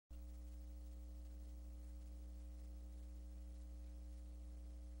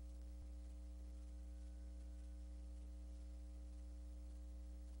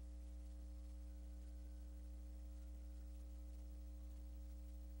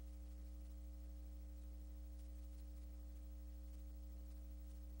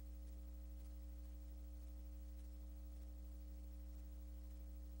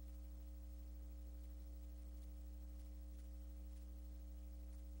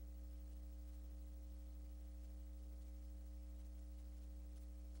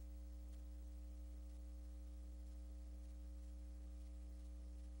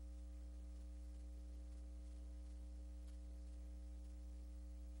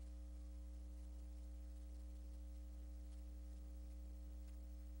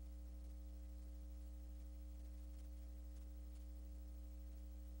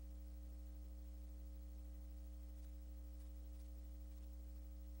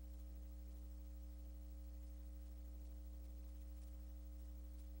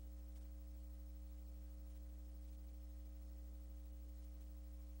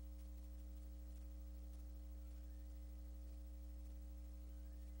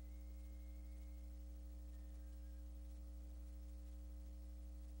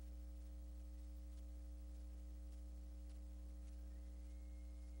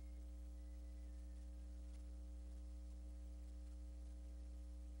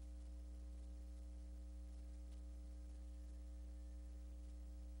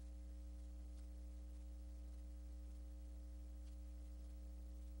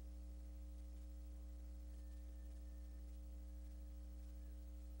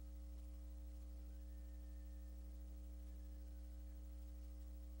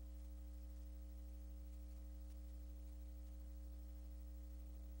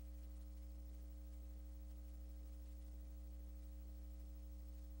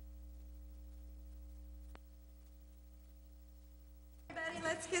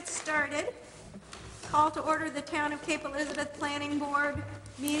let's get started. Call to order the Town of Cape Elizabeth Planning Board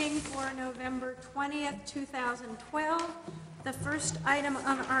meeting for November 20th, 2012. The first item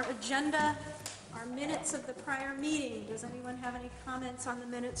on our agenda are minutes of the prior meeting. Does anyone have any comments on the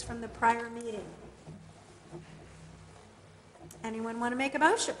minutes from the prior meeting? Anyone want to make a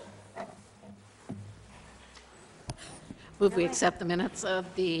motion? Move we accept the minutes of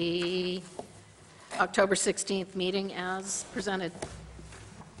the October 16th meeting as presented.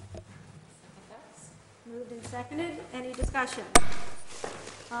 Moved and seconded. Any discussion?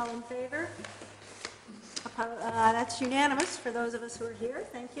 All in favor? That's unanimous for those of us who are here.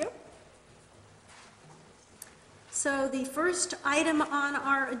 Thank you. So the first item on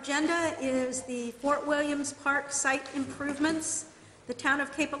our agenda is the Fort Williams Park site improvements. The Town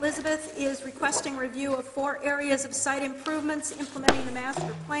of Cape Elizabeth is requesting review of 4 areas of site improvements implementing the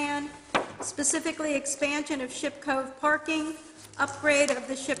master plan, specifically expansion of Ship Cove parking, upgrade of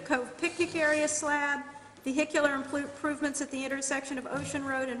the Ship Cove picnic area slab, vehicular improvements at the intersection of Ocean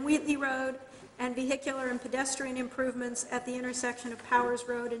Road and Wheatley Road, and vehicular and pedestrian improvements at the intersection of Powers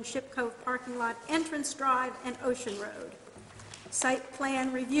Road and Ship Cove parking lot, Entrance Drive, and Ocean Road. Site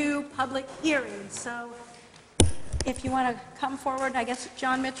plan review, public hearing. So if you want to come forward, I guess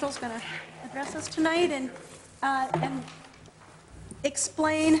John Mitchell's going to address us tonight and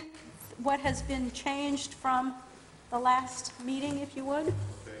explain what has been changed from the last meeting, if you would.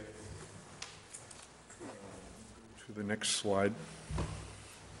 To the next slide.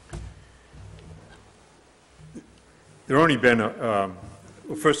 There only been, well,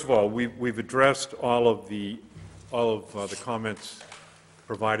 first of all, we've addressed all of the comments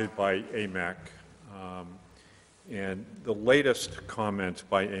provided by AMAC, and the latest comments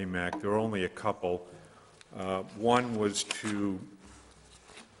by AMAC, there are only a couple. One was to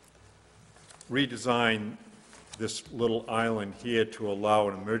redesign this little island here to allow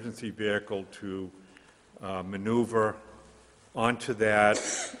an emergency vehicle to maneuver onto that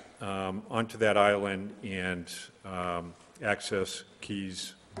island and access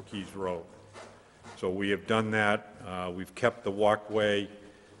Keys Road. So we have done that. We've kept the walkway,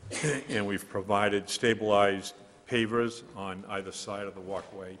 and we've provided stabilized pavers on either side of the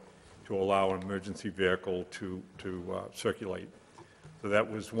walkway to allow an emergency vehicle to circulate. So that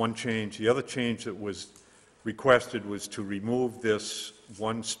was one change. The other change that was requested was to remove this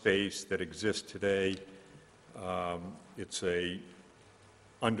one space that exists today. It's a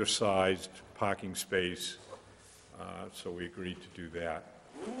undersized parking space, so we agreed to do that.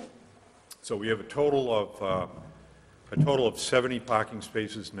 So we have a total of 70 parking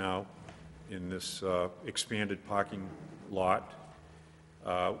spaces now in this expanded parking lot.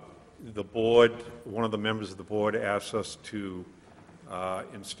 The board, one of the members of the board asked us to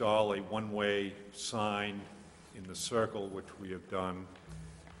install a one-way sign in the circle, which we have done.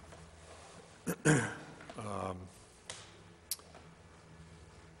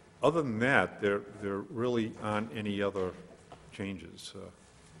 Other than that, there really aren't any other changes.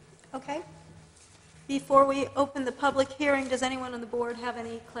 Okay. Before we open the public hearing, does anyone on the board have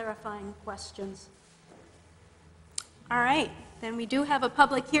any clarifying questions? All right. Then we do have a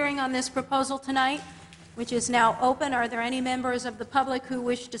public hearing on this proposal tonight, which is now open. Are there any members of the public who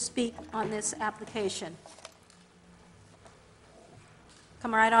wish to speak on this application?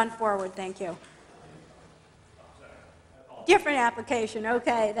 Come right on forward. Thank you. Different application.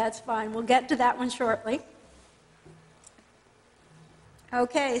 Okay, that's fine. We'll get to that one shortly.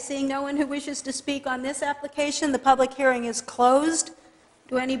 Okay, seeing no one who wishes to speak on this application, the public hearing is closed.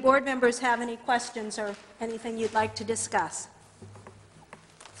 Do any board members have any questions or anything you'd like to discuss?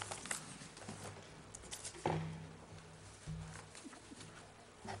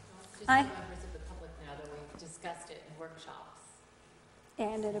 Just members of the public now that we've discussed it in workshops.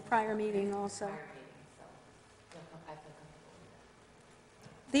 And at a prior meeting also.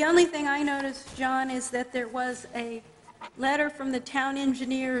 The only thing I noticed, John, is that there was a letter from the town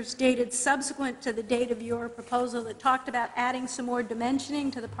engineers dated subsequent to the date of your proposal that talked about adding some more dimensioning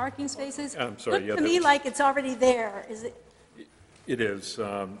to the parking spaces. I'm sorry. Looked to me like it's already there. Is it? It is.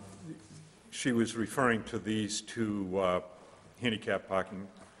 She was referring to these 2 handicap parking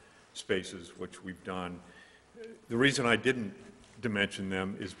spaces, which we've done. The reason I didn't dimension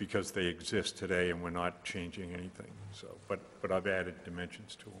them is because they exist today and we're not changing anything. So, but I've added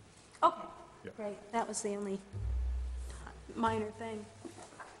dimensions to them. Okay, Yeah. great. That was the only minor thing.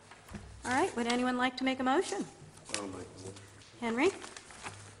 All right, would anyone like to make a motion? I'll make the motion. Henry?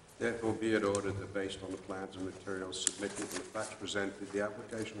 Therefore, be it ordered that based on the plans and materials submitted and the facts presented, the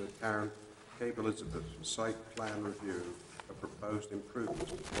application of the Town Cape Elizabeth for site plan review of proposed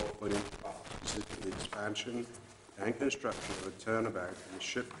improvements to Fort Williams Park, specifically expansion and construction of a turnabout in the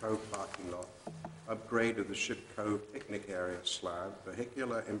Ship Cove parking lot, upgrade of the Ship Cove picnic area slab,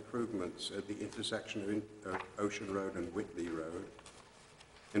 vehicular improvements at the intersection of Ocean Road and Whitley Road,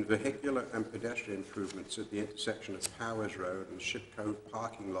 and vehicular and pedestrian improvements at the intersection of Powers Road and Ship Cove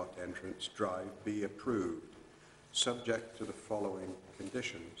parking lot entrance drive be approved, subject to the following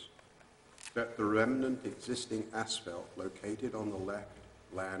conditions: that the remnant existing asphalt located on the left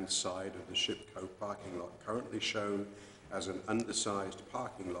land side of the Ship Cove parking lot, currently shown as an undersized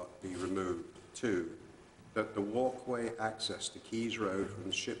parking lot, be removed. 2, that the walkway access to Keys Road from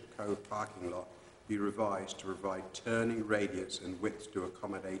the Ship Cove parking lot be revised to provide turning radius and width to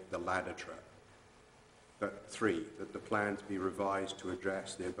accommodate the ladder truck. 3, that the plans be revised to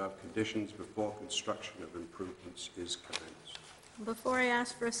address the above conditions before construction of improvements is commenced. Before I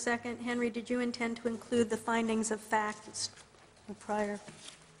ask for a second, Henry, did you intend to include the findings of fact prior?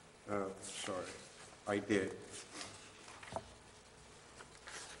 Sorry, I did.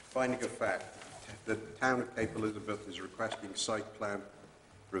 Finding of fact, the town of Cape Elizabeth is requesting site plan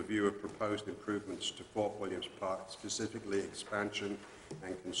review of proposed improvements to Fort Williams Park, specifically expansion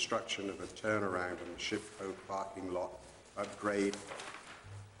and construction of a turnaround on the Ship Cove parking lot, upgrade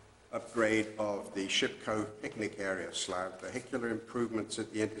of the Ship Cove picnic area slab, vehicular improvements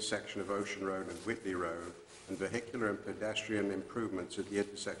at the intersection of Ocean Road and Whitley Road, and vehicular and pedestrian improvements at the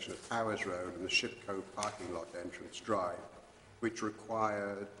intersection of Powers Road and the Ship Cove parking lot entrance drive, which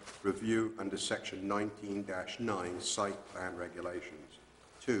required review under Section 19-9 site plan regulations.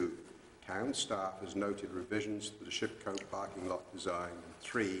 2, town staff has noted revisions to the Ship Cove parking lot design. And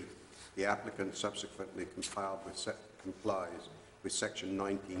 3, the applicant subsequently complies with Section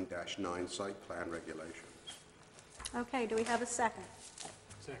 19-9 site plan regulations. Okay, do we have a second?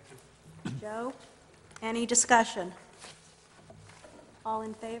 Second. Joe? Any discussion? All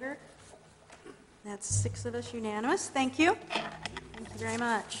in favor? That's 6 of us unanimous. Thank you. Thank you very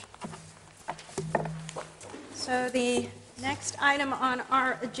much. So the next item on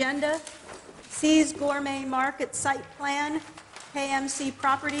our agenda, C's Gourmet Market Site Plan. KMC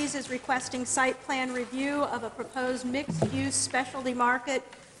Properties is requesting site plan review of a proposed mixed-use specialty market,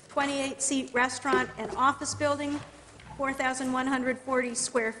 28-seat restaurant and office building, 4,140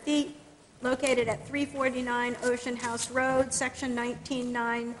 square feet, located at 349 Ocean House Road, Section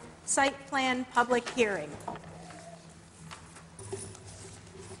 19-9, Site Plan Public Hearing.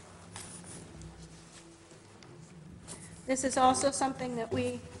 This is also something that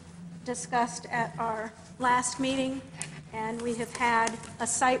we discussed at our last meeting, and we have had a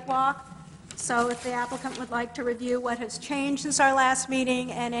site walk. So if the applicant would like to review what has changed since our last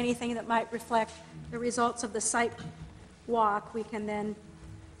meeting and anything that might reflect the results of the site walk, we can then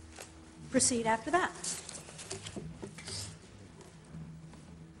proceed after that.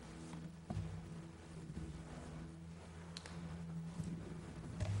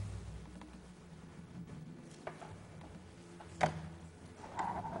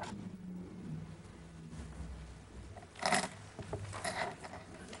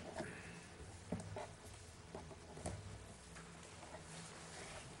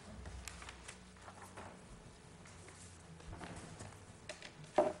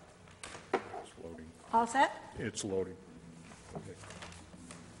 It's loading. All set? It's loading. Okay.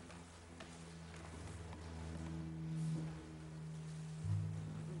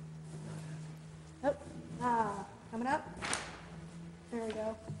 Oh, coming up. There we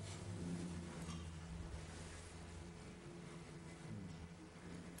go.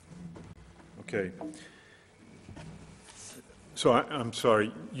 Okay. So I'm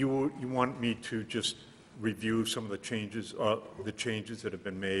sorry, you want me to just review some of the changes that have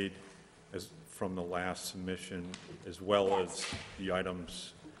been made from the last submission, as well as the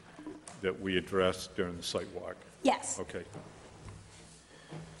items that we addressed during the site walk? Yes. Okay.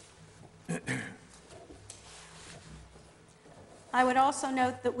 I would also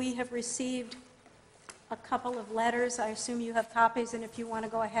note that we have received a couple of letters. I assume you have copies, and if you want to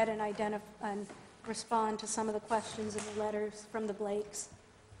go ahead and identify and respond to some of the questions in the letters from the Blakes,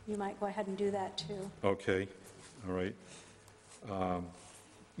 you might go ahead and do that too. Okay, all right.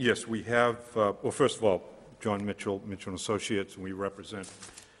 Yes, we have, well, first of all, John Mitchell, Mitchell & Associates, and we represent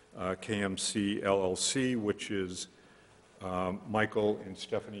KMC LLC, which is Michael and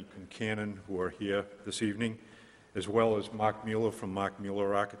Stephanie Concanon, who are here this evening, as well as Mark Mueller from Mark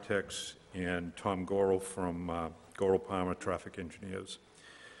Mueller Architects and Tom Gorel from Gorel Palmer Traffic Engineers.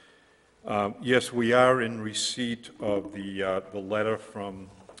 Yes, we are in receipt of the letter from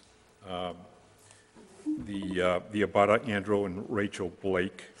the abutter, Andrew and Rachel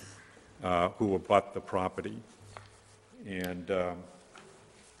Blake, who abut the property. And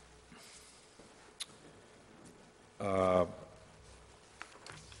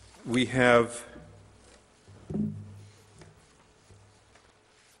We have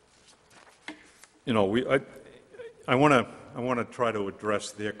I want to try to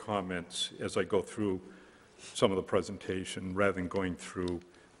address their comments as I go through some of the presentation, rather than going through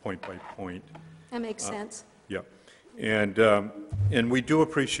point by point. That makes sense. Yeah, and we do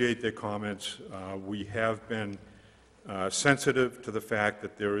appreciate their comments. We have been sensitive to the fact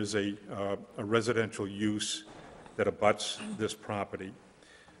that there is a residential use that abuts this property.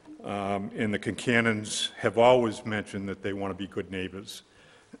 And the Concannons have always mentioned that they want to be good neighbors.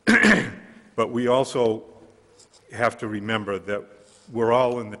 But we also have to remember that we're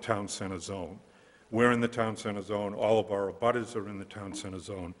all in the town center zone. We're in the town center zone. All of our abutters are in the town center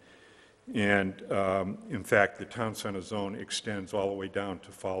zone. And in fact, the town center zone extends all the way down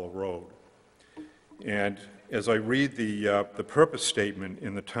to Fowler Road. And as I read the purpose statement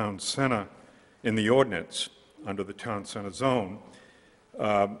in the town center, in the ordinance under the town center zone,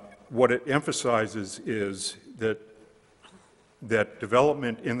 what it emphasizes is that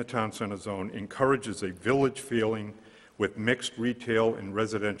development in the town center zone encourages a village feeling with mixed retail and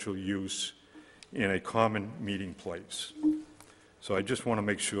residential use in a common meeting place. So I just want to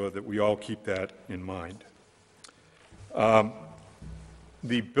make sure that we all keep that in mind.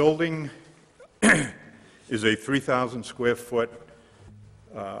 The building is a 3,000 square foot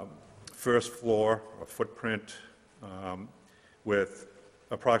first floor, a footprint with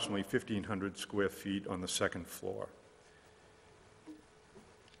approximately 1,500 square feet on the second floor.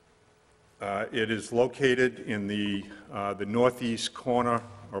 It is located in the northeast corner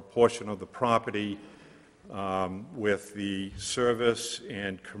or portion of the property with the service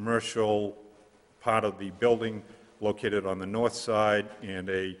and commercial part of the building located on the north side and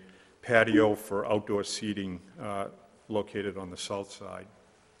a patio for outdoor seating located on the south side.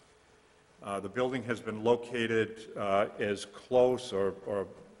 The building has been located as close or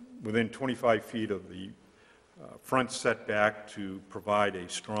within 25 feet of the front setback to provide a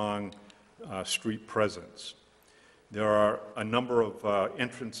strong street presence. There are a number of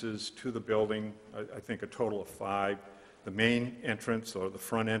entrances to the building, I think a total of 5. The main entrance, or the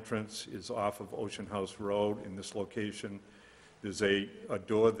front entrance, is off of Ocean House Road in this location. There's a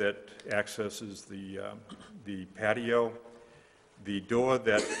door that accesses the patio. The door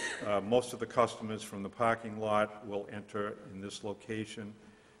that most of the customers from the parking lot will enter in this location.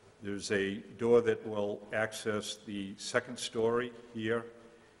 There's a door that will access the second story here,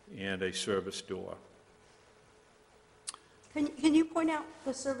 and a service door. Can you point out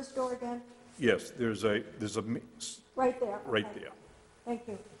the service door again? Yes, there's a Right there. right Okay. there. Thank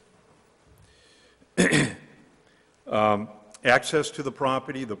you. Access to the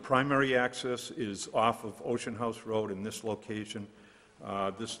property, the primary access is off of Ocean House Road in this location.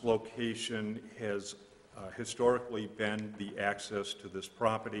 This location has historically been the access to this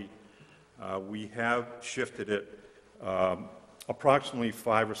property. We have shifted it approximately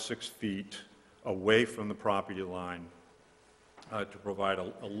 5 or 6 feet away from the property line to provide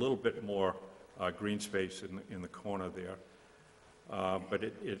a little bit more green space in the corner there. But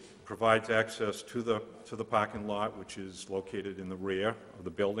it provides access to the parking lot, which is located in the rear of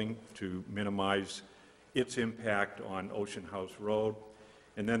the building, to minimize its impact on Ocean House Road.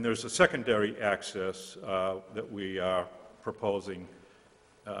 And then there's a secondary access that we are proposing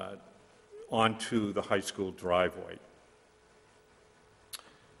onto the high school driveway.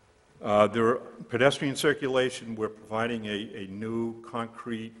 There are pedestrian circulation. We're providing a new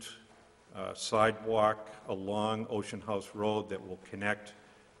concrete sidewalk along Ocean House Road that will connect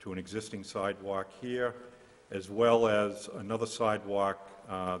to an existing sidewalk here, as well as another sidewalk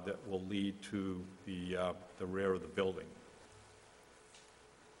that will lead to the rear of the building.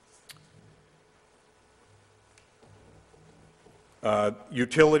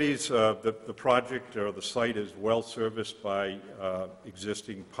 Utilities, the project or the site is well serviced by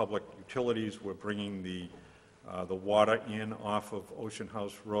existing public utilities. We're bringing the water in off of Ocean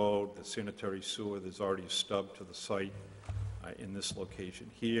House Road, the sanitary sewer. There's already a stub to the site in this location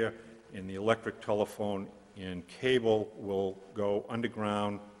here. And the electric, telephone, and cable will go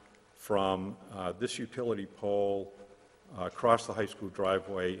underground from this utility pole across the high school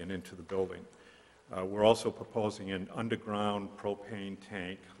driveway and into the building. We're also proposing an underground propane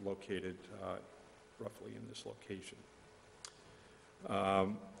tank located roughly in this location.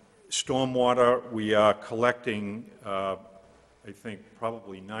 Stormwater, we are collecting, I think,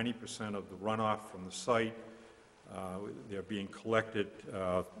 probably 90% of the runoff from the site. They're being collected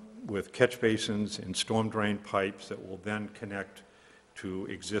with catch basins and storm drain pipes that will then connect to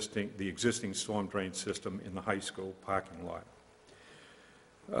the existing storm drain system in the high school parking lot.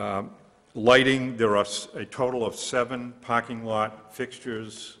 Lighting, there are a total of 7 parking lot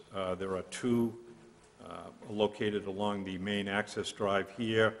fixtures. There are 2 located along the main access drive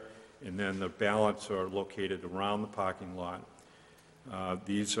here, and then the balance are located around the parking lot.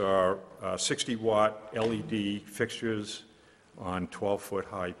 These are 60-watt LED fixtures on 12-foot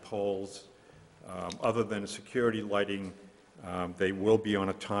high poles. Other than security lighting, they will be on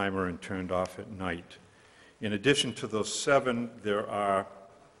a timer and turned off at night. In addition to those 7, there are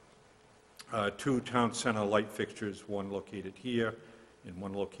 2 town center light fixtures, one located here and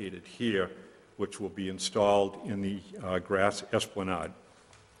one located here, which will be installed in the grass esplanade.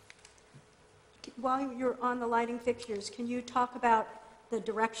 While you're on the lighting fixtures, can you talk about the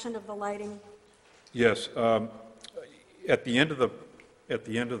direction of the lighting? Yes, at the end of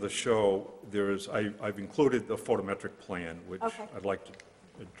the show, I've included the photometric plan, which Okay. I'd like to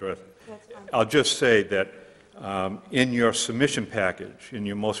address. That's fine. I'll just say that in your submission package, in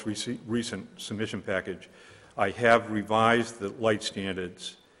your most recent submission package, I have revised the light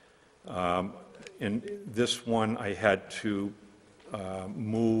standards. In this one, I had to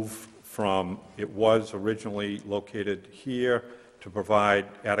move from, it was originally located here to provide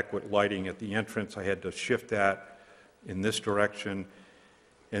adequate lighting at the entrance. I had to shift that in this direction.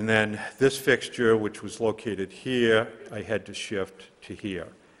 And then this fixture, which was located here, I had to shift to here.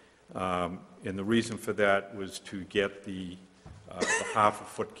 And the reason for that was to get the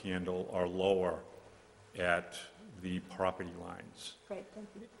half-a-foot candle or lower at the property lines. Great, thank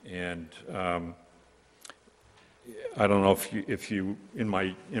you. And I don't know if you in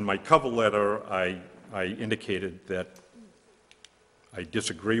my cover letter, I indicated that I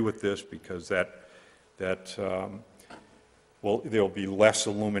disagree with this because well, there'll be less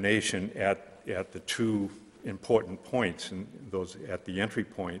illumination at the 2 important points, and those at the entry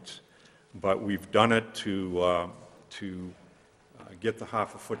points. But we've done it to get the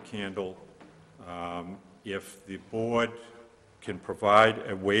half-a-foot candle. If the board can provide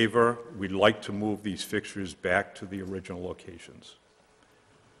a waiver, we'd like to move these fixtures back to the original locations.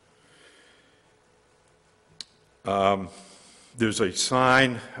 There's a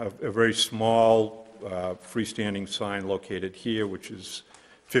sign, a very small freestanding sign located here, which is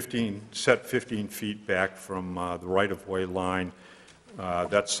set 15 feet back from the right-of-way line.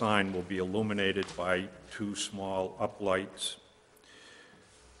 That sign will be illuminated by 2 small uplights.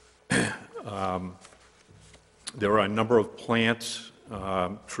 There are a number of plants,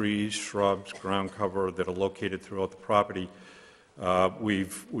 trees, shrubs, ground cover that are located throughout the property.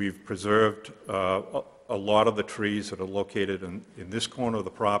 We've preserved a lot of the trees that are located in this corner of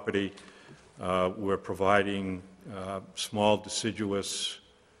the property. We're providing small deciduous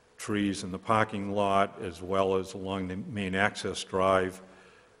trees in the parking lot as well as along the main access drive.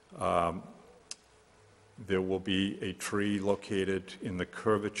 There will be a tree located in the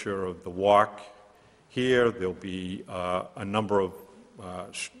curvature of the walk here. There'll be a number of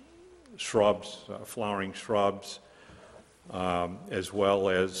shrubs, flowering shrubs, as well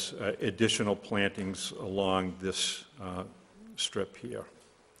as additional plantings along this strip here.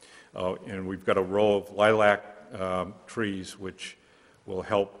 And we've got a row of lilac trees which will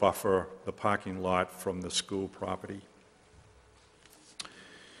help buffer the parking lot from the school property.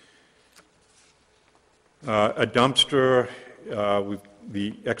 A dumpster,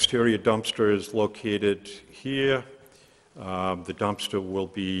 the exterior dumpster is located here. The dumpster will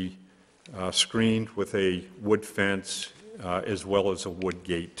be screened with a wood fence as well as a wood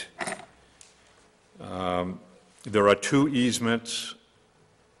gate. There are 2 easements,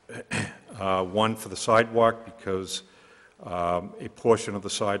 one for the sidewalk because a portion of the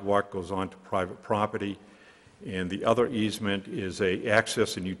sidewalk goes on to private property, and the other easement is a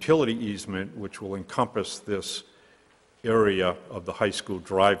access and utility easement which will encompass this area of the high school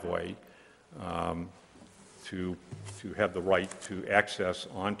driveway to have the right to access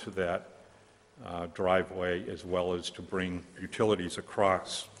onto that driveway as well as to bring utilities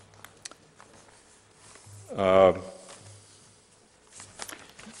across.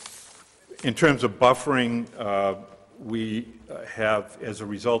 In terms of buffering, we have, as a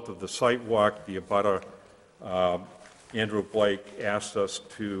result of the site walk, the abutter, Andrew Blake, asked us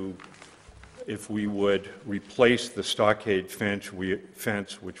if we would replace the stockade fence,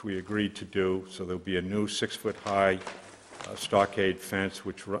 which we agreed to do. So there'll be a new 6-foot-high stockade fence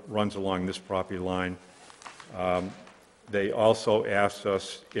which runs along this property line. They also asked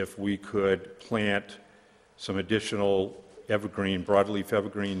us if we could plant some additional evergreen, broadleaf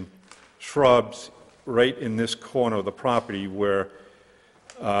evergreen shrubs right in this corner of the property where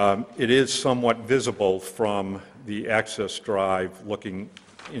it is somewhat visible from the access drive looking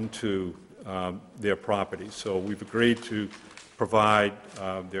into their property. So we've agreed to provide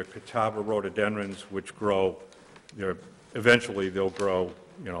their Catawba rhododendrons, which grow, eventually they'll grow,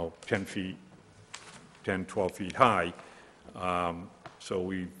 10 feet, 10, 12 feet high. So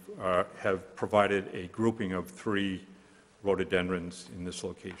we have provided a grouping of 3 rhododendrons in this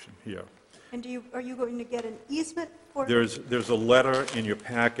location here. And are you going to get an easement for? There's a letter in your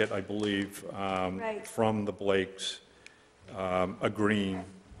packet, I believe, Right. from the Blakes, agreeing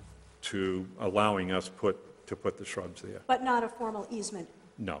to allowing us to put the shrubs there. But not a formal easement?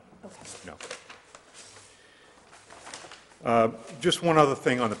 No, Okay. no. Just one other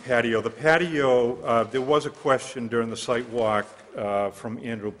thing on the patio. The patio, there was a question during the site walk from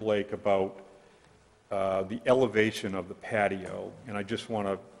Andrew Blake about the elevation of the patio, and I just want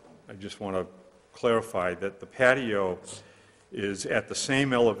to clarify that the patio is at the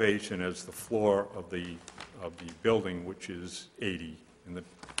same elevation as the floor of the building, which is 80, and the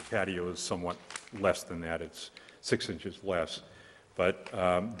patio is somewhat less than that. It's 6 inches less. But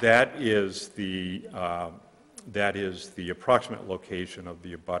that is the approximate location of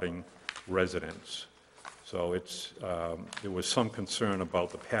the abutting residence. So there was some concern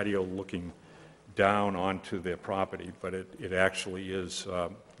about the patio looking down onto their property, but it actually is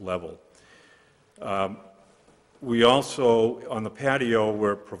level. We also, on the patio,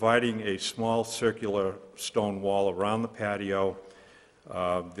 we're providing a small circular stone wall around the patio.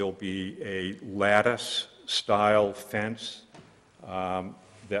 There'll be a lattice-style fence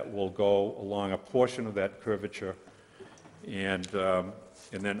that will go along a portion of that curvature. And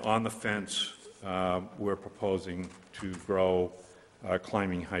then on the fence, we're proposing to grow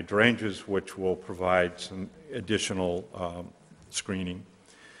climbing hydrangeas, which will provide some additional screening,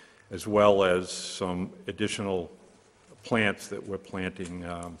 as well as some additional plants that we're planting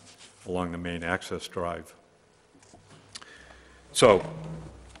along the main access drive. So,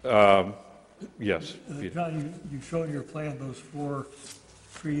 yes, Peter. John, you showed in your plan those 4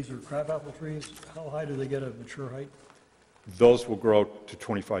 trees or crabapple trees. How high do they get at mature height? Those will grow to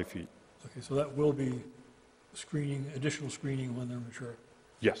 25 feet. Okay, so that will be screening, additional screening when they're mature.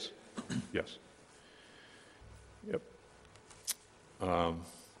 Yes, yes. Yep.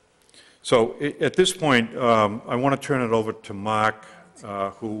 So at this point, I want to turn it over to Mark,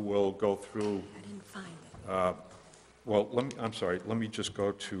 who will go through. I didn't find it. Well, I'm sorry, let me just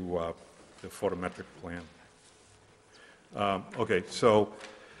go to the photometric plan. Okay, so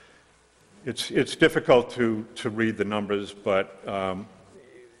it's difficult to read the numbers, but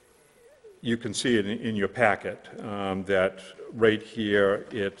you can see it in your packet that right here,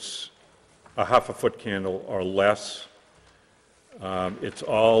 it's a half-a-foot candle or less. It's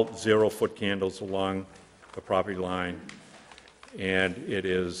all 0-foot candles along the property line, and it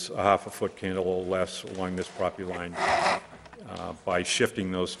is a half-a-foot candle or less along this property line by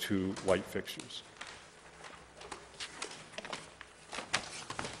shifting those 2 light fixtures.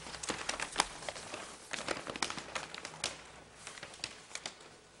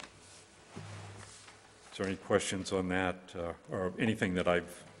 Is there any questions on that or anything that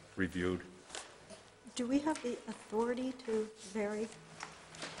I've reviewed? Do we have the authority to vary?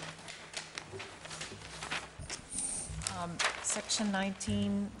 Section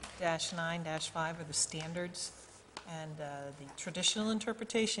 19-9-5 are the standards, and the traditional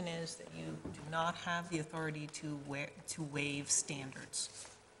interpretation is that you do not have the authority to waive standards.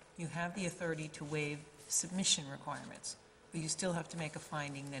 You have the authority to waive submission requirements, but you still have to make a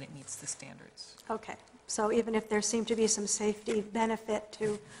finding that it meets the standards. Okay, so even if there seemed to be some safety benefit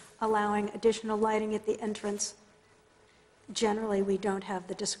to allowing additional lighting at the entrance, generally, we don't have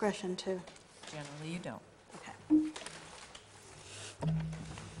the discretion to. Generally, you don't. Okay.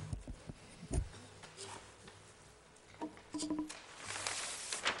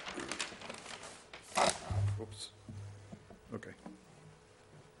 Oops. Okay.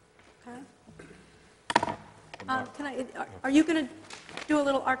 Okay. Are you going to do a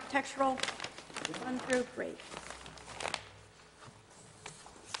little architectural run through? Great.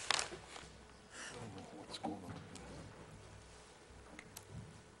 What's going on?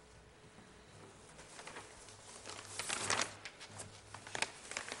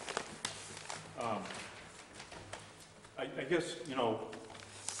 I guess,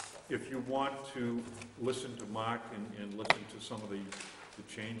 if you want to listen to Mark and listen to some of the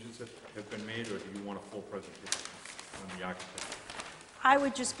changes that have been made, or do you want a full presentation on the architecture? I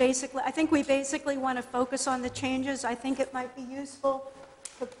would just I think we basically want to focus on the changes. I think it might be useful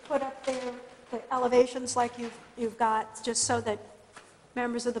to put up there the elevations like you've got, just so that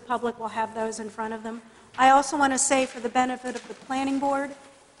members of the public will have those in front of them. I also want to say, for the benefit of the planning board,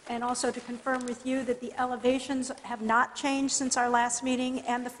 And also to confirm with you that the elevations have not changed since our last meeting,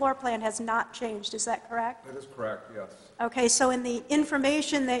 and the floor plan has not changed, is that correct? That is correct, yes. Okay, so in the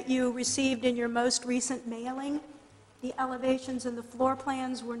information that you received in your most recent mailing, the elevations and the floor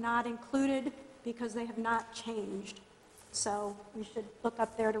plans were not included because they have not changed. So you should look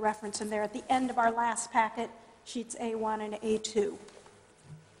up there to reference them there at the end of our last packet, sheets A1 and A2.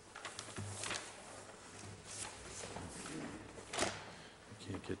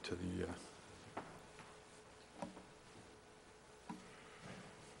 Can't get to the,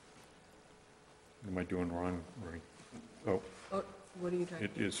 what am I doing wrong, Marie? Oh, Oh, what are you trying?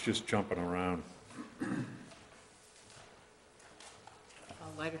 it's just jumping around.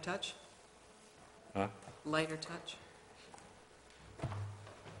 Lighter touch? Huh? Lighter touch?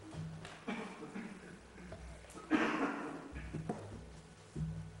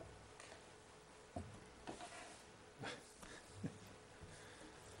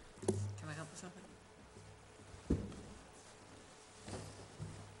 Can I help with something?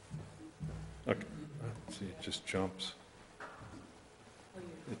 Okay, see, it just jumps.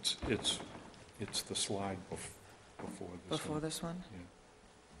 It's the slide before this Before one. this one? Yeah.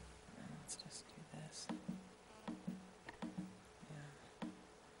 Let's just do this. Yeah.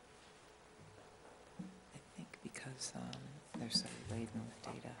 I think because they're so laden with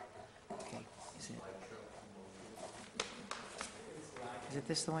data. Okay, is it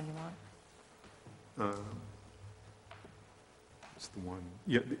this the one you want? It's the one,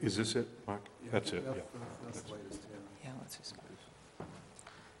 yeah, is this it, Mark? That's it, yeah. That's the latest, yeah. Yeah, let's just.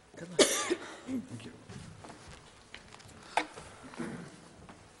 Good luck. Thank you.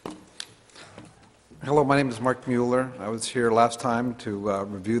 Hello, my name is Mark Mueller. I was here last time to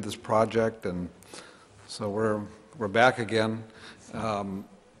review this project, and so we're back again. You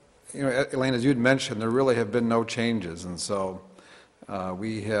know, Elaine, as you'd mentioned, there really have been no changes, and so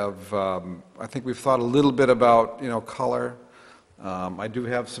we have, I think we've thought a little bit about, you know, color. I do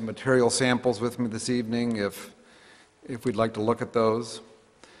have some material samples with me this evening if we'd like to look at those.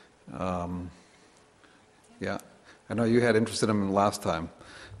 Yeah, I know you had interest in them last time.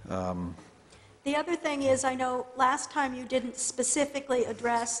 The other thing is, I know last time you didn't specifically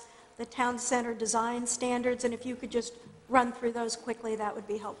address the town center design standards, and if you could just run through those quickly, that would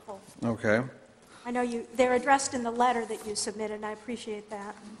be helpful. Okay. I know they're addressed in the letter that you submitted, and I appreciate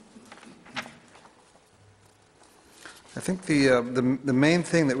that. I think the main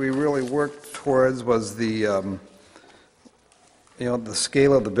thing that we really worked towards was the you know, the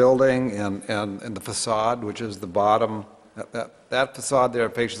scale of the building and the facade, which is the bottom. That facade there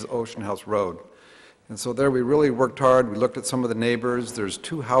faces Ocean House Road. And so there we really worked hard. We looked at some of the neighbors. There's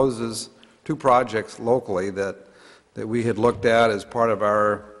two houses, two projects locally that we had looked at as part of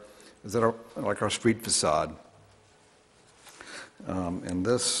our, like our street facade. And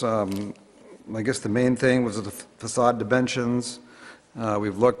this, I guess the main thing was the facade dimensions.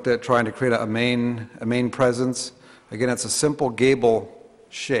 We've looked at trying to create a main presence. Again, it's a simple gable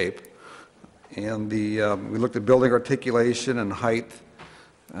shape. And we looked at building articulation and height.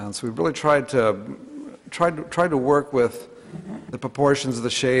 And so we really tried to work with the proportions of the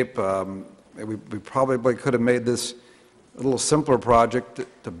shape. We probably could have made this a little simpler project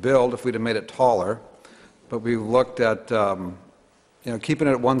to build if we'd have made it taller. But we looked at you know, keeping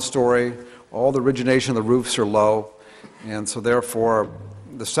it at one story. All the origination of the roofs are low, and so therefore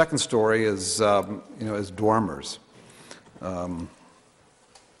the second story is you know, is dormers.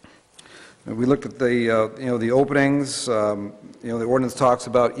 We looked at the you know, the openings. You know, the ordinance talks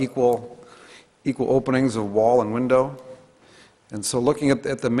about equal openings of wall and window, and so looking at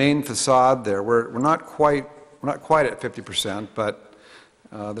the main facade there, we're not quite at 50%, but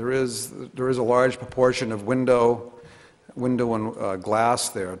there is a large proportion of window and glass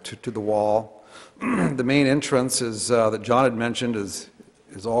there to the wall. The main entrance is that John had mentioned is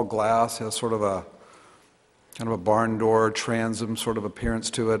all glass, has sort of a kind of a barn door transom sort of appearance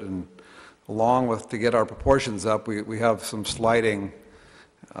to it, and along with, to get our proportions up, we have some sliding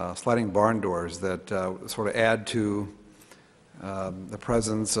barn doors that sort of add to the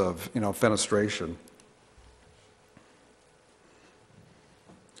presence of, you know, fenestration.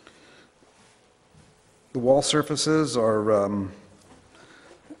 The wall surfaces are,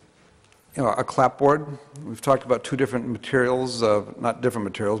 you know, a clapboard. We've talked about two different materials, not different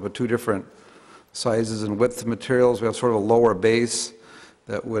materials, but two different sizes and widths of materials. We have sort of a lower base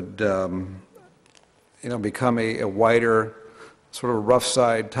that would, you know, become a wider, sort of rough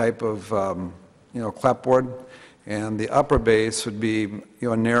side type of, you know, clapboard. And the upper base would be, you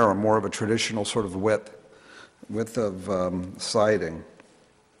know, a narrower, more of a traditional sort of width of siding.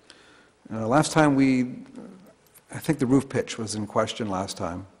 Last time we I think the roof pitch was in question last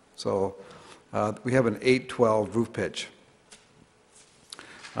time. So we have an 812 roof pitch.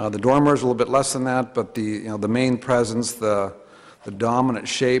 The dormer is a little bit less than that, but the main presence, the dominant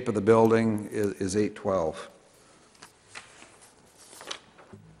shape of the building is 812.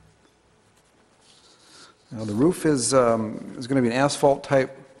 Now, the roof is going to be an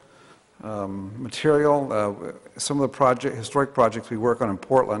asphalt-type material. Some of the historic projects we work on in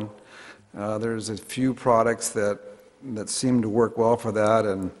Portland, there's a few products that seem to work well for that,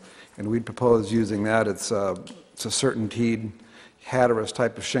 and we'd propose using that. It's a CertainTeed Hatteras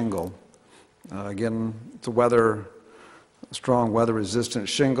type of shingle. Again, it's a strong weather-resistant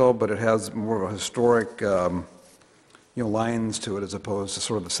shingle, but it has more of a historic lines to it as opposed to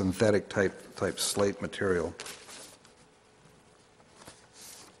sort of the synthetic type slate material.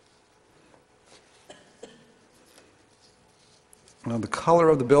 Now, the color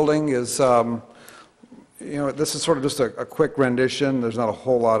of the building is, this is sort of just a quick rendition. There's not a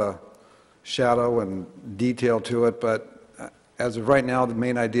whole lot of shadow and detail to it, but as of right now, the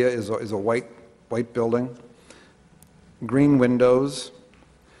main idea is a white building, green windows,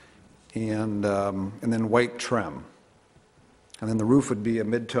 and then white trim. And then the roof would be a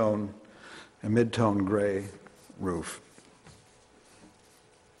mid-tone gray roof.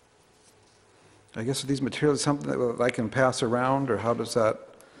 I guess are these materials something that I can pass around, or how does that?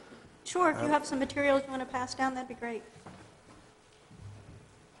 Sure, if you have some materials you want to pass down, that'd be great.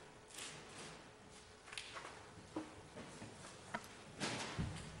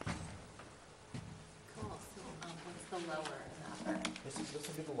 Cool, so what's the lower and upper? This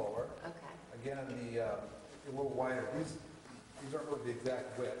will be the lower. Okay. Again, a little wider. These aren't really the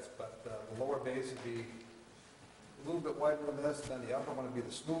exact widths, but the lower base would be a little bit wider than this, then the upper one would be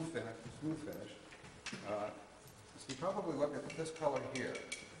the smooth finish. So you probably look at this color here.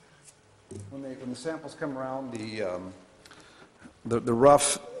 When the samples come around, the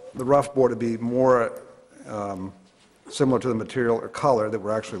rough board would be more similar to the material or color that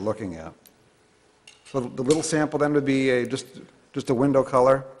we're actually looking at. So the little sample then would be just a window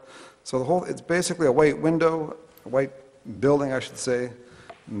color. So it's basically a white window, a white building, I should say.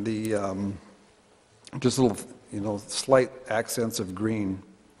 Just little, slight accents of green.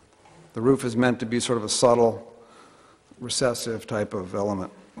 The roof is meant to be sort of a subtle, recessive type of element.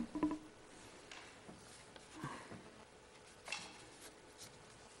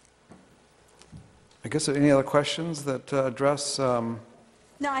 I guess any other questions that address? No,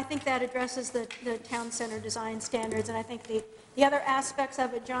 I think that addresses the town center design standards, and I think the other aspects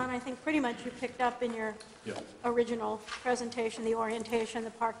of it, John, I think pretty much you picked up in your original presentation, the orientation,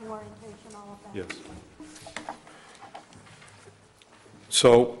 the parking orientation, all of that. Yes.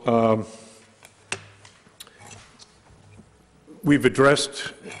 So we've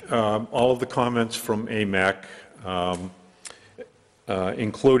addressed all of the comments from AMAC,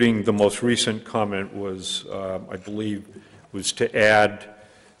 including the most recent comment was, I believe, was to add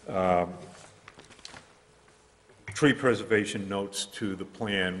tree preservation notes to the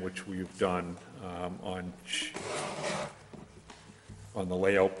plan, which we've done on the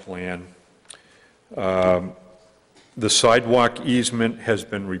layout plan. The sidewalk easement has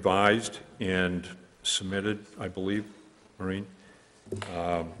been revised and submitted, I believe, Maureen?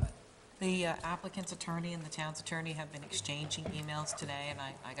 The applicant's attorney and the town's attorney have been exchanging emails today, and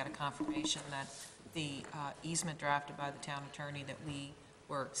I got a confirmation that the easement drafted by the town attorney that we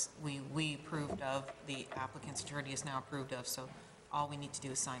approved of, the applicant's attorney is now approved of, so all we need to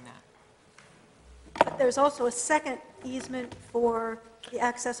do is sign that. But there's also a second easement for the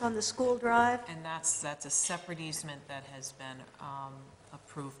access on the school drive. And that's a separate easement that has been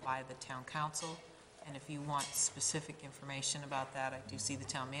approved by the town council. And if you want specific information about that, I do see the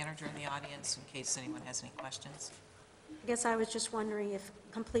town manager in the audience in case anyone has any questions. I guess I was just wondering if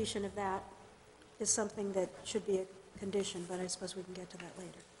completion of that is something that should be a condition, but I suppose we can get to that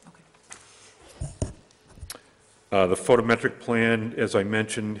later. Okay. The photometric plan, as I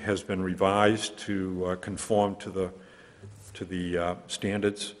mentioned, has been revised to conform to the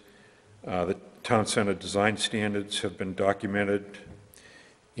standards. The town center design standards have been documented.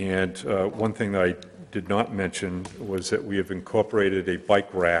 And one thing that I did not mention was that we have incorporated a bike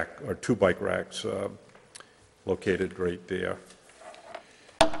rack, or 2 bike racks, located right there.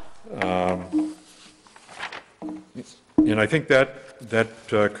 And I think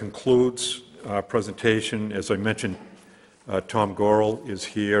that concludes our presentation. As I mentioned, Tom Gorel is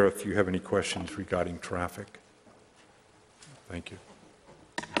here if you have any questions regarding traffic. Thank you.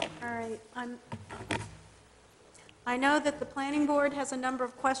 All right. I know that the planning board has a number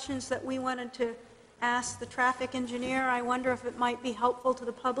of questions that we wanted to ask the traffic engineer. I wonder if it might be helpful to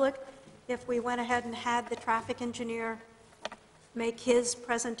the public if we went ahead and had the traffic engineer make his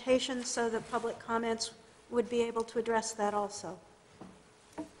presentation so that public comments would be able to address that also.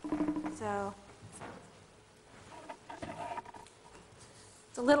 So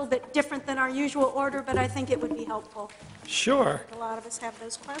it's a little bit different than our usual order, but I think it would be helpful. Sure. A lot of us have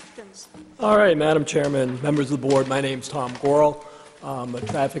those questions. All right, Madam Chairman, members of the board, my name's Tom Gorel. I'm a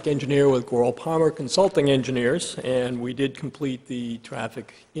traffic engineer with Gorel Palmer Consulting Engineers, and we did complete the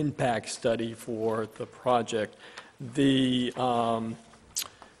traffic impact study for the project. The,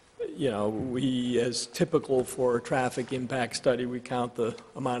 we, as typical for a traffic impact study, we count the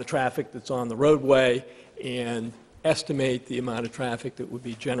amount of traffic that's on the roadway and estimate the amount of traffic that would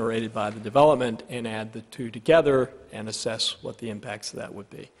be generated by the development and add the two together and assess what the impacts of that would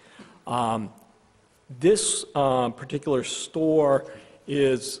be. This particular store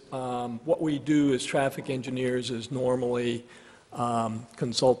is, what we do as traffic engineers is normally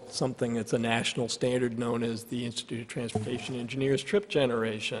consult something that's a national standard known as the Institute of Transportation Engineers Trip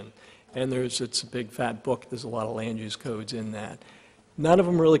Generation. And it's a big fat book, there's a lot of land use codes in that. None of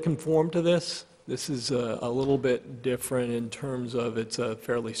them really conform to this. This is a little bit different in terms of it's a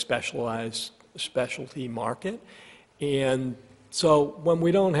fairly specialized specialty market. And so when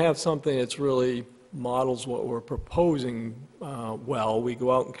we don't have something that's really models what we're proposing well, we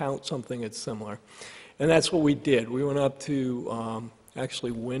go out and count something that's similar. And that's what we did. We went up to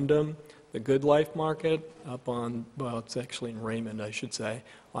actually Wyndham, the Good Life Market, up on, well, it's actually in Raymond, I should say,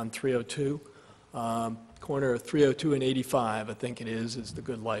 on 302. Corner of 302 and 85, I think it is the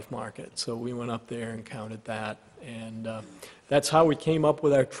Good Life Market. So we went up there and counted that. And that's how we came up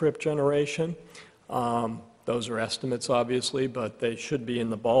with our trip generation. Those are estimates, obviously, but they should be in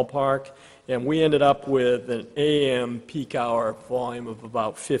the ballpark. And we ended up with an AM peak hour volume of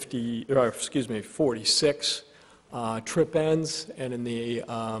about 46 trip ends, and in the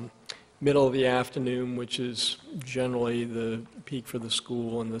middle of the afternoon, which is generally the peak for the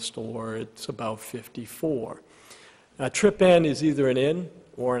school and the store, it's about 54. A trip end is either an in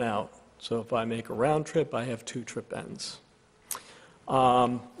or an out. So if I make a round trip, I have 2 trip ends.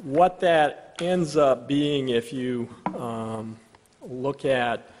 What that ends up being, if you look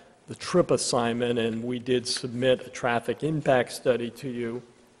at the trip assignment, and we did submit a traffic impact study to you,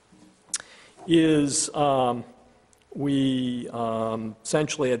 is we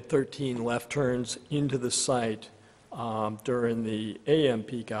essentially had 13 left turns into the site during the AM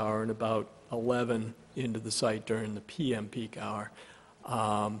peak hour and about 11 into the site during the PM peak hour.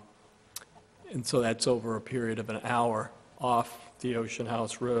 And so that's over a period of an hour off the Ocean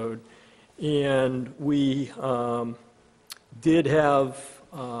House Road. And we did have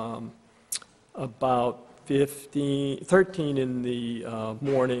about 13 in the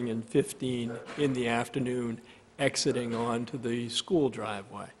morning and 15 in the afternoon exiting onto the school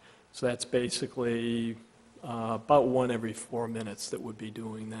driveway. So that's basically about 1 every 4 minutes that would be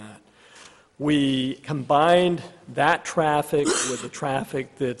doing that. We combined that traffic with the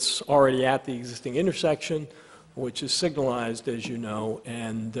traffic that's already at the existing intersection, which is signalized, as you know,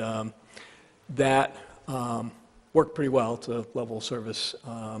 and that worked pretty well to level service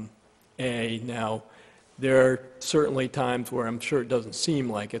A. Now, there are certainly times where I'm sure it doesn't seem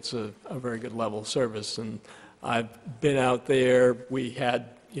like it's a very good level of service, and I've been out there. We had,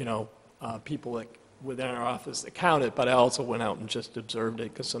 people that within our office that count it, but I also went out and just observed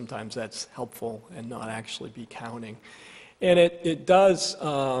it because sometimes that's helpful and not actually be counting. And it does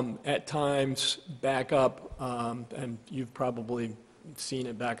at times back up, and you've probably seen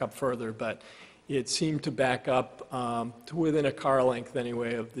it back up further, but it seemed to back up to within a car length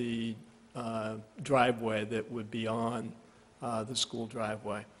anyway of the driveway that would be on the school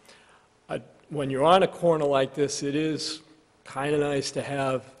driveway. When you're on a corner like this, it is kind of nice to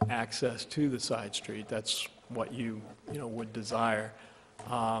have access to the side street. That's what you would desire.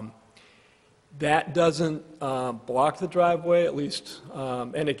 That doesn't block the driveway, at least,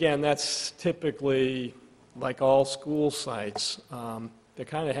 and again, that's typically, like all school sites, they're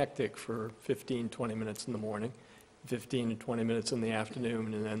kind of hectic for 15, 20 minutes in the morning, 15 to 20 minutes in the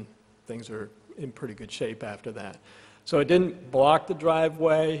afternoon, and then things are in pretty good shape after that. So it didn't block the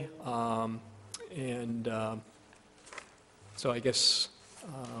driveway, and so I guess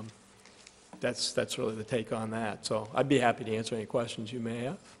that's really the take on that. So I'd be happy to answer any questions you may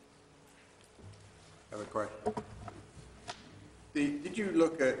have. I have a question. Did you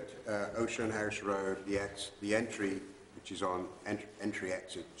look at Ocean House Road, the entry, which is on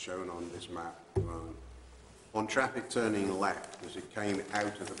entry-exit shown on this map, on traffic turning left as it came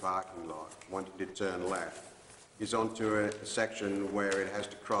out of the parking lot, wanting to turn left, is onto a section where it has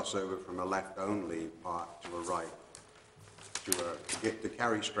to cross over from a left-only part to a right, to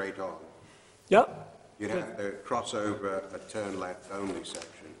carry straight on. Yep. You'd have to cross over a turn left only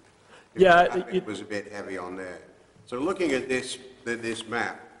section. If Yeah, the traffic it- was a bit heavy on there. So looking at this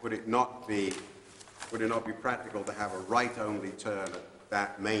map, would it not be practical to have a right-only turn at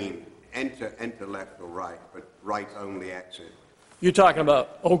that main, enter left or right, but right-only exit? You're talking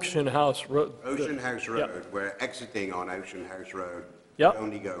about Ocean House Road? Ocean House Yep. Road, where exiting on Ocean House Road, Yep.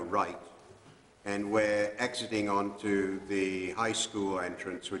 only go right. And where exiting onto the high school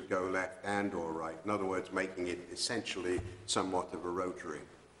entrance would go left and or right. In other words, making it essentially somewhat of a rotary.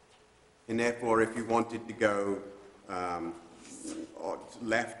 And therefore, if you wanted to go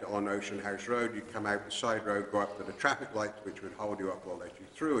left on Ocean House Road, you'd come out the side road, go up to the traffic lights, which would hold you up or let you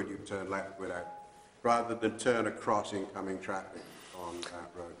through, and you'd turn left without, rather than turn across incoming traffic on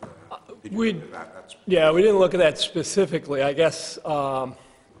that road there. Did you we- look at that? That's Yeah, we didn't look at that specifically. I guess,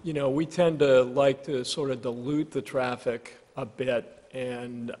 you know, we tend to like to sort of dilute the traffic a bit,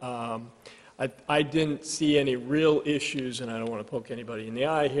 and I didn't see any real issues, and I don't want to poke anybody in the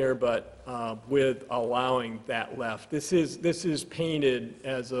eye here, but with allowing that left. This is painted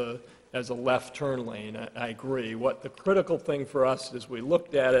as a left turn lane, I agree. What the critical thing for us as we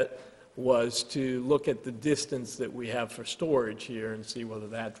looked at it was to look at the distance that we have for storage here and see whether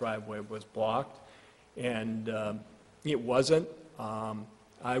that driveway was blocked. And it wasn't.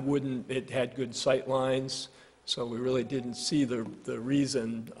 It had good sight lines, so we really didn't see the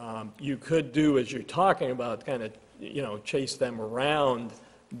reason. You could do, as you're talking about, kind of, you know, chase them around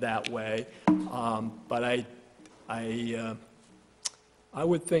that way. But I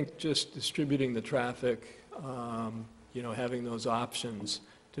would think just distributing the traffic, you know, having those options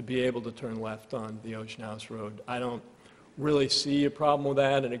to be able to turn left on the Ocean House Road. I don't really see a problem with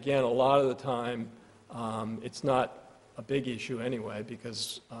that, and again, a lot of the time, it's not a big issue anyway,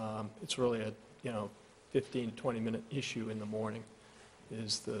 because it's really a, you know, 15, 20-minute issue in the morning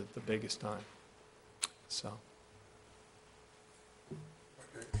is the biggest time, so.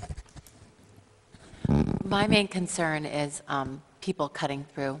 My main concern is people cutting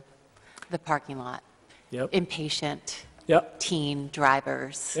through the parking lot. Yep, Impatient yep, teen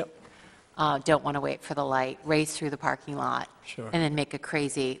drivers. yep, Don't want to wait for the light, race through the parking lot. Sure. And then make a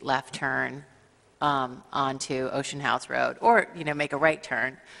crazy left turn onto Ocean House Road, or, you know, make a right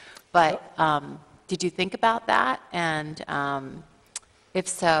turn. But did you think about that? And if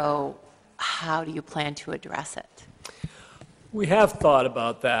so, how do you plan to address it? we have thought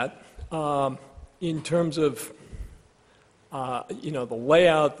about that. In terms of, you know, the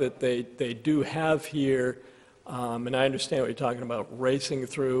layout that they do have here, and I understand what you're talking about, racing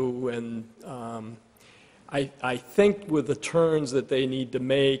through, and I think with the turns that they need to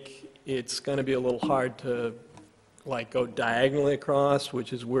make, it's going to be a little hard to, like, go diagonally across,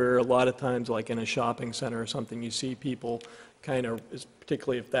 which is where a lot of times, like in a shopping center or something, you see people kind of,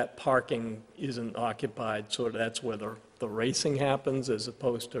 particularly if that parking isn't occupied, sort of that's where the racing happens, as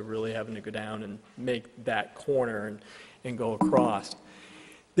opposed to really having to go down and make that corner and go across.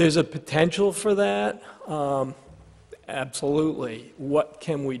 There's a potential for that, absolutely. What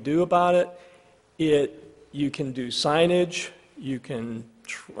can we do about it? You can do signage, you can,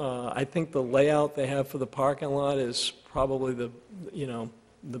 I think the layout they have for the parking lot is probably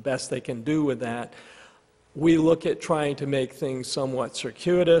the best they can do with that. We look at trying to make things somewhat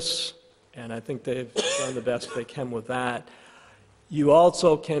circuitous, and I think they've done the best they can with that. You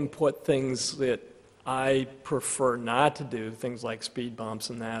also can put things that I prefer not to do, things like speed bumps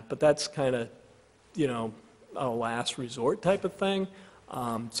and that, but that's kind of, you know, a last resort type of thing.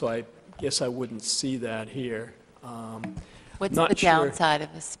 So I guess I wouldn't see that here. What's Not the sure. downside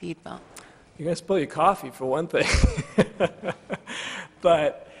of a speed bump? You're going to spill your coffee, for one thing.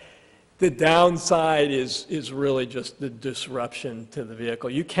 But the downside is really just the disruption to the vehicle.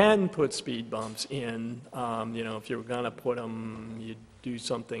 You can put speed bumps in, you know, if you were going to put them, you'd do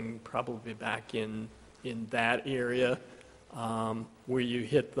something probably back in that area where you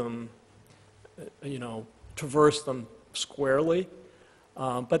hit them, you know, traverse them squarely.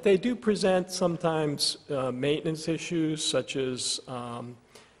 But they do present sometimes maintenance issues, such as,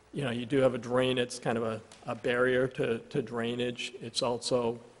 you know, you do have a drain, it's kind of a barrier to drainage. It's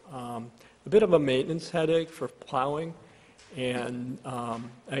also a bit of a maintenance headache for plowing, and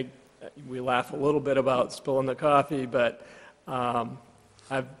we laugh a little bit about spilling the coffee, but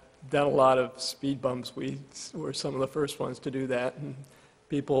I've done a lot of speed bumps. We were some of the first ones to do that, and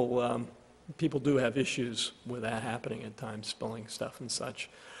people do have issues with that happening at times, spilling stuff and such.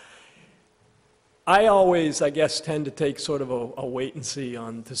 I always, I guess, tend to take sort of a wait and see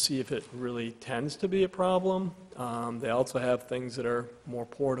on to see if it really tends to be a problem. They also have things that are more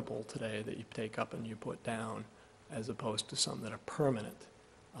portable today that you take up and you put down, as opposed to some that are permanent.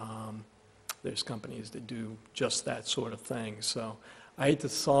 There's companies that do just that sort of thing. So I hate to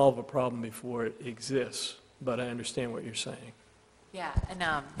solve a problem before it exists, but I understand what you're saying. Yeah, and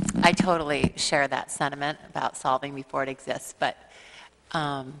I totally share that sentiment about solving before it exists, but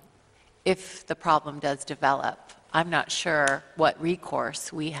if the problem does develop, I'm not sure what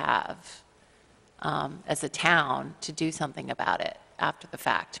recourse we have as a town to do something about it after the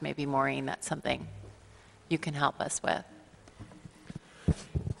fact. Maybe, Maureen, that's something you can help us with.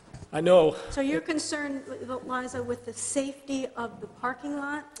 I know, So you're concerned, Liza, with the safety of the parking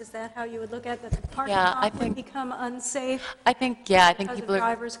lot? Is that how you would look at it, that the parking Yeah, I lot think- would become unsafe? I think, yeah, I think Because of people are...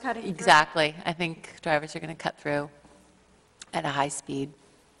 drivers cutting through? Exactly. I think drivers are going to cut through at a high speed.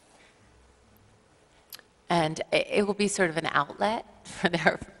 And it will be sort of an outlet for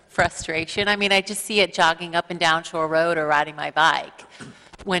their frustration. I mean, I just see it jogging up and down Shore Road or riding my bike.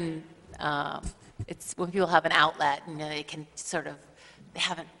 When when people have an outlet, and they can sort of, they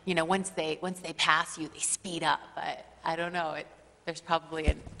haven't, once they pass you, they speed up. I don't know. There's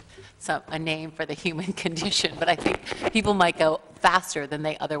probably a name for the human condition, but I think people might go faster than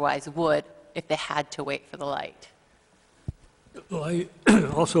they otherwise would if they had to wait for the light. Well, I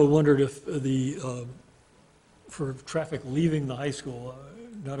also wondered if for traffic leaving the high school,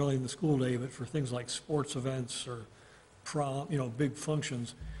 not only in the school day, but for things like sports events or prom, big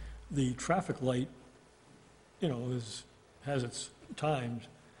functions, the traffic light, has its times,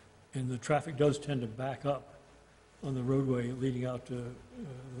 and the traffic does tend to back up on the roadway leading out to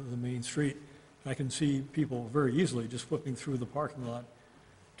the main street. I can see people very easily just flipping through the parking lot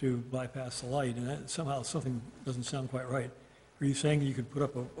to bypass the light, and that somehow something doesn't sound quite right. Are you saying you could put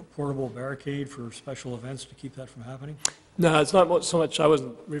up a portable barricade for special events to keep that from happening? no, it's not so much, I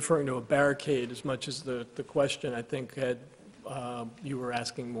wasn't referring to a barricade as much as the question, I think, you were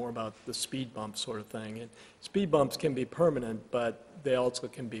asking more about the speed bump sort of thing. And speed bumps can be permanent, but they also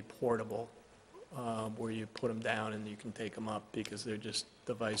can be portable, where you put them down and you can take them up because they're just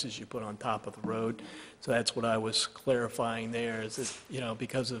devices you put on top of the road. So that's what I was clarifying there, is that,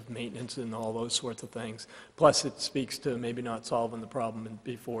 because of maintenance and all those sorts of things. Plus, it speaks to maybe not solving the problem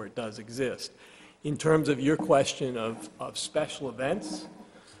before it does exist. In terms of your question of special events,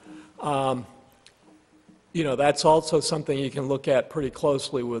 that's also something you can look at pretty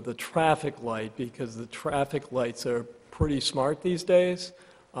closely with the traffic light, because the traffic lights are pretty smart these days,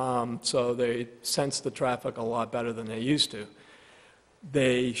 so they sense the traffic a lot better than they used to.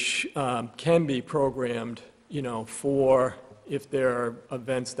 They can be programmed, for if there are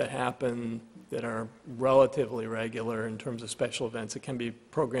events that happen that are relatively regular in terms of special events, it can be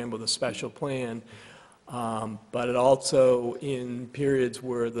programmed with a special plan. But it also, in periods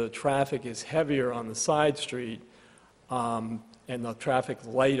where the traffic is heavier on the side street and the traffic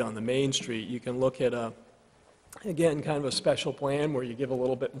light on the main street, you can look at again, kind of a special plan where you give a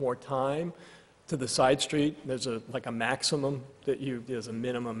little bit more time to the side street. There's like a maximum there's a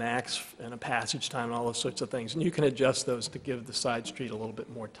minimum max and a passage time and all those sorts of things. And you can adjust those to give the side street a little bit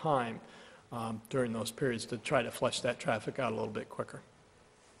more time during those periods to try to flush that traffic out a little bit quicker.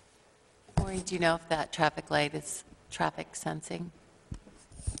 Maureen, do you know if that traffic light is traffic sensing?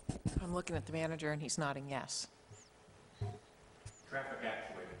 I'm looking at the manager, and he's nodding yes. Traffic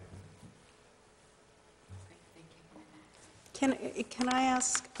actuated. Can I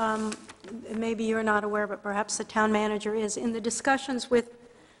ask, maybe you're not aware, but perhaps the town manager is, in the discussions with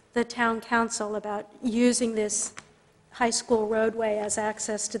the town council about using this high school roadway as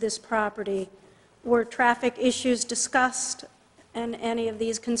access to this property, were traffic issues discussed and any of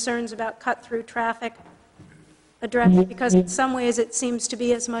these concerns about cut-through traffic addressed? Because in some ways it seems to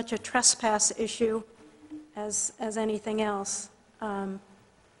be as much a trespass issue as anything else.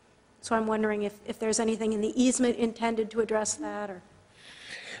 So I'm wondering if there's anything in the easement intended to address that, or...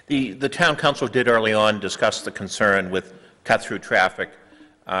 The town council did early on discuss the concern with cut-through traffic,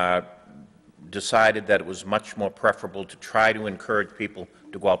 decided that it was much more preferable to try to encourage people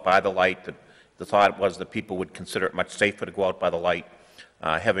to go out by the light. The thought was that people would consider it much safer to go out by the light,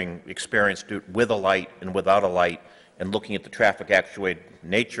 having experienced it with a light and without a light, and looking at the traffic actuated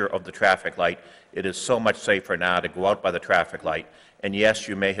nature of the traffic light, it is so much safer now to go out by the traffic light. And yes,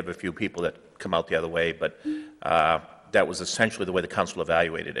 you may have a few people that come out the other way, but that was essentially the way the council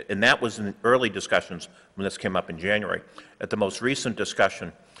evaluated it. And that was in early discussions when this came up in January. At the most recent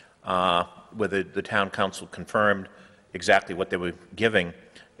discussion, where the town council confirmed exactly what they were giving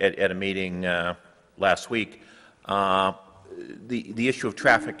at a meeting last week, the issue of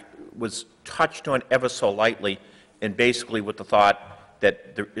traffic was touched on ever so lightly, and basically with the thought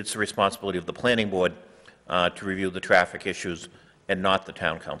that it's the responsibility of the planning board to review the traffic issues and not the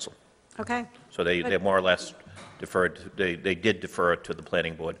town council. Okay. So they more or less deferred, they did defer it to the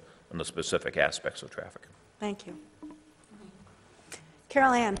planning board on the specific aspects of traffic. Thank you.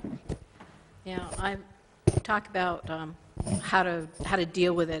 Carol Ann? Yeah, I talk about how to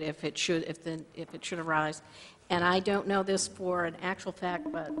deal with it if it should arise. And I don't know this for an actual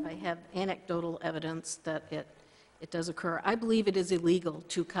fact, but I have anecdotal evidence that it does occur. I believe it is illegal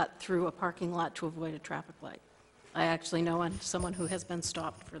to cut through a parking lot to avoid a traffic light. I actually know someone who has been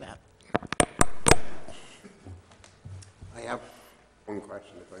stopped for that. I have one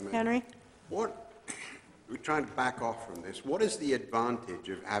question, if I may. Henry? We're trying to back off from this. What is the advantage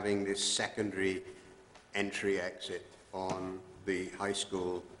of having this secondary entry-exit on the high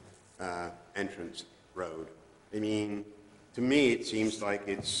school entrance road? I mean, to me, it seems like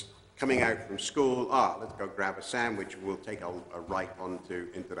it's coming out from school, let's go grab a sandwich, we'll take a right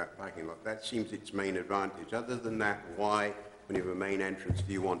into that parking lot. That seems its main advantage. Other than that, why, when you have a main entrance,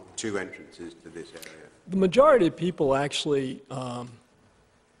 do you want two entrances to this area? The majority of people actually,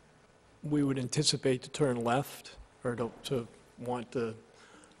 we would anticipate to turn left or to want to,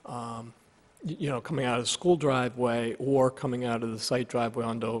 coming out of the school driveway or coming out of the site driveway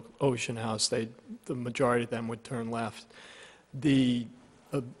onto Ocean House, the majority of them would turn left. The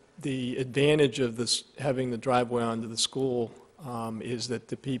advantage of this, having the driveway onto the school, is that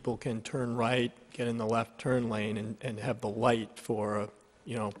the people can turn right, get in the left turn lane, and have the light for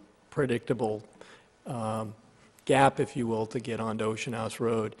a, predictable gap, if you will, to get onto Ocean House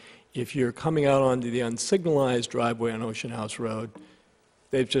Road. If you're coming out onto the unsignalized driveway on Ocean House Road,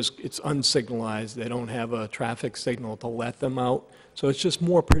 it's unsignalized. They don't have a traffic signal to let them out. So it's just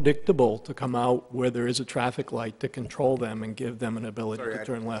more predictable to come out where there is a traffic light to control them and give them an ability to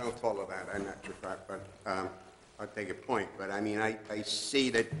turn left. I don't follow that, I'm not sure, but I'll take a point. But I mean, I see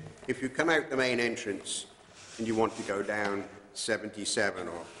that if you come out the main entrance and you want to go down 77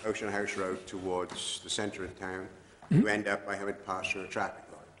 or Ocean House Road towards the center of town, you end up by having to pass through a traffic light.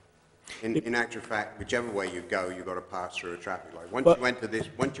 In actual fact, whichever way you go, you've got to pass through a traffic light.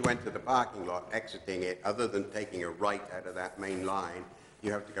 Once you enter the parking lot, exiting it, other than taking a right out of that main line,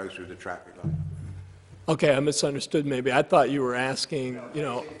 you have to go through the traffic light. Okay, I misunderstood maybe. I thought you were asking,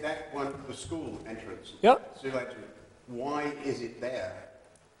 That one, the school entrance. Yep. School entrance, why is it there?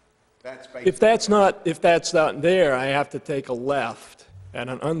 That's If that's not there, I have to take a left at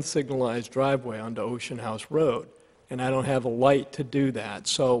an unsignalized driveway onto Ocean House Road, and I don't have a light to do that.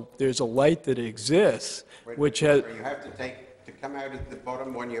 So there's a light that exists, which has... You have to come out at the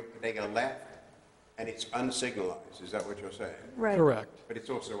bottom one, you have to take a left, and it's unsignalized. Is that what you're saying? Right. Correct. But it's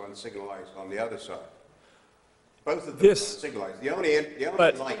also unsignalized on the other side. Both of them This- are unsignalized. The only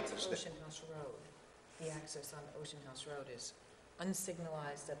But- light is To Ocean House Road, the access on Ocean House Road is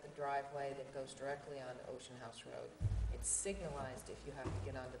unsignalized at the driveway that goes directly onto Ocean House Road. It's signalized if you have to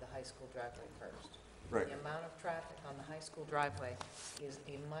get onto the high school driveway first. Right. The amount of traffic on the high school driveway is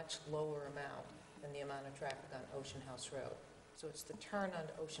a much lower amount than the amount of traffic on Ocean House Road. So it's the turn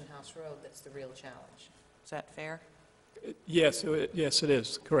onto Ocean House Road that's the real challenge. Is that fair? Yes, it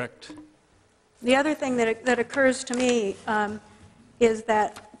is, correct. The other thing that occurs to me is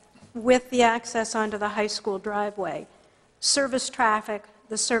that with the access onto the high school driveway, service traffic,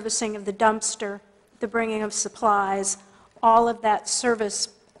 the servicing of the dumpster, the bringing of supplies, all of that service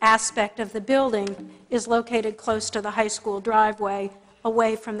aspect of the building is located close to the high school driveway,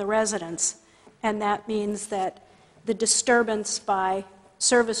 away from the residents. And that means that the disturbance by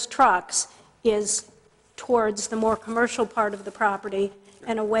service trucks is towards the more commercial part of the property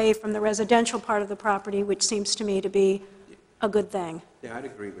and away from the residential part of the property, which seems to me to be a good thing. Yeah, I'd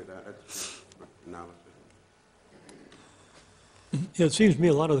agree with that. That's a good analysis. Yeah, it seems to me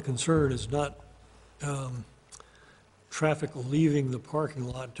a lot of the concern is not traffic leaving the parking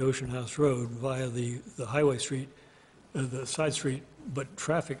lot to Ocean House Road via the highway street, the side street, but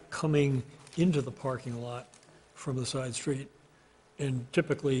traffic coming into the parking lot from the side street. And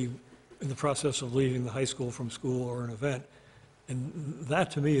typically, in the process of leaving the high school from school or an event. And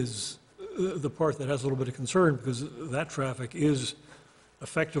that, to me, is the part that has a little bit of concern, because that traffic is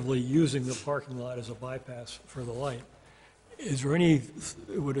effectively using the parking lot as a bypass for the light.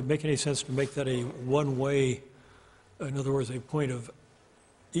 Would it make any sense to make that a one-way, in other words, a point of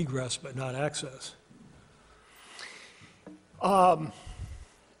egress but not access?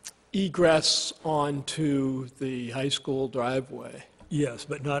 Egress onto the high school driveway. Yes,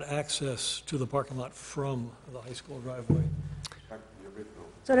 but not access to the parking lot from the high school driveway.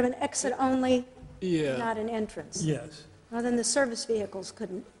 Sort of an exit only, Yeah. not an entrance. Yes. Well, then the service vehicles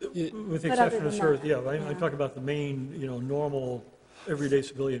couldn't. With the But other exception of than service, that, yeah, I'm talking about the main, normal, everyday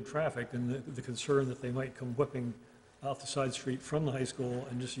civilian traffic, and the concern that they might come whipping out the side street from the high school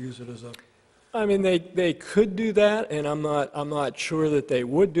and just use it as a I mean, they could do that, and I'm not sure that they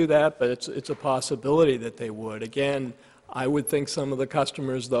would do that, but it's a possibility that they would. Again, I would think some of the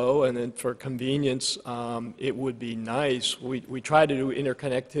customers, though, and then for convenience, it would be nice. We try to do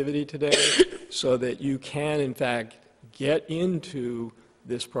interconnectivity today so that you can, in fact, get into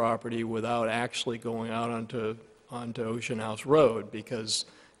this property without actually going out onto Ocean House Road, because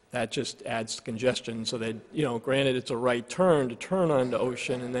that just adds congestion. So that, you know, granted, it's a right turn to turn onto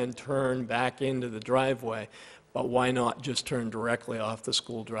Ocean and then turn back into the driveway, but why not just turn directly off the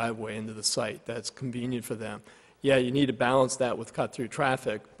school driveway into the site? That's convenient for them. Yeah, you need to balance that with cut-through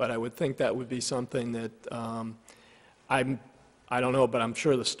traffic, but I would think that would be something that, I don't know, but I'm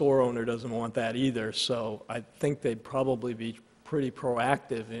sure the store owner doesn't want that either, so I think they'd probably be pretty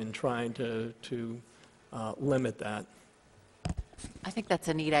proactive in trying to limit that. I think that's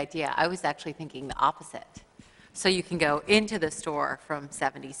a neat idea. I was actually thinking the opposite. So you can go into the store from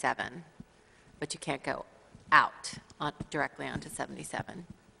 77, but you can't go out directly onto 77.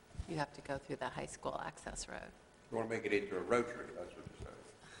 You have to go through the high school access road. You want to make it into a rotary, that's what you're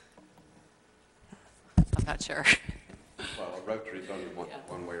saying. I'm not sure. Well, a rotary is only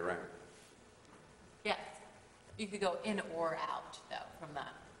one way around. Yes. You could go in or out, though, from the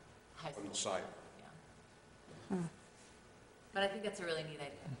high school. From the site. Yeah. But I think that's a really neat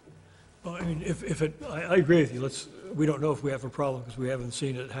idea. Well, I mean, I agree with you, we don't know if we have a problem because we haven't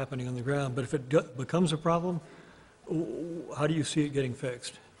seen it happening on the ground, but if it becomes a problem, how do you see it getting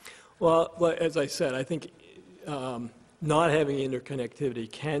fixed? Well, as I said, I think not having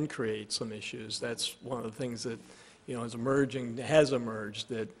interconnectivity can create some issues. That's one of the things that, you know, has emerged,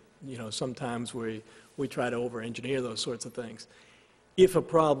 that, you know, sometimes we try to over-engineer those sorts of things. If a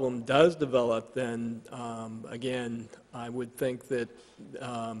problem does develop, then, again, I would think that,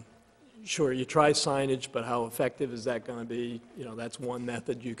 sure, you try signage, but how effective is that going to be? You know, that's one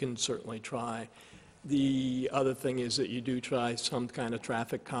method you can certainly try. The other thing is that you do try some kind of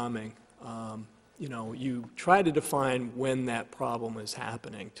traffic calming. You know, you try to define when that problem is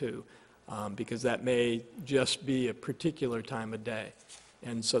happening, too, because that may just be a particular time of day.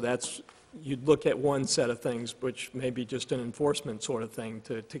 And so you'd look at one set of things, which may be just an enforcement sort of thing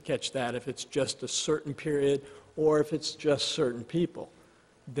to catch that. If it's just a certain period or if it's just certain people,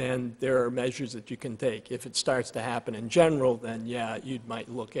 then there are measures that you can take. If it starts to happen in general, then yeah, you might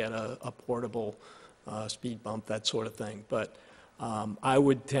look at a portable speed bump, that sort of thing. But I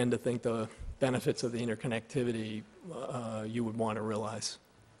would tend to think the benefits of the interconnectivity you would want to realize.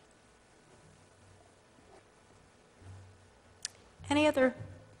 Any other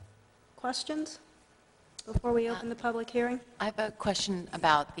questions before we open the public hearing? I have a question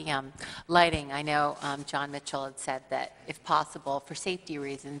about the lighting. I know John Mitchell had said that if possible, for safety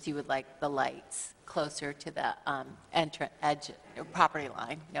reasons, you would like the lights closer to the edge, property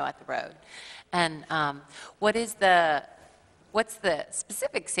line, you know, at the road. And what's the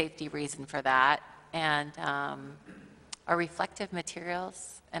specific safety reason for that? And are reflective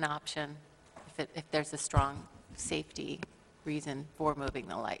materials an option if there's a strong safety reason for moving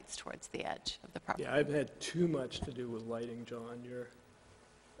the lights towards the edge of the property? Yeah, I've had too much to do with lighting, John.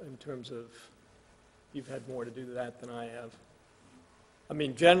 In terms of, you've had more to do with that than I have. I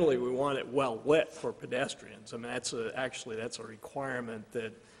mean, generally, we want it well lit for pedestrians. I mean, that's a requirement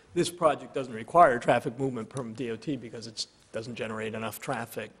that this project doesn't require traffic movement from DOT because it doesn't generate enough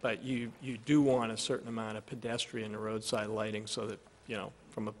traffic, but you do want a certain amount of pedestrian or roadside lighting so that, you know,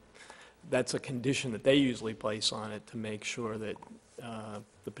 that's a condition that they usually place on it to make sure that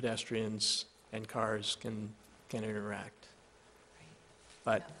the pedestrians and cars can interact.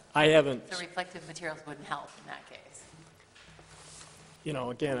 But I haven't, So reflective materials wouldn't help in that case? you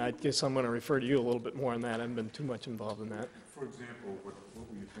know, again, I guess I'm going to refer to you a little bit more on that. I haven't been too much involved in that. For example, what were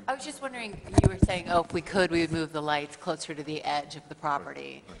you thinking? I was just wondering, you were saying, oh, if we could, we would move the lights closer to the edge of the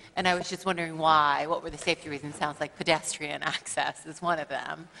property. And I was just wondering why, what were the safety reasons? Sounds like pedestrian access is one of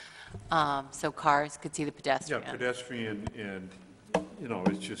them. So cars could see the pedestrian. Yeah, pedestrian, and, you know,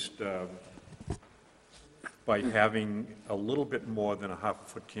 it's just by having a little bit more than a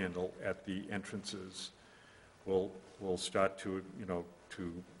half-a-foot candle at the entrances, we'll start to, you know,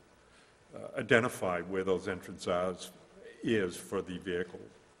 to identify where those entrances is for the vehicle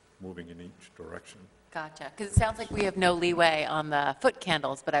moving in each direction. Gotcha. Because it sounds like we have no leeway on the foot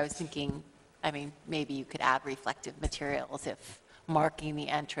candles, but I was thinking, I mean, maybe you could add reflective materials if marking the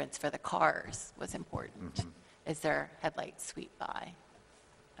entrance for the cars was important. Mm-hmm. Is there headlights sweep by?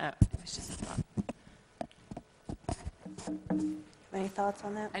 It was just a thought. Any thoughts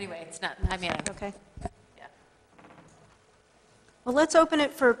on that? Anyway, it's not, I mean, Okay. yeah. Well, let's open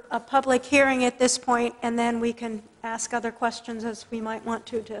it for a public hearing at this point, and then we can ask other questions as we might want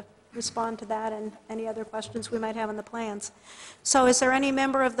to respond to that and any other questions we might have on the plans. So is there any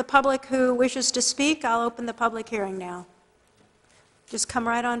member of the public who wishes to speak? I'll open the public hearing now. Just come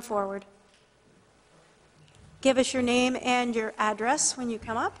right on forward. Give us your name and your address when you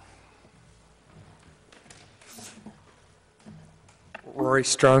come up. Rory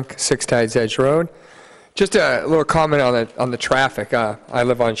Strunk, Six Tides Edge Road. Just a little comment on the traffic. I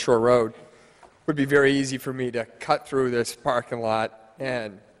live on Shore Road. Would be very easy for me to cut through this parking lot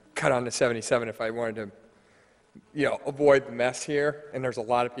and cut onto 77 if I wanted to, avoid the mess here. And there's a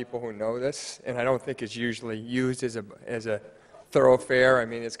lot of people who know this, and I don't think it's usually used as a thoroughfare. I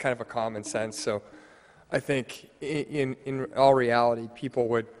mean, it's kind of a common sense. So I think in all reality, people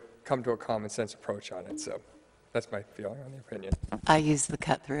would come to a common sense approach on it. So that's my feeling on the opinion. I use the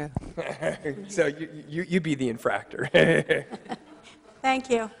cut through. So you be the infractor. Thank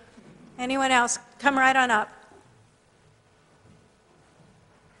you. Anyone else? Come right on up.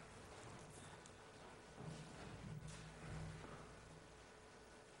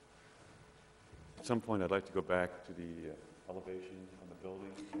 At some point, I'd like to go back to the elevation on the building.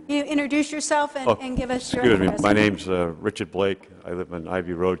 You introduce yourself and give us your Excuse me, address. my name's Richard Blake. I live on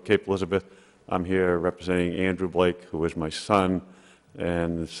Ivy Road, Cape Elizabeth. I'm here representing Andrew Blake, who is my son,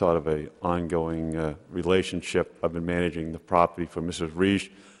 and it's sort of an ongoing relationship. I've been managing the property for Mrs.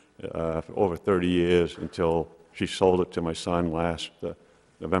 Reich for over 30 years until she sold it to my son last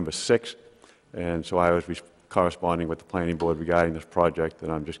November 6th. And so I was corresponding with the planning board regarding this project,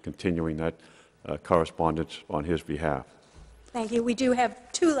 and I'm just continuing that correspondence on his behalf. Thank you. We do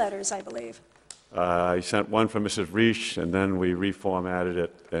have 2 letters, I believe. I sent one for Mrs. Reich, and then we reformatted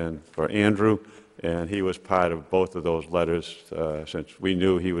it for Andrew, and he was part of both of those letters since we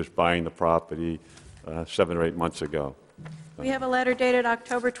knew he was buying the property 7 or 8 months ago. We have a letter dated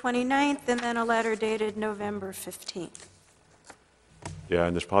October 29th and then a letter dated November 15th. Yeah,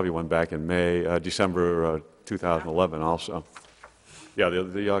 and there's probably one back in December 2011 also. Yeah,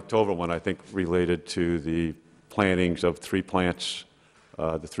 the October one, I think, related to the plantings of 3 plants,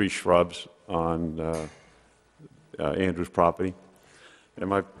 the 3 shrubs on Andrew's property. And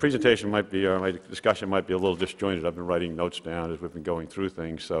my presentation might be, or my discussion might be a little disjointed. I've been writing notes down as we've been going through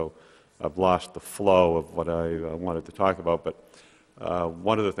things, so I've lost the flow of what I wanted to talk about. But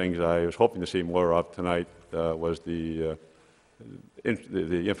one of the things I was hoping to see more of tonight was the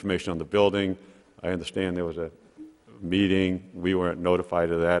information on the building. I understand there was a meeting. We weren't notified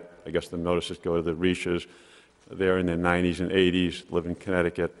of that. I guess the notices go to the Reiches. They're in their 90s and 80s, live in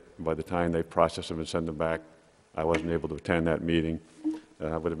Connecticut. By the time they process them and send them back, I wasn't able to attend that meeting.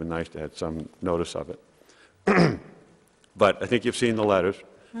 It would have been nice to have some notice of it. But I think you've seen the letters.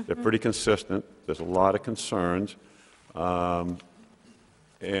 They're pretty consistent. There's a lot of concerns. And,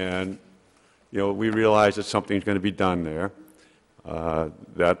 we realize that something's going to be done there.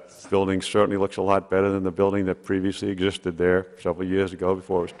 That building certainly looks a lot better than the building that previously existed there several years ago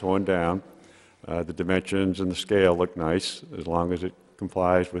before it was torn down. The dimensions and the scale look nice as long as it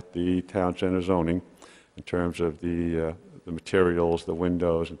complies with the town center zoning in terms of the materials, the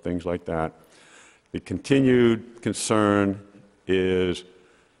windows, and things like that. The continued concern is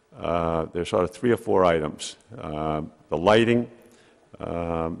there's sort of 3 or 4 items. The lighting,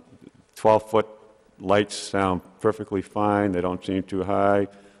 12-foot lights sound perfectly fine. They don't seem too high.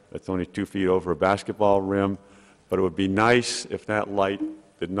 That's only 2 feet over a basketball rim. But it would be nice if that light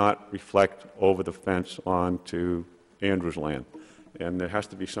did not reflect over the fence onto Andrew's land. And there has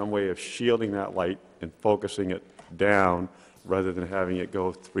to be some way of shielding that light and focusing it down rather than having it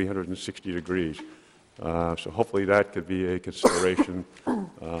go 360 degrees. So hopefully that could be a consideration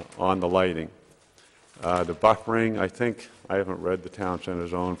on the lighting. The buffering, I haven't read the town center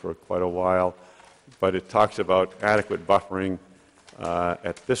zone for quite a while, but it talks about adequate buffering.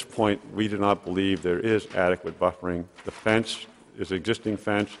 At this point, we do not believe there is adequate buffering. The fence is existing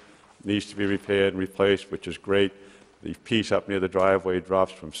fence, needs to be repaired and replaced, which is great. The piece up near the driveway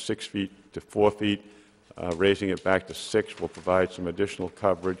drops from 6 feet to 4 feet. Raising it back to 6 will provide some additional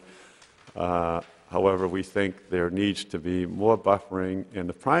coverage. However, we think there needs to be more buffering, and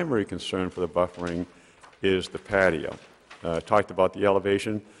the primary concern for the buffering is the patio. Talked about the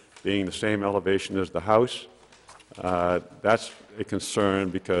elevation being the same elevation as the house. That's a concern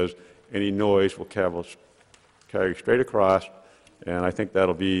because any noise will carry straight across, and I think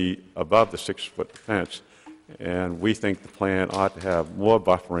that'll be above the 6-foot fence. And we think the plan ought to have more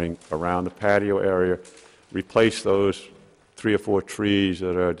buffering around the patio area, replace those 3 or 4 trees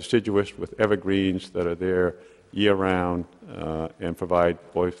that are deciduous with evergreens that are there year-round, and provide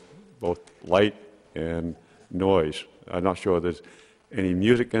both light and noise. I'm not sure there's any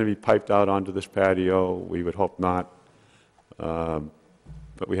music going to be piped out onto this patio. We would hope not.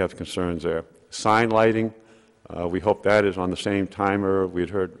 but we have concerns there. Sign lighting, we hope that is on the same timer. We had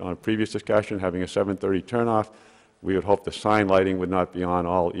heard on a previous discussion, having a 7:30 turnoff. We would hope the sign lighting would not be on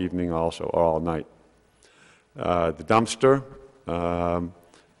all evening also, or all night. The dumpster,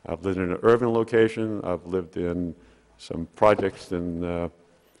 I've lived in an urban location. I've lived in some projects in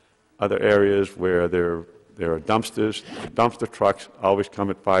other areas where there are dumpsters. Dumpster trucks always come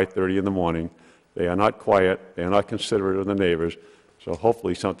at 5:30 in the morning. They are not quiet. They are not considerate of the neighbors. So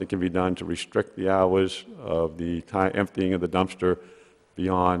hopefully something can be done to restrict the hours of the emptying of the dumpster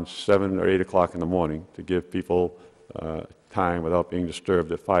beyond 7 or 8 o'clock in the morning to give people time without being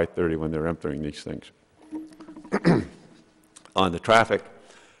disturbed at 5:30 when they're emptying these things. On the traffic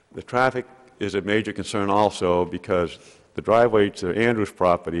is a major concern also because the driveway to Andrews'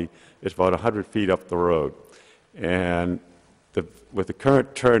 property is about 100 feet up the road. And with the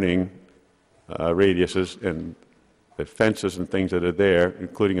current turning radiuses and the fences and things that are there,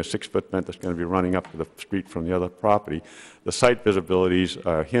 including a 6-foot fence that's going to be running up to the street from the other property, the site visibilities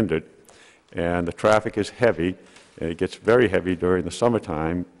are hindered, and the traffic is heavy, and it gets very heavy during the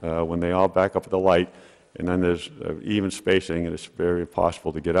summertime when they all back up at the light, and then there's even spacing, and it's very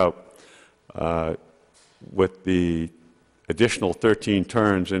impossible to get out. With the additional 13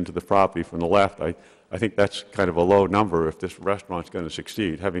 turns into the property from the left, I think that's kind of a low number if this restaurant's going to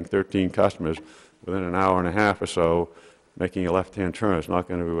succeed. Having 13 customers within an hour and a half or so making a left-hand turn is not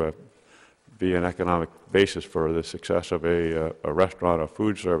going to be an economic basis for the success of a restaurant or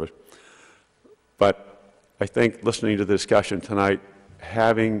food service. But I think listening to the discussion tonight,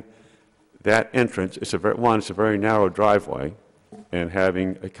 having that entrance, it's a very narrow driveway, and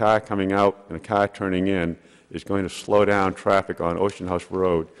having a car coming out and a car turning in is going to slow down traffic on Ocean House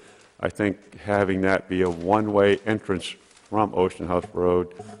Road. I think having that be a one-way entrance from Ocean House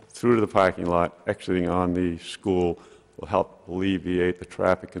Road through to the parking lot, exiting on the school, will help alleviate the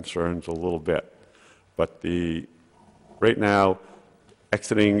traffic concerns a little bit. But right now,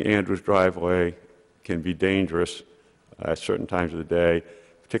 exiting Andrews driveway can be dangerous at certain times of the day,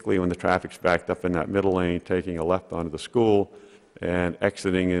 particularly when the traffic's backed up in that middle lane, taking a left onto the school, and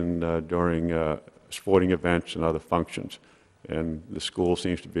exiting during sporting events and other functions. And the school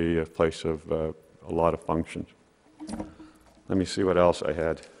seems to be a place of a lot of functions. Let me see what else I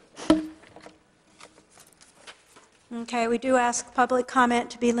had. Okay, we do ask public comment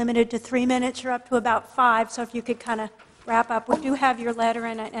to be limited to 3 minutes or up to about 5, so if you could kind of wrap up. We do have your letter,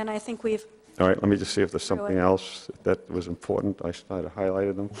 and I think we've... All right, let me just see if there's something else that was important. I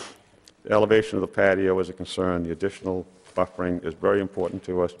highlighted them. The elevation of the patio is a concern. The additional buffering is very important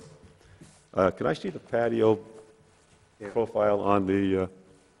to us. Can I see the patio profile on the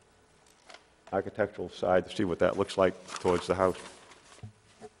architectural side to see what that looks like towards the house?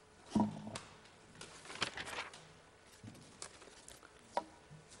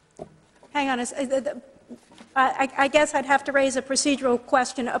 Hang on, I guess I'd have to raise a procedural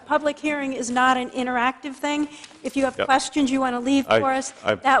question. A public hearing is not an interactive thing. If you have questions you want to leave for us,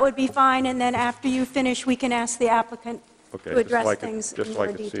 that would be fine, and then after you finish, we can ask the applicant to address things in more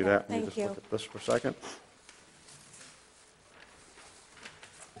detail. See that. Thank you. Look at this for a second.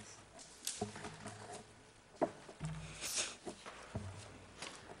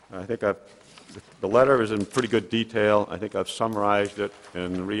 I think the letter is in pretty good detail. I think I've summarized it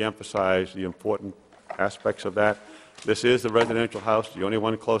and re-emphasized the important aspects of that. This is the residential house. The only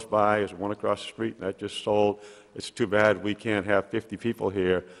one close by is one across the street, and that just sold. It's too bad we can't have 50 people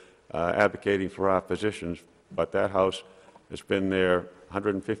here advocating for our positions, but that house has been there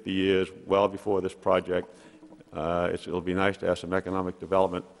 150 years, well before this project. It'll be nice to have some economic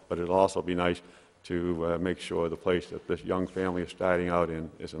development, but it'll also be nice to make sure the place that this young family is starting out in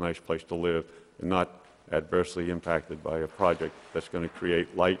is a nice place to live and not adversely impacted by a project that's going to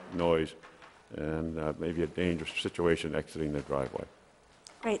create light, noise, and maybe a dangerous situation exiting the driveway.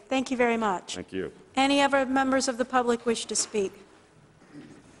 Great, thank you very much. Thank you. Any other members of the public wish to speak?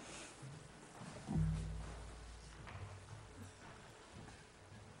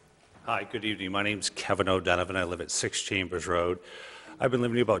 Hi, good evening. My name's Kevin O'Donovan. I live at 6 Chambers Road. I've been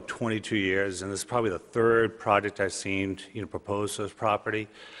living here about 22 years, and this is probably the third project I've seen, proposed to this property.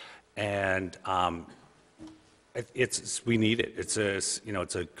 And we need it. It's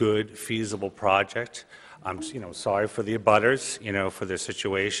a good, feasible project. I'm, sorry for the abutters, for their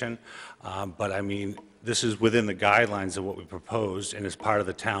situation. But I mean, this is within the guidelines of what we proposed and is part of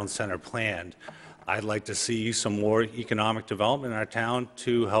the town center plan. I'd like to see some more economic development in our town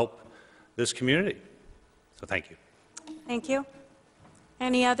to help this community. So thank you. Thank you.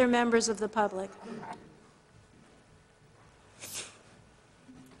 Any other members of the public?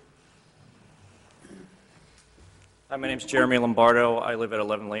 Hi, my name's Jeremy Lombardo. I live at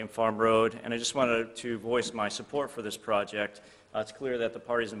 11 Layton Farm Road, and I just wanted to voice my support for this project. It's clear that the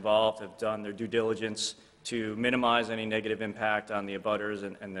parties involved have done their due diligence to minimize any negative impact on the abutters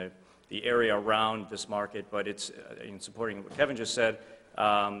and the area around this market, but it's, in supporting what Kevin just said,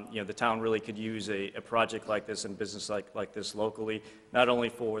 the town really could use a project like this and business like this locally, not only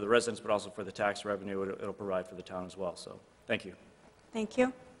for the residents, but also for the tax revenue it'll provide for the town as well. So, thank you. Thank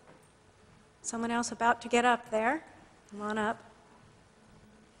you. Someone else about to get up there? Come on up.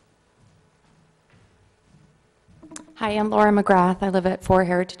 Hi, I'm Laura McGrath. I live at 4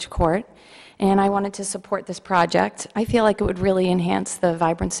 Heritage Court, and I wanted to support this project. I feel like it would really enhance the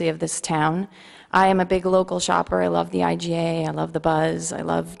vibrancy of this town. I am a big local shopper. I love the IGA. I love the Buzz. I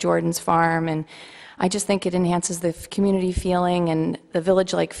love Jordan's Farm, and I just think it enhances the community feeling and the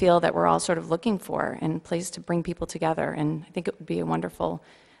village-like feel that we're all sort of looking for, and a place to bring people together. And I think it would be a wonderful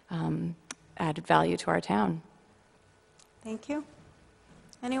added value to our town. Thank you.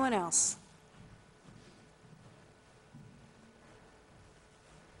 Anyone else?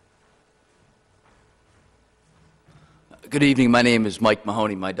 Good evening. My name is Mike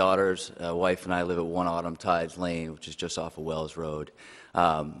Mahoney. My daughter's wife and I live at 1 Autumn Tides Lane, which is just off of Wells Road.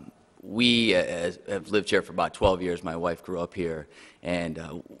 We have lived here for about 12 years. My wife grew up here,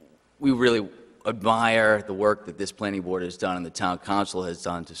 and we really admire the work that this planning board has done and the town council has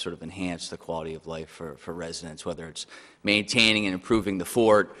done to sort of enhance the quality of life for residents, whether it's maintaining and improving the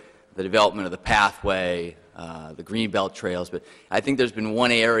fort, the development of the pathway, the greenbelt trails. But I think there's been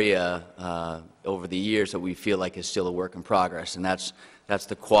one area over the years that we feel like is still a work in progress, and that's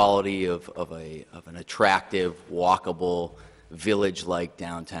the quality of an attractive, walkable, village-like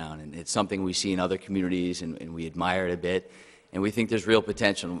downtown. And it's something we see in other communities, and we admire it a bit. And we think there's real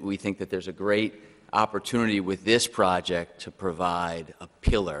potential. We think that there's a great opportunity with this project to provide a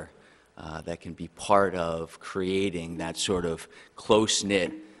pillar that can be part of creating that sort of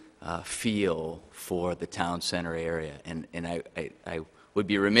close-knit feel for the town center area. And I would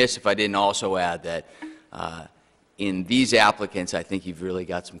be remiss if I didn't also add that in these applicants, I think you've really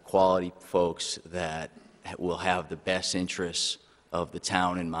got some quality folks that will have the best interests of the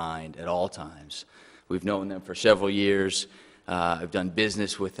town in mind at all times. We've known them for several years. I've done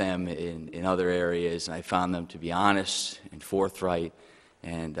business with them in other areas, and I found them to be honest and forthright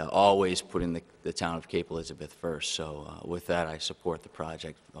and always putting the town of Cape Elizabeth first. So with that, I support the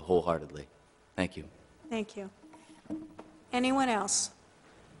project wholeheartedly. Thank you. Thank you. Anyone else?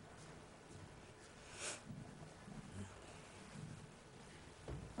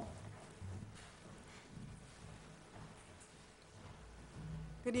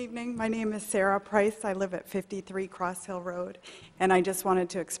 Good evening. My name is Sarah Price. I live at 53 Cross Hill Road, and I just wanted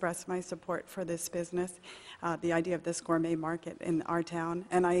to express my support for this business, the idea of this gourmet market in our town,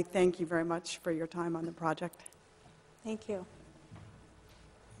 and I thank you very much for your time on the project. Thank you.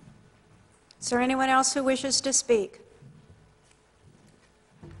 Is there anyone else who wishes to speak?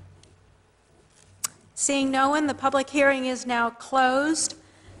 Seeing no one, the public hearing is now closed.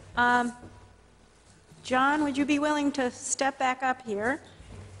 John, would you be willing to step back up here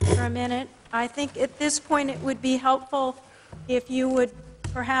for a minute? I think at this point it would be helpful if you would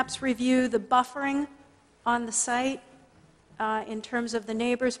perhaps review the buffering on the site in terms of the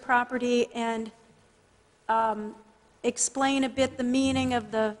neighbor's property and explain a bit the meaning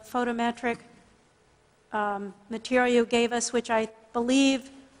of the photometric material you gave us, which I believe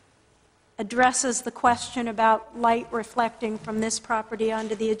addresses the question about light reflecting from this property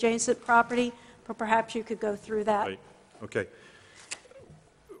onto the adjacent property, but perhaps you could go through that. Right. Okay.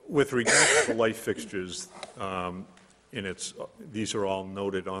 With regard to the light fixtures, these are all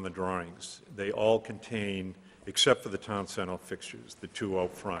noted on the drawings. They all contain, except for the town center fixtures, the two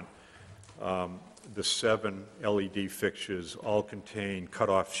out front, the 7 LED fixtures all contain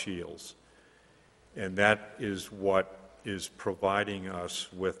cutoff shields. And that is what is providing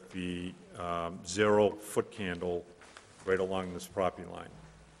us with the 0-foot candle right along this property line.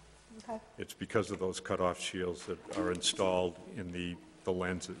 Okay. It's because of those cutoff shields that are installed in the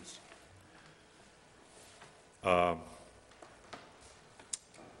lenses.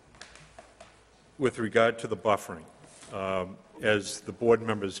 With regard to the buffering, as the board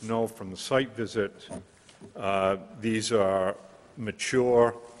members know from the site visit, these are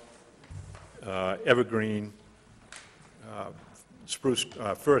mature evergreen spruce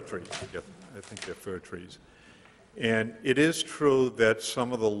fir trees. I think they're fir trees. And it is true that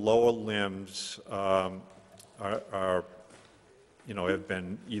some of the lower limbs have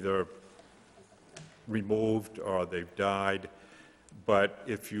been either removed or they've died. But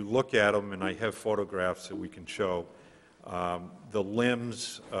if you look at them, and I have photographs that we can show, The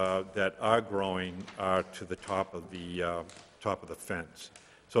limbs that are growing are to the top of the fence.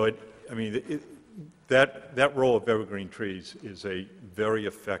 So that row of evergreen trees is a very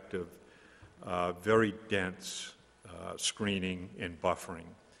effective, very dense screening and buffering.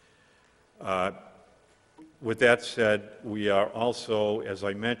 With that said, we are also, as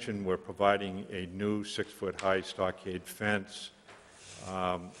I mentioned, we're providing a new 6-foot-high stockade fence,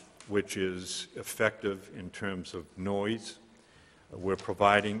 which is effective in terms of noise. We're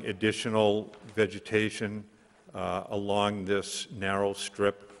providing additional vegetation along this narrow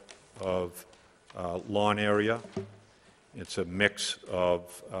strip of lawn area. It's a mix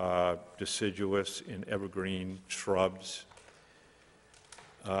of deciduous and evergreen shrubs.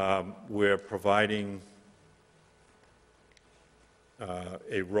 We're providing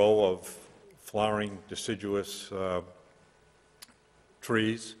a row of flowering deciduous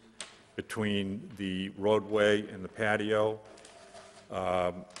trees between the roadway and the patio.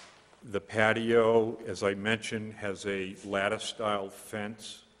 The patio, as I mentioned, has a lattice-style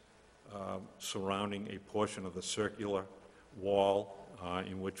fence surrounding a portion of the circular wall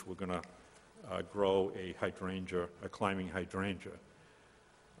in which we're going to grow a hydrangea, a climbing hydrangea,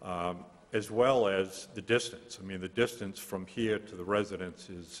 as well as the distance. I mean, the distance from here to the residence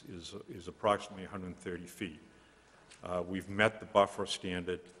is approximately 130 feet. We've met the buffer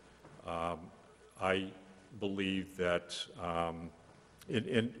standard. I believe that,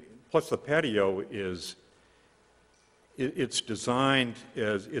 plus the patio it's designed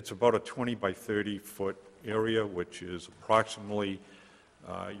as, it's about a 20 by 30 foot area, which is approximately,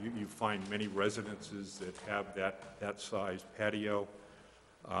 you find many residences that have that size patio.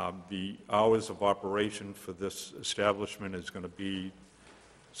 The hours of operation for this establishment is going to be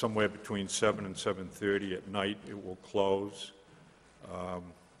somewhere between 7 and 7:30 at night. It will close.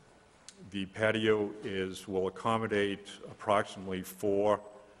 The patio will accommodate approximately 4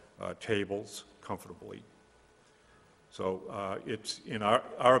 tables comfortably. So it's, in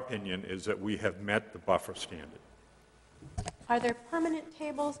our opinion, is that we have met the buffer standard. Are there permanent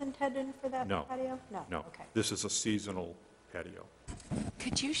tables intended for that No. patio? No. Okay. This is a seasonal patio.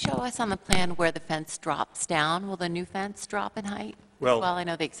 Could you show us on the plan where the fence drops down? Will the new fence drop in height? Well, I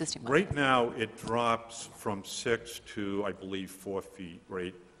know the existing one. Right now, it drops from 6 to, I believe, 4 feet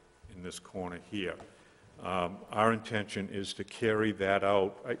right in this corner here. Our intention is to carry that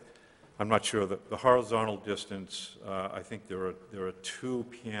out. I'm not sure that the horizontal distance, I think there are 2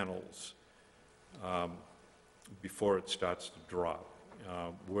 panels before it starts to drop.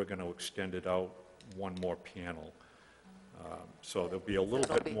 We're going to extend it out 1 more panel. So there'll be a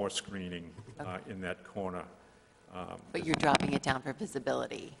little bit more screening in that corner. But you're dropping it down for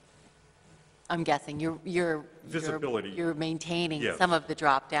visibility. I'm guessing you're Visibility. You're maintaining Yes. some of the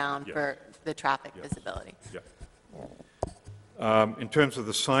drop down Yes. for the traffic Yes. visibility. Yeah. In terms of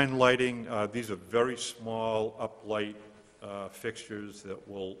the sign lighting, these are very small uplight fixtures that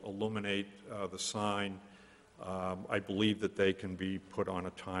will illuminate the sign. I believe that they can be put on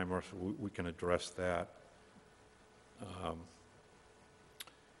a timer, so we can address that.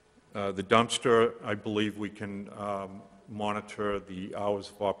 The dumpster, I believe we can monitor the hours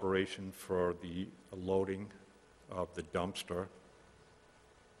of operation for the loading of the dumpster.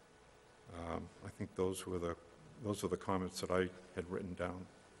 I think those are the comments that I had written down.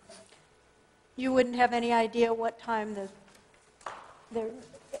 You wouldn't have any idea what time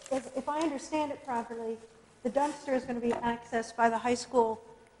if I understand it properly, the dumpster is going to be accessed by the high school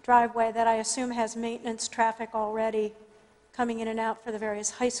driveway that I assume has maintenance traffic already coming in and out for the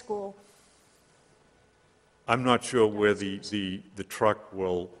various high school. I'm not sure where the truck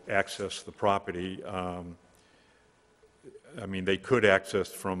will access the property. I mean, they could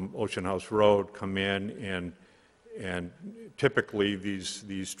access from Ocean House Road, come in, and typically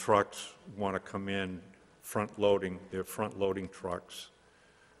these trucks want to come in front-loading. They're front-loading trucks.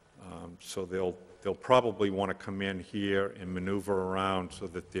 So they'll probably want to come in here and maneuver around so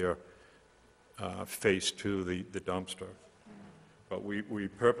that they're face to the dumpster. But we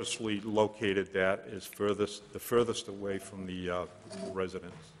purposely located that as the furthest away from the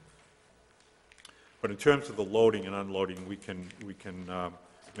residence. But in terms of the loading and unloading, we can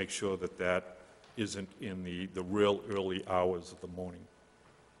make sure that that isn't in the real early hours of the morning.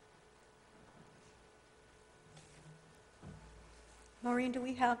 Maureen, do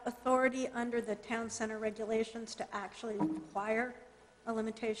we have authority under the town center regulations to actually require a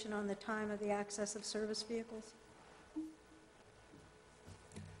limitation on the time of the access of service vehicles?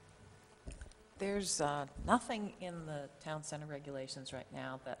 There's nothing in the town center regulations right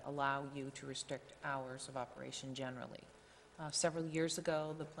now that allow you to restrict hours of operation generally. Several years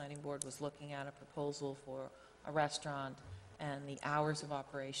ago, the planning board was looking at a proposal for a restaurant, and the hours of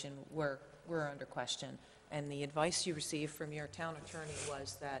operation were under question. And the advice you received from your town attorney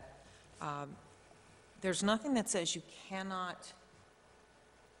was that there's nothing that says you cannot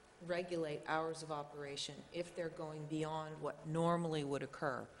regulate hours of operation if they're going beyond what normally would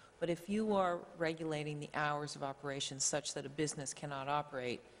occur. But if you are regulating the hours of operation such that a business cannot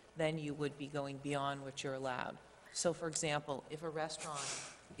operate, then you would be going beyond what you're allowed. So, for example, if a restaurant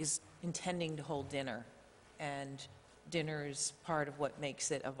is intending to hold dinner, and dinner is part of what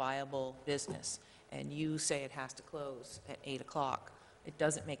makes it a viable business, and you say it has to close at 8 o'clock, it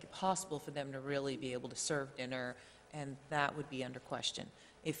doesn't make it possible for them to really be able to serve dinner, and that would be under question.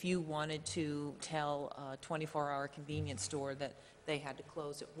 If you wanted to tell a 24-hour convenience store that they had to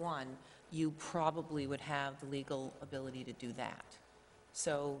close at 1, you probably would have the legal ability to do that.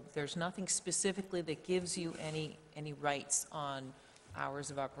 So there's nothing specifically that gives you any rights on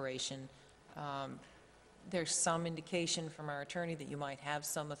hours of operation. There's some indication from our attorney that you might have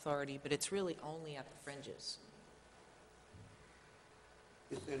some authority, but it's really only at the fringes.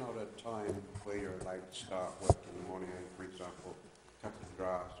 Is there not a time where you're allowed to start work in the morning, for example, cutting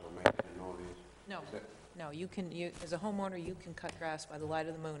grass or making a noise? No, no, you can, as a homeowner, you can cut grass by the light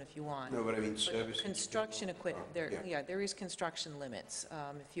of the moon if you want. No, but I mean servicing. Construction equipment, Yeah. there is construction limits.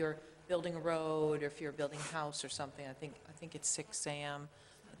 If you're building a road, or if you're building a house or something, I think it's 6 a.m.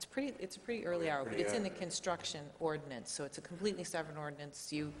 It's a pretty early hour, but it's in the construction ordinance, so it's a completely separate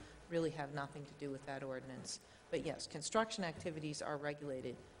ordinance. You really have nothing to do with that ordinance. But yes, construction activities are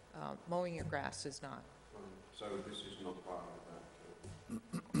regulated. Mowing your grass is not. So this is not part of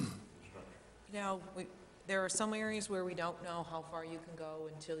that construction? Now, there are some areas where we don't know how far you can go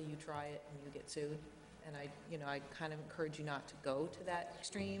until you try it and you get sued. And I kind of encourage you not to go to that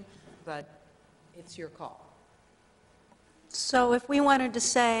extreme, but it's your call. So if we wanted to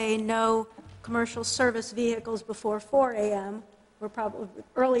say no commercial service vehicles before 4 a.m., we're probably,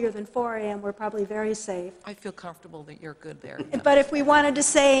 earlier than 4 a.m., we're probably very safe. I feel comfortable that you're good there. But if we wanted to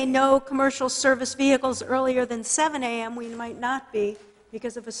say no commercial service vehicles earlier than 7 a.m., we might not be,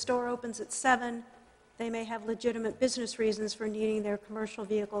 because if a store opens at 7, they may have legitimate business reasons for needing their commercial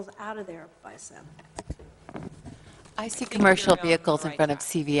vehicles out of there by 7. I see commercial vehicles in front of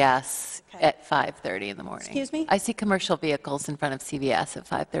CVS at 5:30 in the morning. Excuse me? I see commercial vehicles in front of CVS at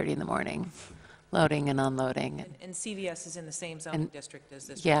 5:30 in the morning, loading and unloading. And CVS is in the same zoning district as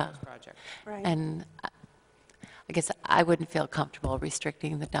this Yeah. proposed project. Right. And I guess I wouldn't feel comfortable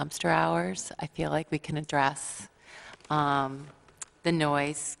restricting the dumpster hours. I feel like we can address the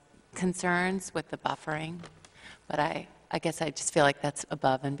noise concerns with the buffering, but I guess I just feel like that's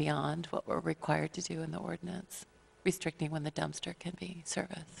above and beyond what we're required to do in the ordinance, restricting when the dumpster can be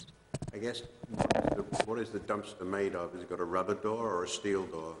serviced. I guess, what is the dumpster made of? Has it got a rubber door or a steel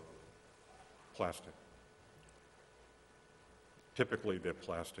door? Plastic. Typically, they're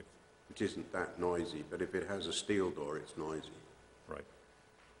plastic. Which isn't that noisy, but if it has a steel door, it's noisy. Right.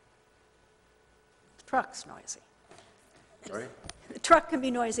 The truck's noisy. Sorry? The truck can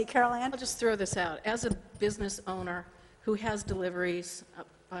be noisy, Carol Ann. I'll just throw this out. As a business owner who has deliveries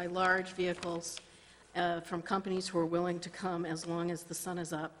by large vehicles from companies who are willing to come as long as the sun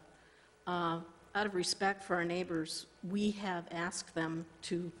is up, out of respect for our neighbors, we have asked them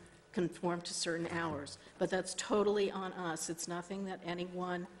to conform to certain hours. But that's totally on us. It's nothing that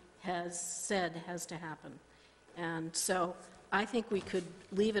anyone has said has to happen. And so I think we could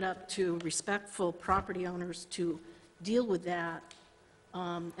leave it up to respectful property owners to deal with that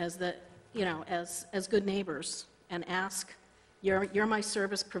as good neighbors, and ask, you're my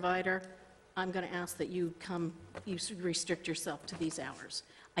service provider, I'm going to ask that you restrict yourself to these hours.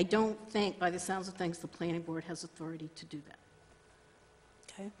 I don't think, by the sounds of things, the planning board has authority to do that.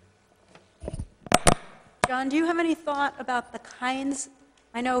 Okay. John, do you have any thought about the kinds?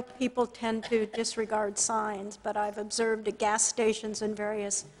 I know people tend to disregard signs, but I've observed at gas stations and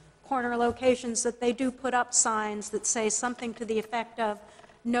various corner locations that they do put up signs that say something to the effect of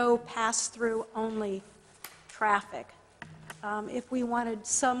no pass-through only traffic. If we wanted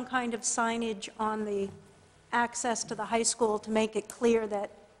some kind of signage on the access to the high school to make it clear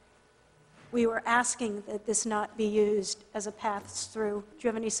that we were asking that this not be used as a pass-through, do you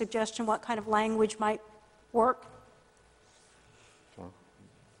have any suggestion what kind of language might work? Tom,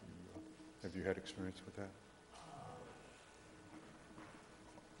 have you had experience with that?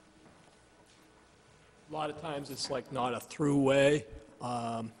 A lot of times it's like not a throughway.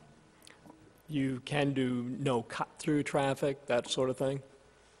 You can do no cut-through traffic, that sort of thing.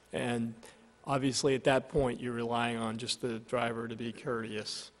 And obviously at that point you're relying on just the driver to be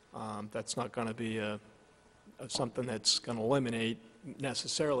courteous. That's not going to be something that's going to eliminate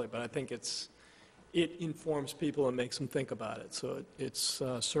necessarily, but I think it's it informs people and makes them think about it. So it's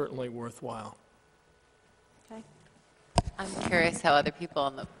certainly worthwhile. Okay. I'm curious how other people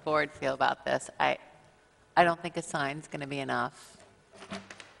on the board feel about this. I don't think a sign's going to be enough,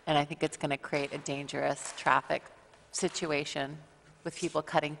 and I think it's going to create a dangerous traffic situation with people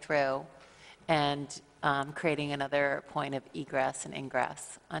cutting through and creating another point of egress and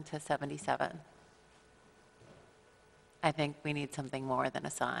ingress onto 77. I think we need something more than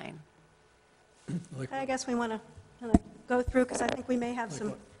a sign. I guess we want to kind of go through, because I think we may have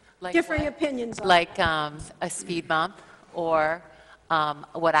some Like differing what? opinions on it. Like a speed bump, or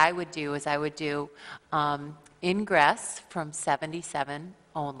what I would do is I would do ingress from 77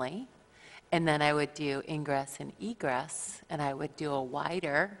 only, and then I would do ingress and egress, and I would do a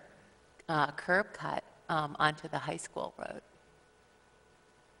wider curb cut onto the high school road.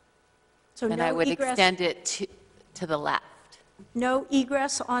 So And I no would egress, extend it to the left. no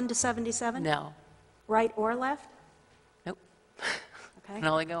egress onto 77? No, Right or left? nope, Okay. can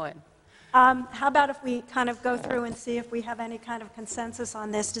only go in. How about if we kind of go through and see if we have any kind of consensus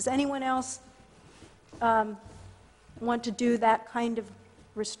on this? Does anyone else want to do that kind of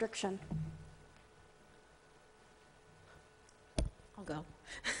restriction? I'll go.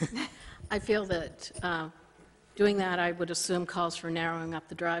 I feel that doing that, I would assume, calls for narrowing up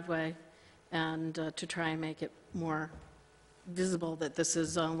the driveway and to try and make it more visible that this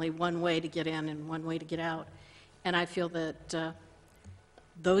is only one way to get in and one way to get out. And I feel that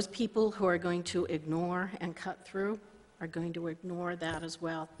those people who are going to ignore and cut through are going to ignore that as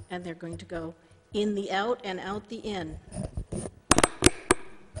well, and they're going to go in the out and out the in.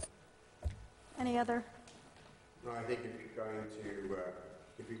 Any other? No, I think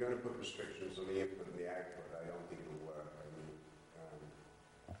if you're going to put restrictions on the input and the output, I don't think it'll work. I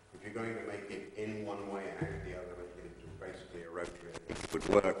mean, if you're going to make it in one way and out the other, make it into basically a rotary, I think it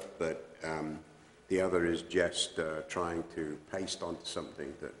would work, but the other is just trying to paste onto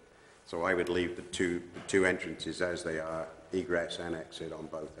something that, so I would leave the two entrances as they are, egress and exit on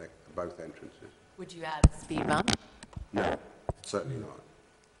both entrances. Would you add a speed bump? No, certainly not.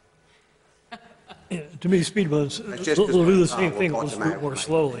 Yeah, to me, speed bumps, It's just they'll 'cause do my the car same will thing, bottom just out more when I-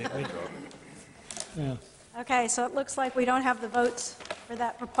 slowly. I mean, yeah. Okay, so it looks like we don't have the votes for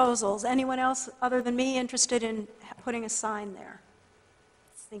that proposal. Is anyone else, other than me, interested in putting a sign there?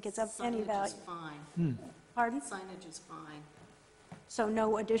 Think it's of any Signage value? is fine. Pardon? Signage is fine. So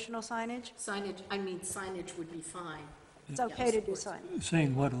no additional signage? Signage would be fine. It's okay to do signage?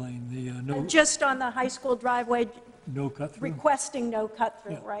 Saying what, Elaine? The no, Just on the high school driveway, no cut through? requesting no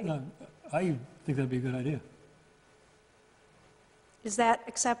cut-through, Yeah, right? no, I think that'd be a good idea. Is that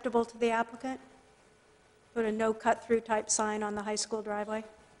acceptable to the applicant? Put a no cut-through type sign on the high school driveway?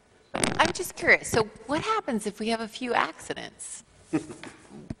 I'm just curious, so what happens if we have a few accidents?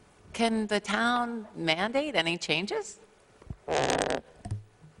 Can the town mandate any changes?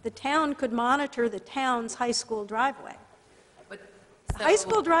 The town could monitor the town's high school driveway. But, The high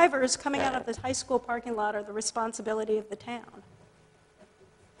school drivers coming out of the high school parking lot are the responsibility of the town.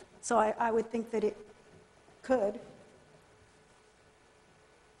 So I would think that it could,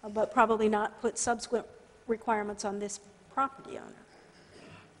 but probably not put subsequent requirements on this property owner.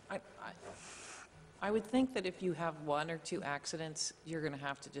 I would think that if you have one or two accidents, you're going to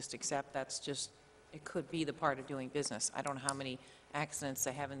have to just accept that's just, it could be the part of doing business. I don't know how many accidents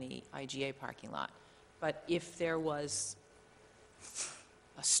they have in the IGA parking lot. But if there was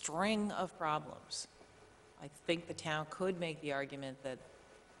a string of problems, I think the town could make the argument that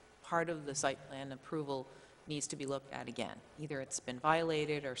part of the site plan approval needs to be looked at again. Either it's been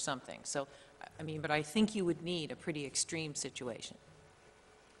violated or something. So, I mean, but I think you would need a pretty extreme situation.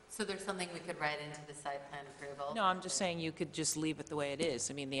 So there's something we could write into the site plan approval? No, I'm just saying you could just leave it the way it is.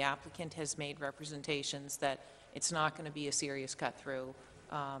 I mean, the applicant has made representations that it's not going to be a serious cut-through.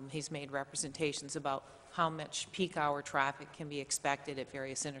 He's made representations about how much peak hour traffic can be expected at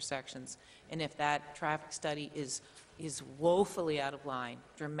various intersections. And if that traffic study is woefully out of line,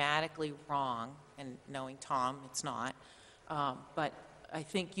 dramatically wrong, and knowing Tom, it's not, but I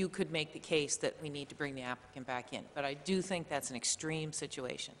think you could make the case that we need to bring the applicant back in. But I do think that's an extreme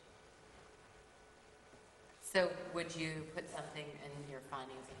situation. So would you put something in your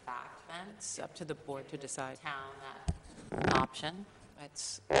findings of fact then? It's up to the board to decide. Town that option?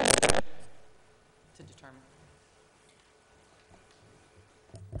 It's to determine.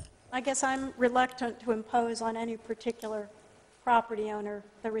 I guess I'm reluctant to impose on any particular property owner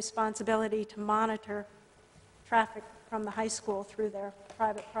the responsibility to monitor traffic from the high school through their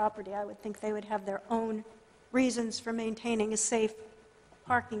private property. I would think they would have their own reasons for maintaining a safe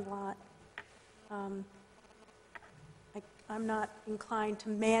parking lot. I'm not inclined to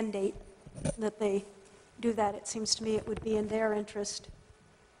mandate that they do that. It seems to me it would be in their interest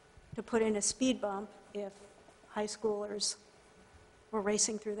to put in a speed bump if high schoolers were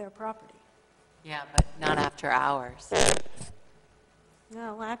racing through their property. Yeah, but not after hours.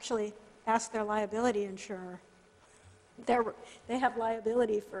 No, actually, ask their liability insurer. They have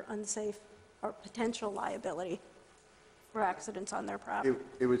liability for unsafe or potential liability for accidents on their property.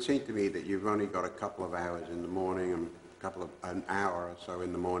 It would seem to me that you've only got a couple of hours in the morning and an hour or so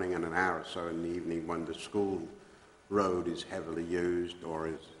in the morning and an hour or so in the evening when the school road is heavily used or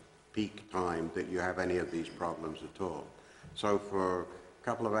is peak time that you have any of these problems at all. So for a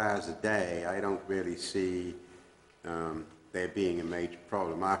couple of hours a day, I don't really see there being a major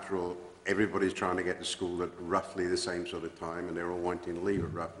problem. After all, everybody's trying to get to school at roughly the same sort of time, and they're all wanting to leave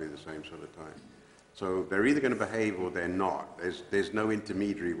at roughly the same sort of time. So they're either going to behave or they're not. There's no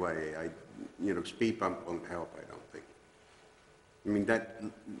intermediary way. Speed bump won't help, I don't think. I mean,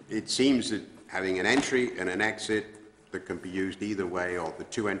 it seems that having an entry and an exit that can be used either way, or the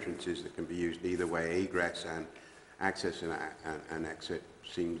two entrances that can be used either way, egress and access and exit,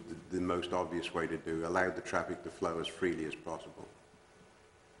 seems the most obvious way to do. Allow the traffic to flow as freely as possible.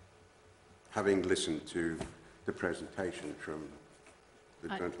 Having listened to the presentation from the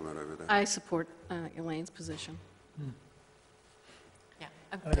gentleman over there. I support Elaine's position. Yeah,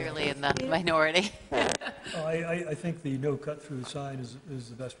 I'm clearly in the minority. I think the no cut-through sign is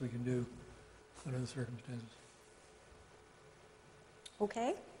the best we can do under the circumstances.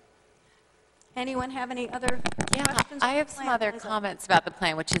 Okay. Anyone have any other questions? I have some other comments about the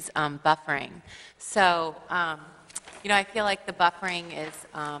plan, which is buffering. So, I feel like the buffering is,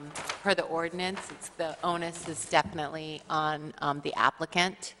 per the ordinance, the onus is definitely on the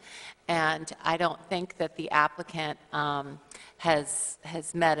applicant, and I don't think that the applicant has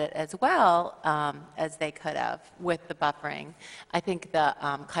met it as well as they could have with the buffering. I think the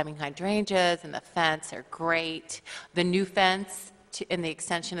climbing hydrangeas and the fence are great. The new fence in the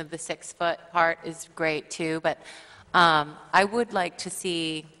extension of the 6-foot part is great too, but I would like to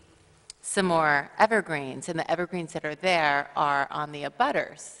see some more evergreens, and the evergreens that are there are on the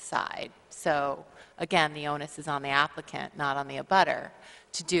abutters side. So again, the onus is on the applicant, not on the abutter,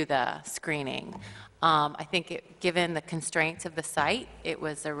 to do the screening. I think given the constraints of the site, it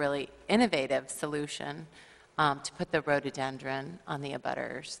was a really innovative solution to put the rhododendron on the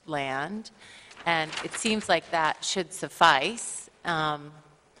abutters' land, and it seems like that should suffice. I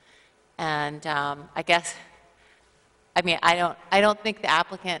guess, I don't think the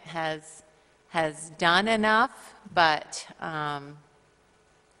applicant has done enough, but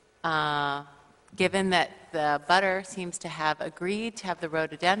given that the butter seems to have agreed to have the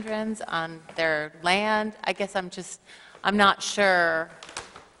rhododendrons on their land, I guess I'm not sure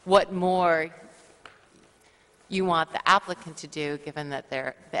what more you want the applicant to do, given that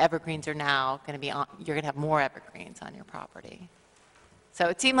the evergreens are now going to be on, you're going to have more evergreens on your property. So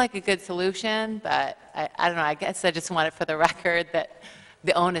it seemed like a good solution, but I don't know, I guess I just want it for the record that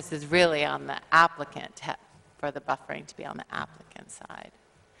the onus is really on the applicant for the buffering to be on the applicant side.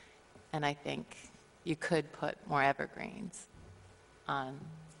 And I think you could put more evergreens on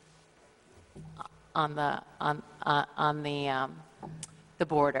the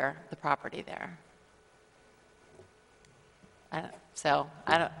border, the property there. How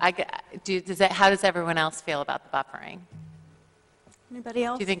does everyone else feel about the buffering? Anybody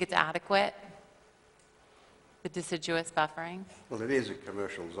else? Do you think it's adequate, the deciduous buffering? Well, it is a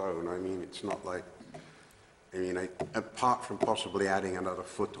commercial zone. I mean, it's not like, apart from possibly adding another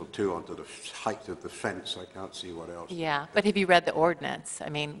foot or two onto the height of the fence, I can't see what else. Yeah, but have you read the ordinance? I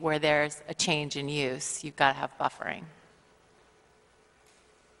mean, where there's a change in use, you've got to have buffering.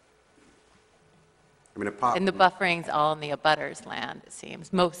 And the buffering's all in the abutters' land, it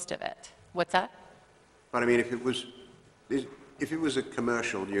seems, most of it. What's that? But I mean, if it was a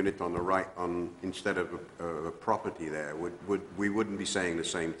commercial unit on the right, instead of a property there, we wouldn't be saying the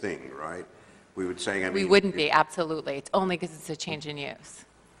same thing, right? We would say, We wouldn't be, absolutely. It's only because it's a change in use.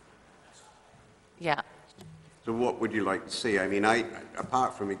 Yeah. So what would you like to see? I mean,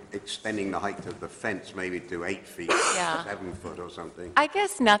 apart from extending the height of the fence maybe to 8 feet, Yeah. 7 foot or something. I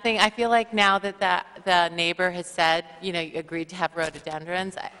guess nothing. I feel like now that the neighbor has said, you agreed to have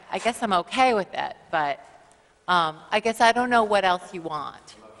rhododendrons, I guess I'm okay with it, but I guess I don't know what else you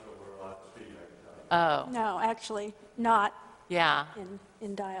want. Oh. No, actually, not Yeah.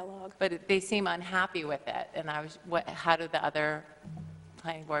 in dialogue. But they seem unhappy with it, and how do the other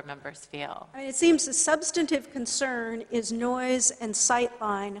planning board members feel? I mean, it seems the substantive concern is noise and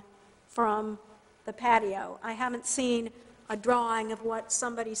sightline from the patio. I haven't seen a drawing of what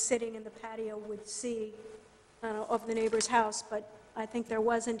somebody sitting in the patio would see of the neighbor's house, but I think there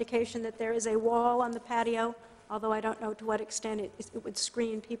was indication that there is a wall on the patio, although I don't know to what extent it would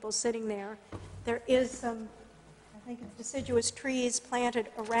screen people sitting there. There is some, I think it's deciduous trees planted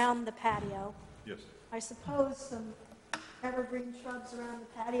around the patio. Yes. I suppose some evergreen shrubs around the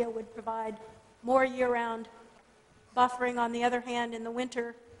patio would provide more year-round buffering. On the other hand, in the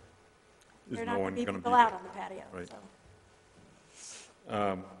winter, there are not going to be people out on the patio. Right.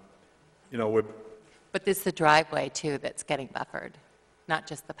 So. You know, we're, But it's the driveway, too, that's getting buffered, not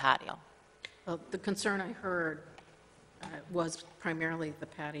just the patio. Well, the concern I heard was primarily the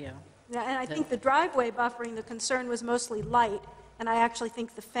patio. Yeah, and I think the driveway buffering, the concern was mostly light, and I actually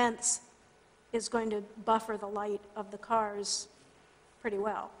think the fence is going to buffer the light of the cars pretty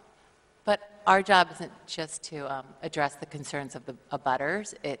well. But our job isn't just to address the concerns of the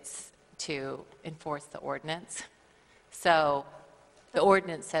abutters, it's to enforce the ordinance. So the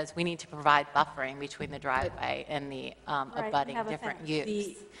ordinance says we need to provide buffering between the driveway and the abutting have a different fence.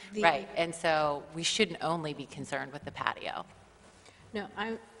 use. Right, and so we shouldn't only be concerned with the patio. No,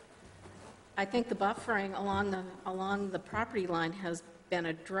 I think the buffering along the property line has been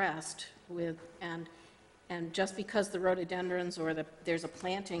addressed with, and just because the rhododendrons or there's a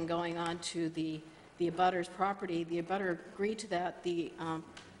planting going on to the abutter's property, the abutter agreed to that.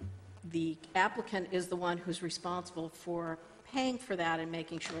 The applicant is the one who's responsible for paying for that and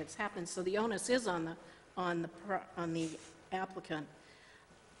making sure it's happened. So the onus is on the applicant.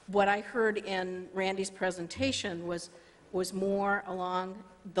 What I heard in Randy's presentation was more along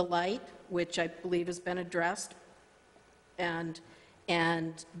the light, which I believe has been addressed, and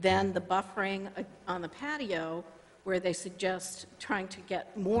then the buffering on the patio, where they suggest trying to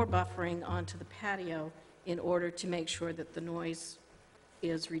get more buffering onto the patio in order to make sure that the noise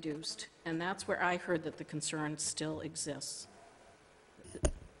is reduced. And that's where I heard that the concern still exists.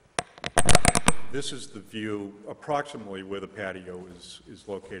 this is the view approximately where the patio is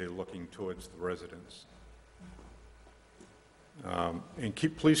located, looking towards the residence. And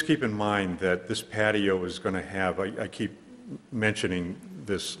please keep in mind that this patio is going to have, I keep mentioning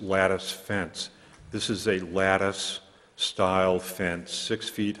this lattice fence. This is a lattice-style fence, 6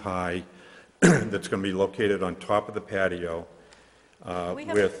 feet high, that's going to be located on top of the patio. Do we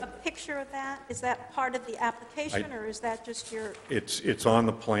have a picture of that? Is that part of the application, or is that just your? It's on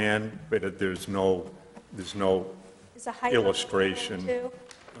the plan, but there's no Is the height illustration. of it too?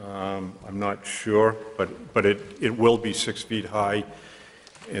 I'm not sure, but it will be 6 feet high.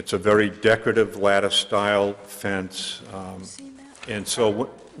 It's a very decorative lattice-style fence. And so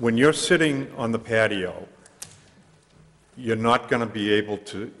when you're sitting on the patio, you're not going to be able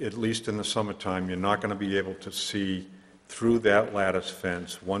to, at least in the summertime, you're not going to be able to see through that lattice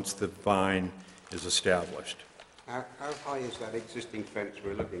fence once the vine is established. How high is that existing fence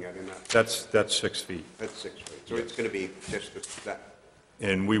we're looking at in that? That's 6 feet. That's 6 feet. So it's going to be just that.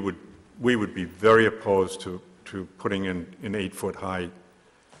 And we would be very opposed to putting in an 8-foot-high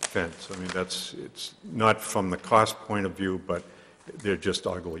fence. I mean, it's not from the cost point of view, but they're just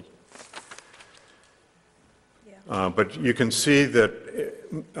ugly. But you can see that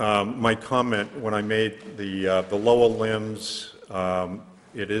my comment when I made the lower limbs,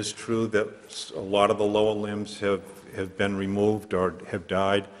 it is true that a lot of the lower limbs have been removed or have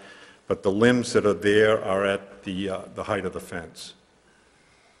died, but the limbs that are there are at the height of the fence.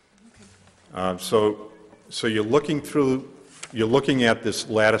 So you're looking at this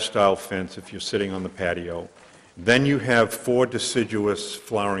lattice-style fence if you're sitting on the patio. Then you have 4 deciduous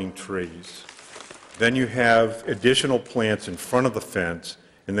flowering trees. Then you have additional plants in front of the fence,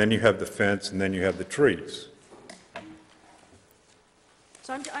 and then you have the fence, and then you have the trees.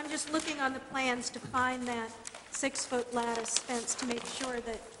 So I'm just looking on the plans to find that 6-foot lattice fence to make sure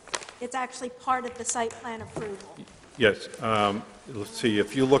that it's actually part of the site plan approval. Yes, let's see,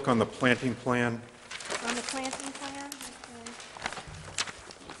 if you look on the planting plan, On the planting plan?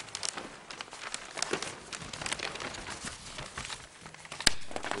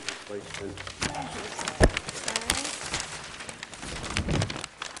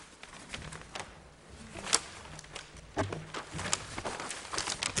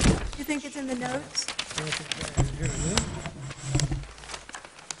 You think it's in the notes?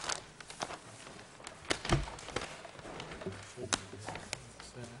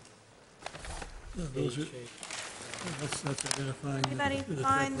 Those are, that's identifying Anybody the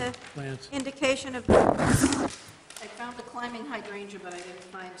find the plants. indication of, I found the climbing hydrangea, but I didn't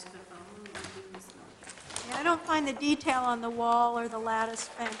find yeah, I don't find the detail on the wall or the lattice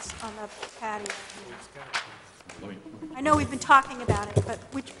fence on the patio. I know we've been talking about it, but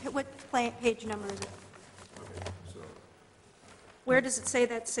what page number is it? Where does it say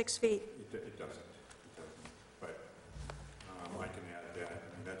that's 6 feet? it doesn't, but I can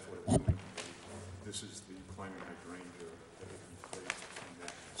This is the climbing hydrangea that would be placed in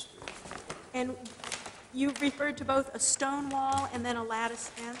that stage. And you referred to both a stone wall and then a lattice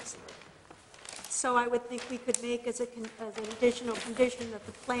fence. So I would think we could make as an additional condition that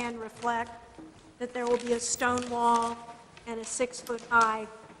the plan reflect that there will be a stone wall and a 6-foot-high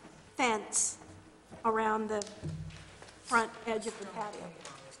fence around the front edge of the patio.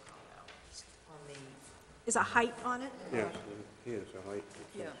 Is a height on it? Yeah, here's a height.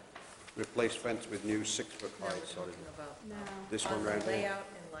 Yeah. Replace fence with new 6-foot-high, sorry. No. This one On right the here? layout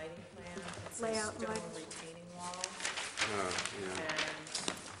and lighting plan, it says Layout and stone lighting. retaining wall, Oh, yeah.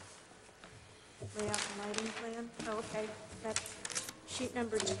 and Layout and lighting plan? Oh, okay. That's sheet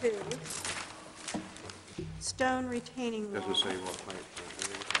number 2. Stone retaining wall. Doesn't say what height.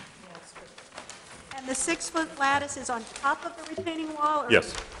 And the 6-foot lattice is on top of the retaining wall? Or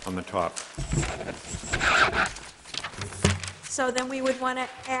Yes, on the top. So then we would want to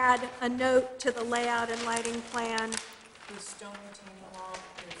add a note to the layout and lighting plan. the stone retaining wall,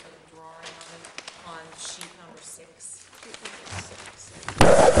 there's a drawing on it on sheet number 6.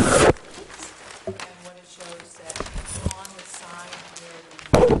 And what it shows that on the side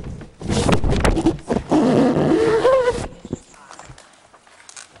where the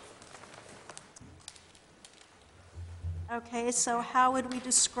Okay, so how would we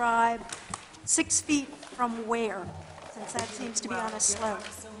describe 6 feet from where? Since that seems to be on a slope. I'm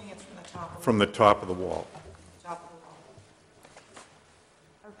assuming it's from the top From the top of the wall. of the wall.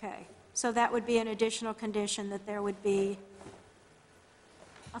 Okay, so that would be an additional condition, that there would be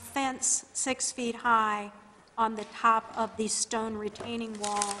a fence 6 feet high on the top of the stone retaining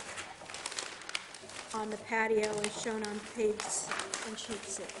wall on the patio as shown on on sheet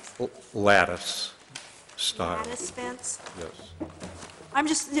 6. Lattice style. Lattice fence? Yes. I'm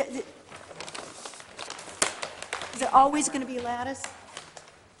just, is it always going to be lattice?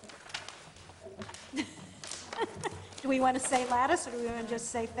 Do we want to say lattice, or do we want to just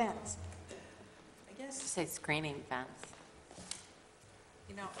say fence? I guess, Say screening fence.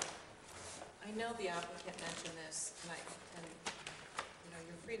 you know, I know the applicant mentioned this, and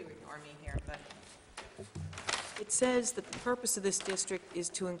you're free to ignore me here, but it says that the purpose of this district is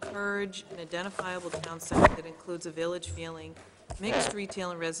to encourage an identifiable town center that includes a village feeling, mixed retail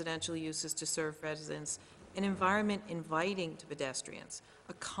and residential uses to serve residents, an environment inviting to pedestrians,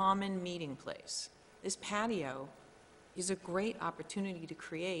 a common meeting place. This patio is a great opportunity to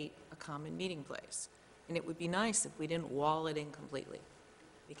create a common meeting place. And it would be nice if we didn't wall it in completely,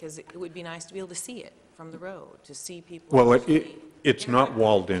 because it would be nice to be able to see it from the road, to see people. Well, actually it's not interact.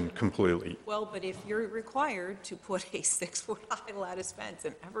 walled in completely. Well, but if you're required to put a 6-foot-high lattice fence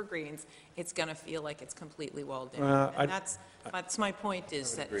and evergreens, it's going to feel like it's completely walled in. I- And that's my point,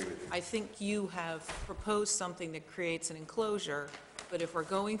 is that I think you have proposed something that creates an enclosure, but if we're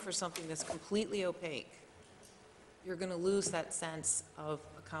going for something that's completely opaque, you're going to lose that sense of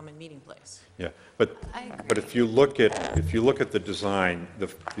a common meeting place. Yeah, but if you look at, the design, the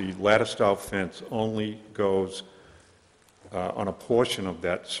lattice-style fence only goes on a portion of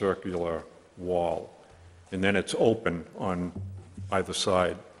that circular wall, and then it's open on either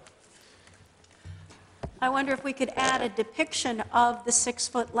side. I wonder if we could add a depiction of the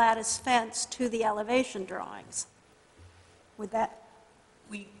 6-foot lattice fence to the elevation drawings. Would that,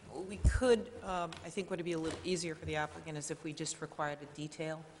 We could, I think what would be a little easier for the applicant is if we just required a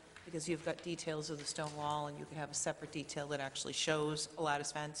detail, because you've got details of the stone wall, and you could have a separate detail that actually shows a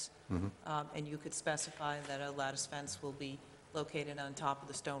lattice fence. And you could specify that a lattice fence will be located on top of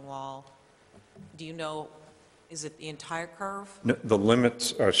the stone wall. Do you know, is it the entire curve? No, the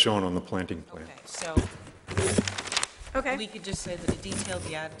limits are shown on the planting plan. Okay, so okay, we could just say that a detail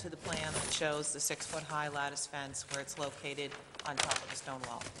be added to the plan that shows the 6-foot-high lattice fence where it's located on top of the stone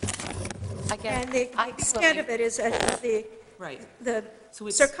wall. Again, and the extent of it is as the, Right. the So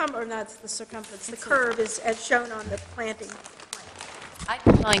it's- not the circumference, the curve is as shown on the planting. I'd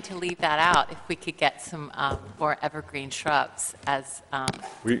be willing to leave that out if we could get some more evergreen shrubs as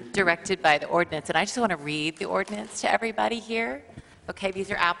directed by the ordinance. And I just want to read the ordinance to everybody here. Okay, these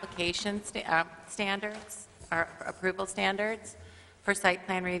are application standards, or approval standards for site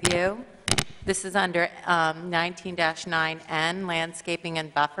plan review. This is under 19-9N, landscaping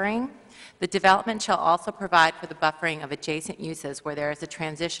and buffering. The development shall also provide for the buffering of adjacent uses where there is a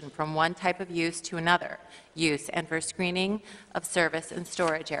transition from one type of use to another use, and for screening of service and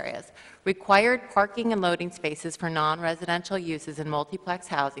storage areas. Required parking and loading spaces for non-residential uses in multiplex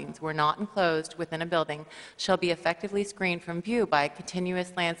housings where not enclosed within a building shall be effectively screened from view by a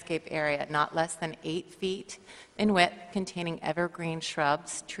continuous landscape area not less than 8 feet in width, containing evergreen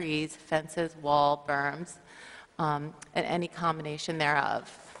shrubs, trees, fences, wall, berms, and any combination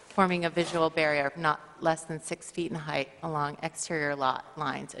thereof. forming a visual barrier of not less than 6 feet in height along exterior lot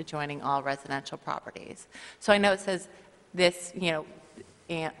lines adjoining all residential properties. So I know it says this,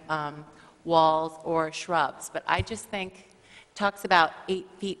 walls or shrubs, but I just think it talks about 8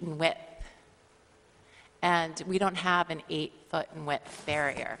 feet in width. And we don't have an 8-foot in width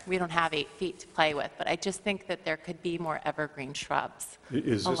barrier. We don't have 8 feet to play with, but I just think that there could be more evergreen shrubs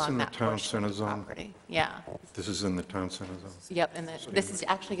Is this along in the that town portion of center the zone? property. Yeah. This is in the town center zone? Yep, and this is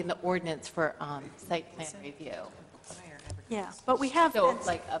actually in the ordinance for site plan review. Yeah, but we have, So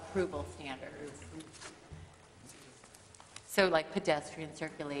like approval standards. So like pedestrian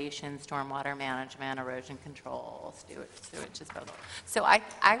circulation, stormwater management, erosion control, sewage disposal. So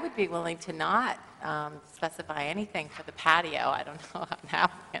I would be willing to not specify anything for the patio. I don't know how an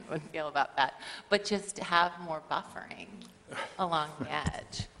applicant would feel about that, but just have more buffering along the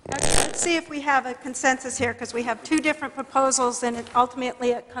edge. let's see if we have a consensus here, because we have two different proposals, and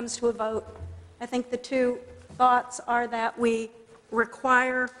ultimately it comes to a vote. I think the two thoughts are that we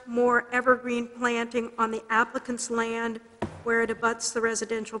require more evergreen planting on the applicant's land where it abuts the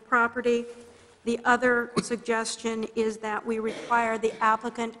residential property. The other suggestion is that we require the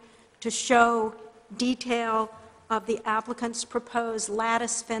applicant to show detail of the applicant's proposed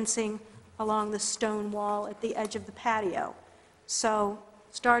lattice fencing along the stone wall at the edge of the patio. So,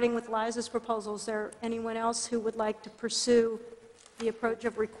 starting with Liza's proposal, is there anyone else who would like to pursue the approach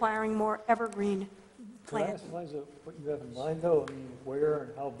of requiring more evergreen Could I planting? ask Liza what you have in mind, though? I mean, where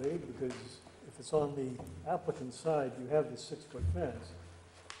and how big? Because if it's on the applicant's side, you have the 6-foot fence,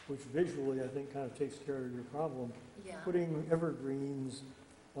 which visually, I think, kind of takes care of your problem. Yeah. Putting evergreens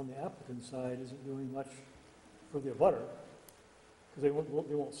on the applicant's side isn't doing much for the abutter, because they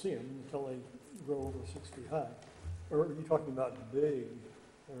won't see them until they grow over 6 feet high. Or are you talking about big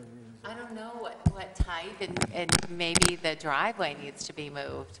evergreens? I don't know what type, and maybe the driveway needs to be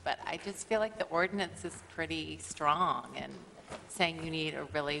moved, but I just feel like the ordinance is pretty strong and saying you need a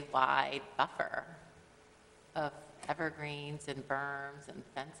really wide buffer of evergreens and berms and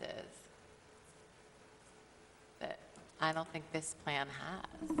fences that I don't think this plan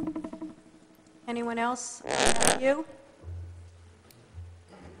has. Anyone else? You?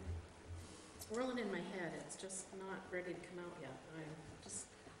 It's whirling in my head, it's just not ready to come out yet.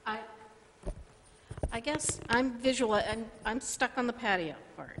 I guess I'm stuck on the patio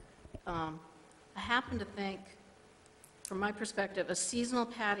part. I happen to think, from my perspective, a seasonal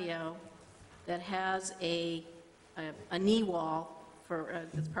patio that has a knee wall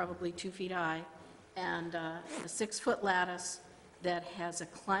that's probably 2 feet high, and a 6-foot lattice that has a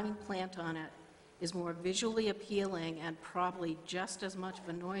climbing plant on it is more visually appealing and probably just as much of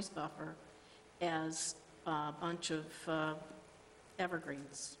a noise buffer as a bunch of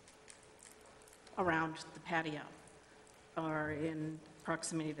evergreens around the patio or in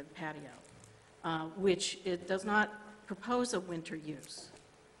proximity to the patio, which it does not propose a winter use.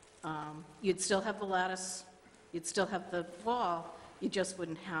 You'd still have the lattice, you'd still have the wall, you just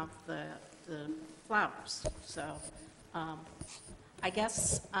wouldn't have the flowers. So I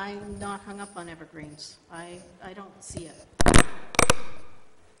guess I'm not hung up on evergreens. I don't see it.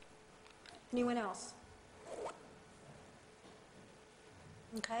 Anyone else?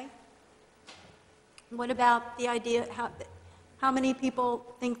 Okay. What about the idea, how many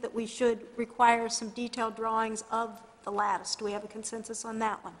people think that we should require some detailed drawings of the lattice? Do we have a consensus on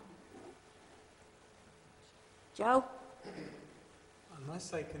that one? Joe?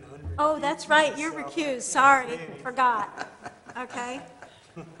 Unless I can Oh, that's right, you're recused, sorry, forgot. Okay.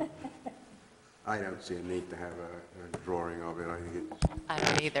 I don't see a need to have a drawing of it. I think it's... I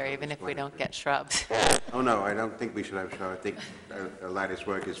don't either, even if we don't get shrubs. Oh, no, I don't think we should have shrubs. I think a lattice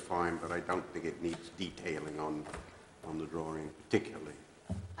work is fine, but I don't think it needs detailing on the drawing particularly.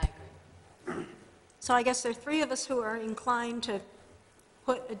 I agree. So I guess there are three of us who are inclined to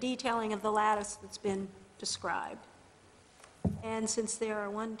put a detailing of the lattice that's been described. And since there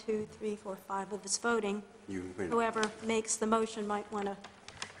are 1, 2, 3, 4, 5 of us voting, whoever makes the motion might want to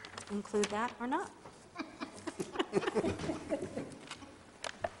include that or not.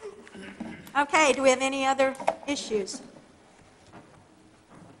 Okay, do we have any other issues?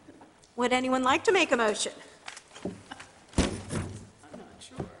 Would anyone like to make a motion? I'm not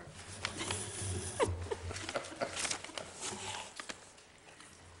sure.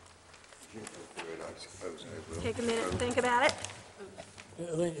 Take a minute and think about it.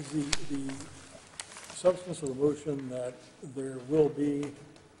 Elaine, is the substance of the motion that there will be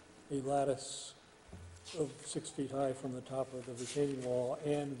a lattice of 6 feet high from the top of the retaining wall,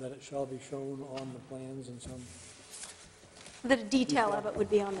 and that it shall be shown on the plans in some... The detail of it would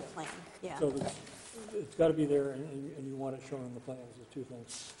be on the plan, yeah. So there's It's got to be there, and you want it shown on the plans, the two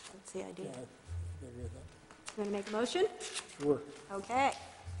things. That's the idea. Yeah, I agree with that. You want to make a motion? Sure. Okay.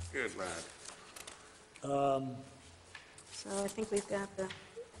 Good lad. So I think we've got the,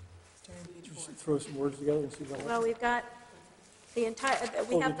 Just throw some words together and see what. well, we've got the entire,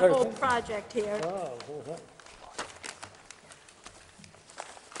 we Oh, have the the whole entire thing? project here. Wow, whole thing.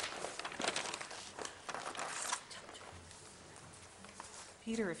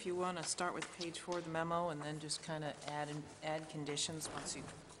 Peter, if you want to start with page 4 of the memo and then just kind of add conditions once you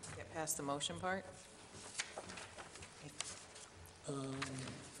get past the motion part.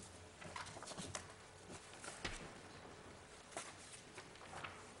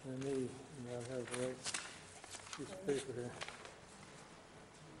 I may not have the right piece of paper here.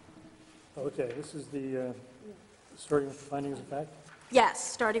 Okay, this is the, starting with the findings of fact? Yes,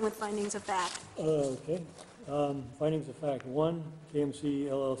 starting with findings of fact. Okay. Findings of fact. 1, KMC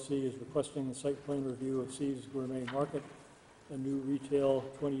LLC is requesting the site plan review of C's Gourmet Market, a new retail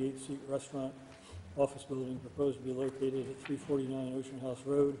 28-seat restaurant office building proposed to be located at 349 Ocean House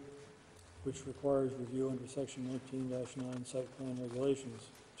Road, which requires review under section 19-9 site plan regulations.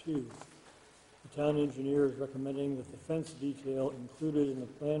 2, the town engineer is recommending that the fence detail included in the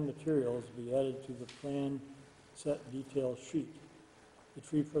plan materials be added to the plan set detail sheet. The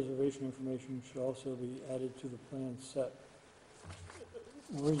tree preservation information should also be added to the plan set.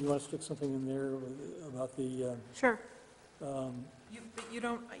 Maureen, you want to stick something in there about the? Sure. But you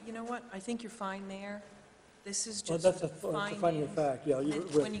don't, you know what, I think you're fine there. This is Well, just that's a finding of fact, yeah. And you're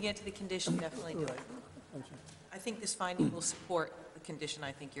then when right. you get to the condition, definitely do it. Right. I'm sorry. I think this finding will support the condition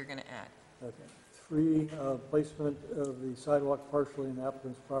I think you're going to add. Okay. 3, placement of the sidewalk partially in the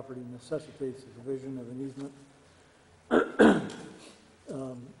applicant's property necessitates the provision of an easement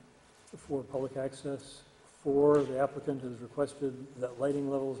for public access. 4, the applicant has requested that lighting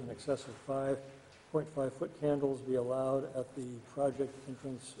levels in excess of 5.5-foot candles be allowed at the project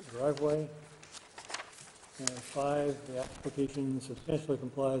entrance driveway. And 5, the application substantially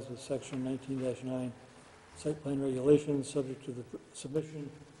complies with section 19-9 site plan regulations, subject to the submission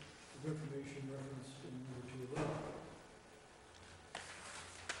of information referenced in number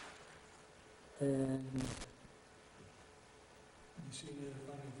 2. And you see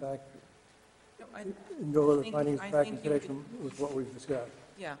the finding fact, No, and go over the think- findings I of fact in think you could- connection with what we've discussed.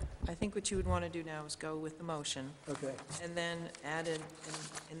 Yeah, I think what you would want to do now is go with the motion. Okay. And then add it,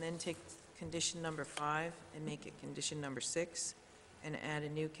 and then take condition number 5 and make it condition number 6, and add a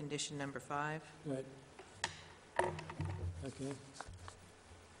new condition number 5. Right. Okay.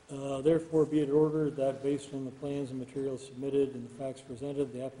 Therefore, be it ordered that based on the plans and materials submitted and the facts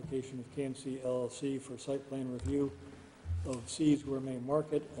presented, the application of KMC LLC for site plan review of C's Gourmet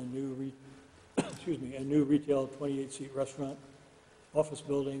Market, a new retail 28-seat restaurant office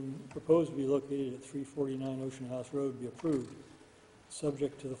building proposed to be located at 349 Ocean House Road be approved,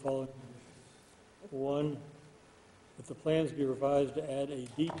 subject to the following conditions. 1, that the plans be revised to add a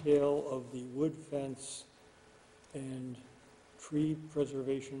detail of the wood fence and tree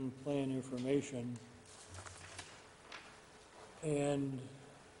preservation plan information and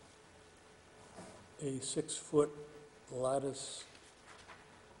a 6-foot lattice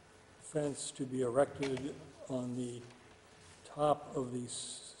fence to be erected on the top of the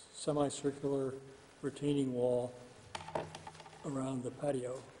semicircular retaining wall around the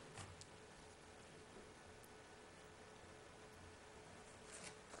patio.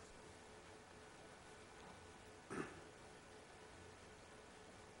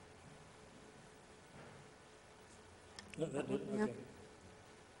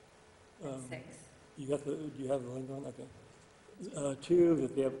 Okay. You got the, do you have the link on? Okay. 2,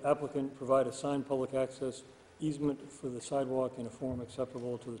 that the applicant provide a signed public access easement for the sidewalk in a form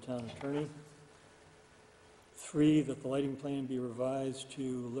acceptable to the town attorney. 3, that the lighting plan be revised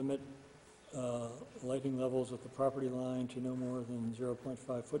to limit lighting levels at the property line to no more than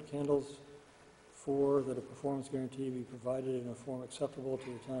 0.5-foot candles. 4, that a performance guarantee be provided in a form acceptable to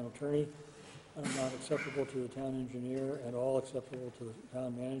the town attorney, not acceptable to the town engineer, and all acceptable to the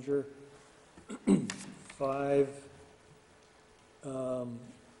town manager. 5,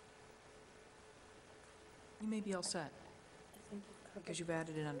 You may be all set, because you've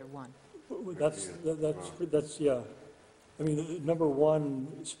added it under 1. that's, yeah. I mean, number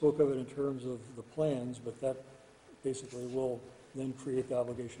 1 spoke of it in terms of the plans, but that basically will then create the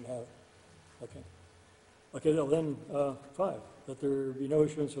obligation to have it. Okay. Okay, well then, 5, that there be no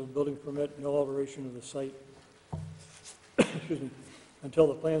issuance of a building permit, no alteration of the site, excuse me, until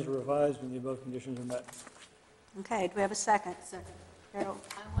the plans are revised and the above conditions are met. Okay, do we have a second? Second. Carol?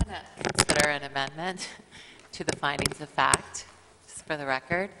 I want to consider an amendment to the findings of fact, just for the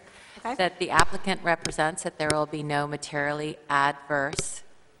record. Okay. That the applicant represents that there will be no materially adverse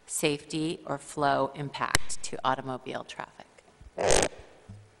safety or flow impact to automobile traffic.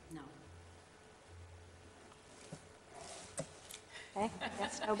 No. Okay, I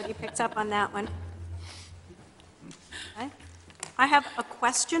guess nobody picks up on that one. Okay. I have a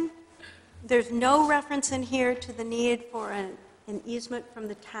question. There's no reference in here to the need for an easement from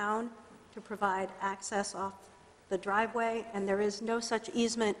the town to provide access off the driveway, and there is no such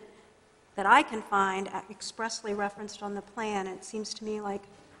easement that I can find expressly referenced on the plan. It seems to me like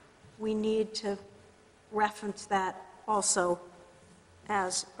we need to reference that also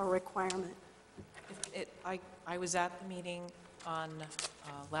as a requirement. I was at the meeting on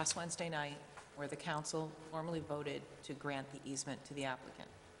last Wednesday night where the council formally voted to grant the easement to the applicant.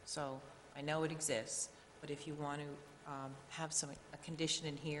 So I know it exists, but if you want to have a condition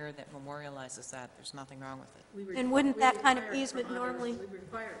in here that memorializes that, there's nothing wrong with it. And wouldn't that kind of easement normally, We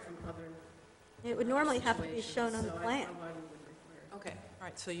require it from other. it would normally have to be shown on the plan? Okay, all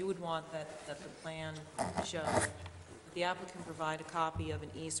right, so you would want that the plan show, that the applicant provide a copy of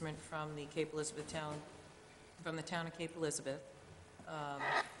an easement from the Cape Elizabeth town, from the town of Cape Elizabeth,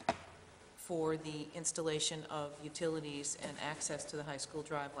 for the installation of utilities and access to the high school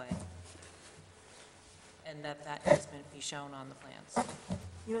driveway, and that easement be shown on the plans.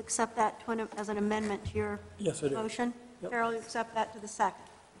 You accept that as an amendment to your Yes, I do. motion? Yep. Carol, you accept that to the second?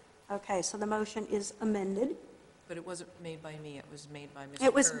 Okay, so the motion is amended. But it wasn't made by me, it was made by Mr.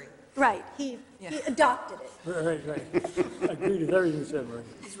 It was, Curry. right, he adopted it. Right. I agree with everything you said, Marie.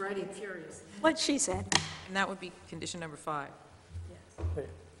 He's writing furiously. What she said. And that would be condition number 5. Okay.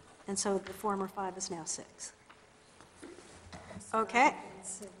 And so the former 5 is now 6. Okay.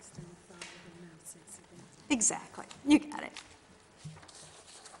 Exactly. You got it.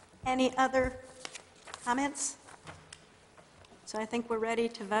 Any other comments? So I think we're ready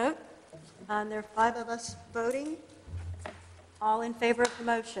to vote. There are 5 of us voting. All in favor of the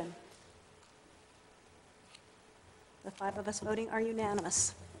motion? The 5 of us voting are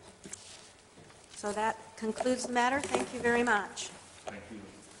unanimous. So that concludes the matter. Thank you very much. Thank you.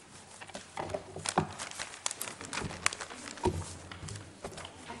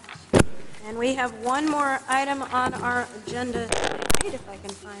 And we have one more item on our agenda tonight, if I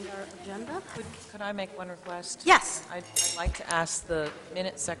can find our agenda. Could I make one request? Yes. I'd like to ask the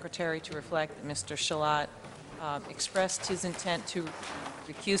minute secretary to reflect that Mr. Shalat expressed his intent to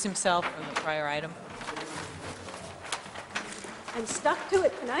recuse himself from the prior item. I'm stuck to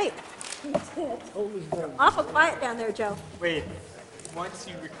it tonight. Awful quiet down there, Joe. Wait, once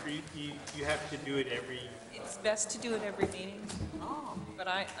you recruit, you have to do it every, It's best to do it every meeting. But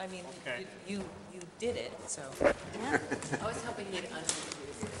I mean, Okay. you did it, so. I was hoping you'd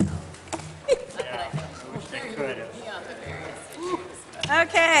yeah, I wish I could have.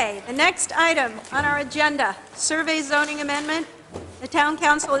 Okay, the next item on our agenda, survey zoning amendment. The town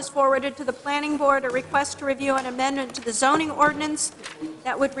council has forwarded to the planning board a request to review an amendment to the zoning ordinance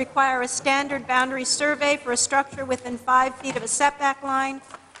that would require a standard boundary survey for a structure within 5 feet of a setback line.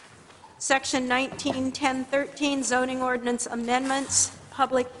 Section 191013 zoning ordinance amendments,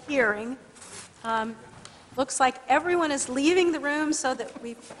 public hearing. Looks like everyone is leaving the room so that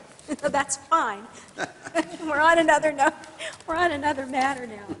that's fine. We're on another note. We're on another matter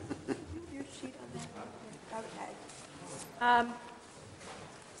now. Your sheet on that. Okay.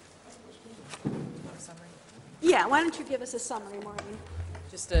 Summary? Yeah, why don't you give us a summary, Maureen?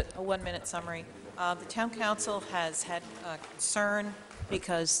 Just a 1-minute summary. The town council has had concern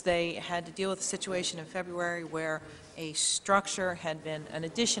because they had to deal with a situation in February where a structure an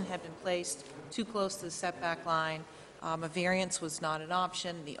addition had been placed too close to the setback line. A variance was not an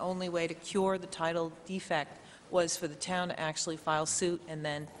option. The only way to cure the title defect was for the town to actually file suit and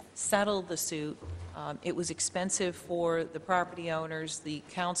then settle the suit. It was expensive for the property owners. The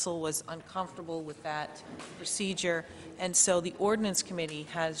council was uncomfortable with that procedure, and so the ordinance committee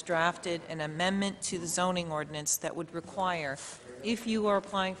has drafted an amendment to the zoning ordinance that would require, if you are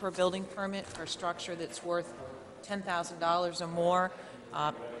applying for a building permit for a structure that's worth $10,000 or more,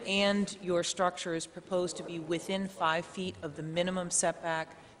 and your structure is proposed to be within 5 feet of the minimum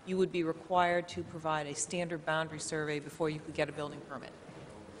setback, you would be required to provide a standard boundary survey before you could get a building permit.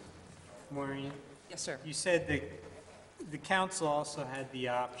 Maureen? Yes, sir. You said that the council also had the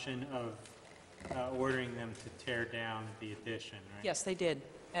option of ordering them to tear down the addition, right? Yes, they did.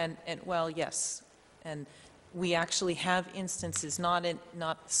 And well, yes. And we actually have instances, not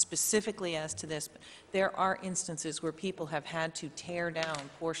specifically as to this, but there are instances where people have had to tear down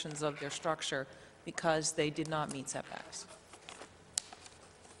portions of their structure because they did not meet setbacks.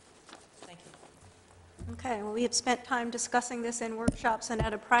 Thank you. Okay, well, we have spent time discussing this in workshops and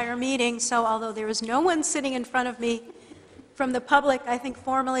at a prior meeting, so although there is no one sitting in front of me from the public, I think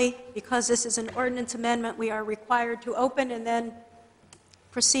formally, because this is an ordinance amendment, we are required to open and then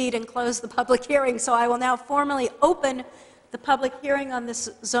proceed and close the public hearing. So I will now formally open the public hearing on this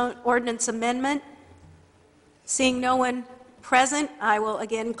zone ordinance amendment. Seeing no one present, I will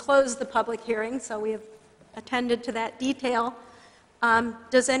again close the public hearing, so we have attended to that detail.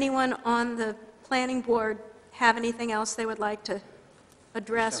 Does anyone on the planning board have anything else they would like to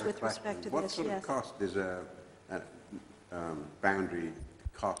address with respect to this? What sort of cost is a boundary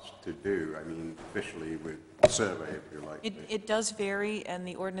cost to do? I mean, officially with survey, if you like. It does vary, and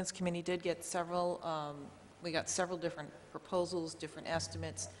the ordinance committee did get several, we got several different proposals, different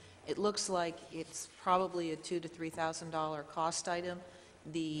estimates. It looks like it's probably a $2,000 to $3,000 cost item.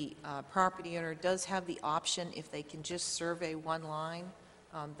 The property owner does have the option, if they can just survey one line,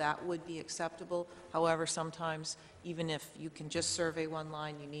 that would be acceptable. However, sometimes, even if you can just survey one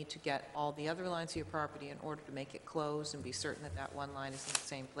line, you need to get all the other lines of your property in order to make it close and be certain that that one line is in the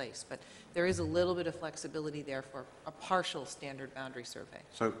same place. But there is a little bit of flexibility there for a partial standard boundary survey.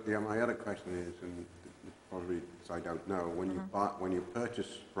 So my other question is, and probably because I don't know, when you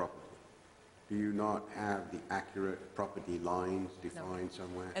purchase property, do you not have the accurate property lines defined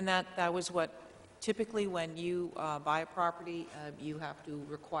somewhere? And that was what, typically when you buy a property, you have to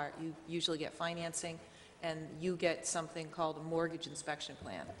require, you usually get financing, and you get something called a mortgage inspection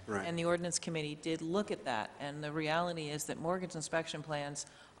plan. Right. And the ordinance committee did look at that, and the reality is that mortgage inspection plans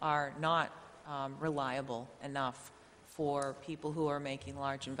are not reliable enough for people who are making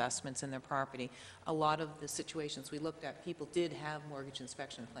large investments in their property. A lot of the situations we looked at, people did have mortgage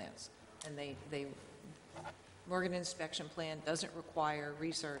inspection plans, and mortgage inspection plan doesn't require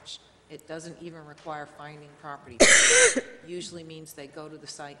research. It doesn't even require finding property. Usually means they go to the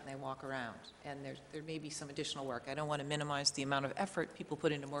site and they walk around, and there may be some additional work. I don't want to minimize the amount of effort people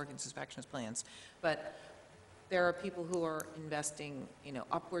put into mortgage inspection plans, but there are people who are investing,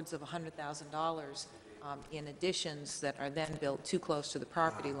 upwards of $100,000 in additions that are then built too close to the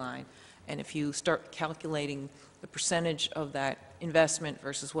property line. And if you start calculating the percentage of that investment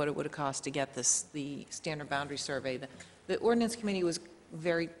versus what it would have cost to get the standard boundary survey, the ordinance committee was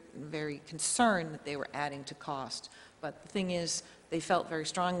very, very concerned that they were adding to cost. But the thing is, they felt very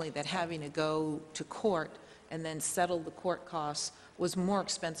strongly that having to go to court and then settle the court costs was more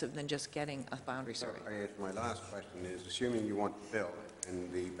expensive than just getting a boundary survey. My last question is, assuming you want to build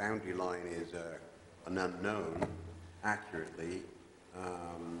and the boundary line is an unknown accurately,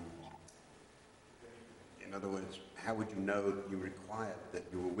 in other words, how would you know that you required that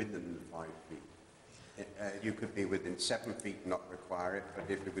you were within the 5 feet? You could be within 7 feet and not require it, but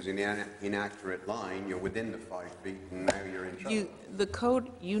if it was an inaccurate line, you're within the 5 feet and now you're in trouble.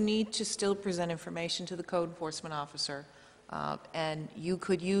 You need to still present information to the code enforcement officer, and you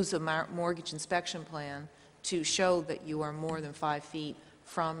could use a mortgage inspection plan to show that you are more than 5 feet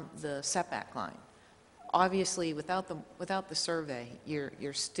from the setback line. Obviously, without the survey,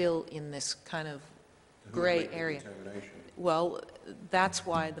 you're still in this kind of gray area. Well, that's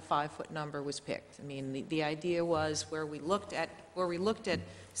why the 5-foot number was picked. I mean, the idea was where we looked at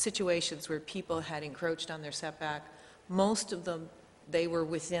situations where people had encroached on their setback, most of them, they were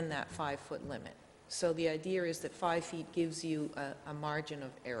within that 5-foot limit. So the idea is that 5 feet gives you a margin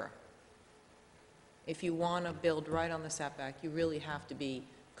of error. If you want to build right on the setback, you really have to be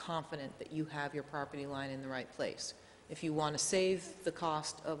confident that you have your property line in the right place. If you want to save the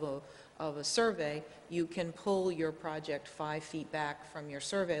cost of a survey, you can pull your project 5 feet back from your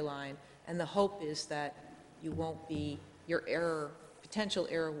survey line, and the hope is that you won't be, your error, potential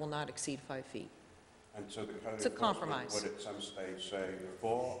error will not exceed 5 feet. And so the code It's a compromise. would at some stage say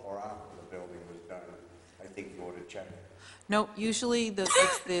before or after the building was done, I think you ought to check it. No, usually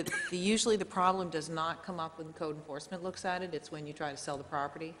usually the problem does not come up when code enforcement looks at it. It's when you try to sell the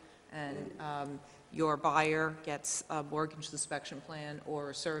property and your buyer gets a mortgage inspection plan or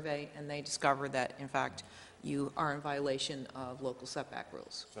a survey, and they discover that, in fact, you are in violation of local setback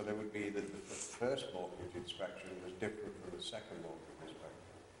rules. So there would be the first mortgage inspection was different from the second mortgage inspection,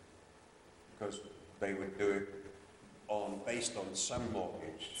 because they would do it based on some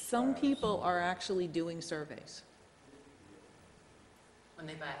mortgage. Some people are actually doing surveys. When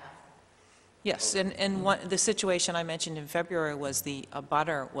they buy a house. Yes, and the situation I mentioned in February was a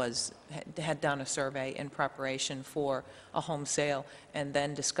butter had done a survey in preparation for a home sale, and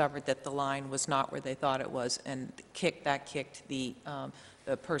then discovered that the line was not where they thought it was, and kicked the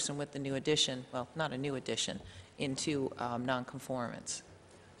person with the new addition, well, not a new addition, into nonconformance.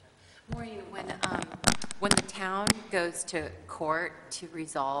 Maureen, when the town goes to court to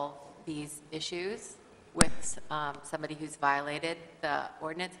resolve these issues, with somebody who's violated the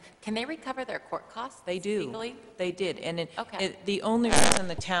ordinance, can they recover their court costs They do. legally? They did, and Okay. the only reason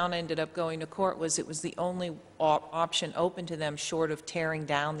the town ended up going to court was it was the only option open to them short of tearing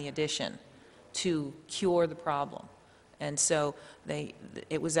down the addition to cure the problem. And so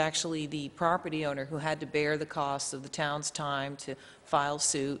it was actually the property owner who had to bear the costs of the town's time to file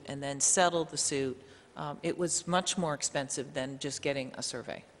suit and then settle the suit. It was much more expensive than just getting a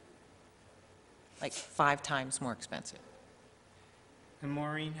survey, like 5 times more expensive. And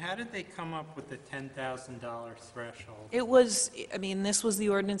Maureen, how did they come up with the $10,000 threshold? It was, I mean, this was the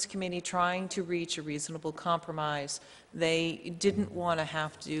ordinance committee trying to reach a reasonable compromise. They didn't want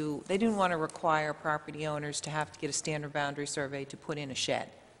to require property owners to have to get a standard boundary survey to put in a shed.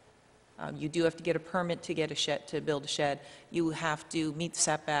 You do have to get a permit to get a shed, to build a shed. You have to meet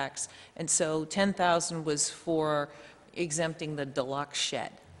setbacks. And so 10,000 was for exempting the deluxe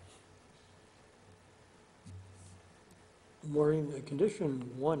shed. Maureen, condition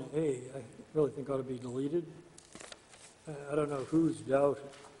 1A, I really think ought to be deleted. I don't know whose doubt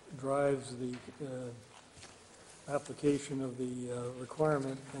drives the application of the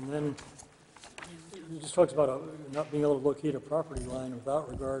requirement, and then it just talks about not being able to locate a property line without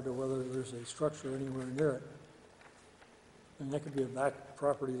regard to whether there's a structure anywhere near it. And that could be a back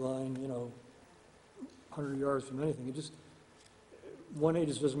property line, 100 yards from anything. It just, 1A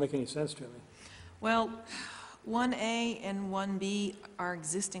just doesn't make any sense to me. Well, 1A and 1B are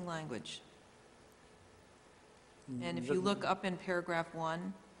existing language. And if you look up in paragraph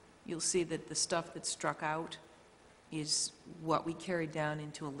 1, you'll see that the stuff that's struck out is what we carried down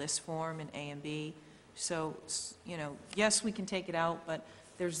into a list form in A and B. So, yes, we can take it out, but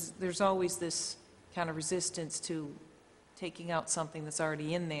there's always this kind of resistance to taking out something that's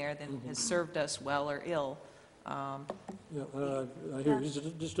already in there that has served us well or ill. I hear you.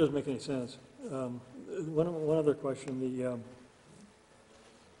 It just doesn't make any sense. One other question, the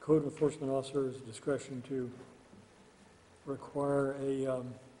code enforcement officer's discretion to require a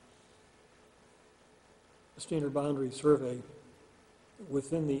standard boundary survey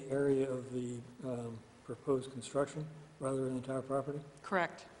within the area of the proposed construction rather than the entire property.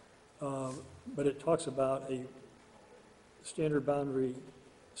 Correct. But it talks about a standard boundary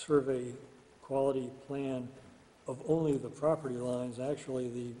survey quality plan of only the property lines. Actually,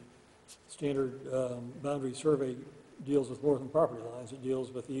 the standard boundary survey deals with more than property lines. It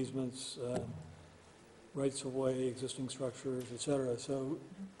deals with easements, rights-of-way, existing structures, et cetera. So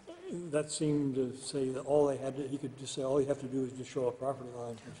that seemed to say that he could just say, all you have to do is just show a property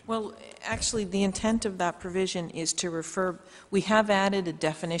line. Well, actually, the intent of that provision is to refer, we have added a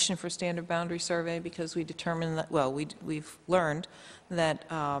definition for standard boundary survey because we determined that, well, we've learned that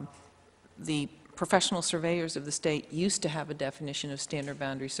the professional surveyors of the state used to have a definition of standard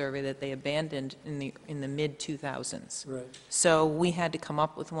boundary survey that they abandoned in the mid-2000s. Right. So we had to come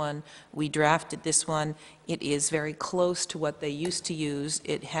up with one. We drafted this one. It is very close to what they used to use.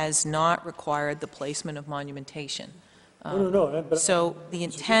 It has not required the placement of monumentation. No, but So the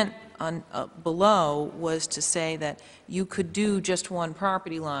intent on, below was to say that you could do just one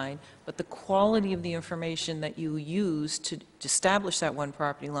property line, but the quality of the information that you use to establish that one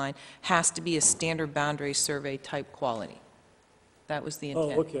property line has to be a standard boundary survey type quality. That was the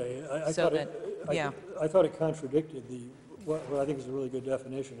intent. Oh, okay. I thought it contradicted what I think is a really good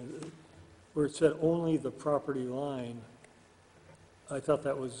definition, where it said only the property line. I thought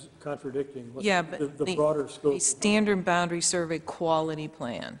that was contradicting Yeah, but the broader scope. the standard boundary survey quality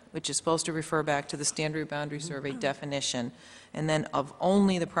plan, which is supposed to refer back to the standard boundary survey definition, and then of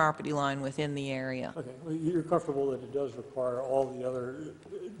only the property line within the area. Okay, well, you're comfortable that it does require all the other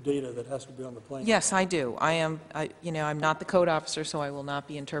data that has to be on the plan? Yes, I do. I'm not the code officer, so I will not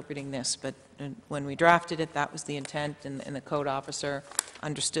be interpreting this, but when we drafted it, that was the intent, and the code officer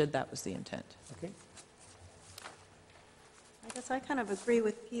understood that was the intent. Okay. I guess I kind of agree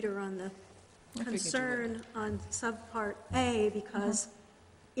with Peter on the concern on subpart A, because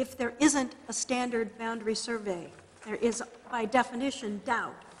if there isn't a standard boundary survey, there is, by definition,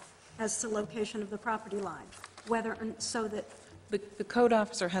 doubt as to location of the property line, whether, so that... The code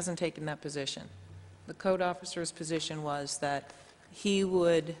officer hasn't taken that position. The code officer's position was that he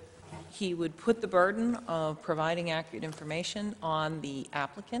would put the burden of providing accurate information on the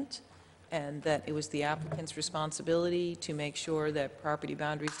applicant, and that it was the applicant's responsibility to make sure that property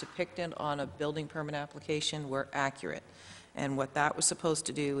boundaries depicted on a building permit application were accurate. And what that was supposed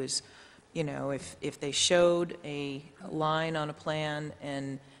to do is, if they showed a line on a plan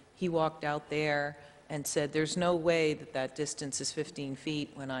and he walked out there and said, there's no way that that distance is 15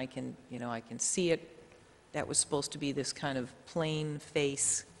 feet when I can see it, that was supposed to be this kind of plain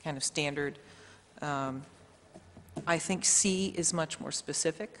face, kind of standard I think C is much more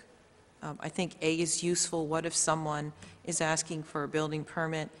specific. I think A is useful. What if someone is asking for a building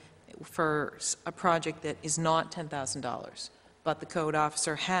permit for a project that is not $10,000, but the code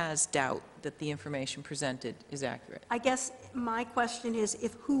officer has doubt that the information presented is accurate? I guess my question is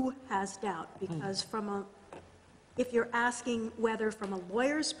if who has doubt, because if you're asking whether from a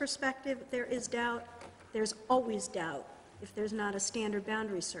lawyer's perspective there is doubt, there's always doubt if there's not a standard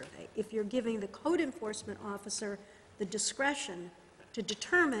boundary survey. If you're giving the code enforcement officer the discretion to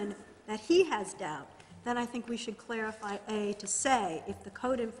determine that he has doubt, then I think we should clarify A to say if the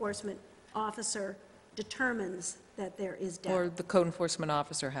code enforcement officer determines that there is doubt. Or the code enforcement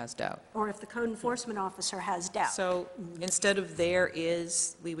officer has doubt. Or if the code enforcement officer has doubt. So instead of there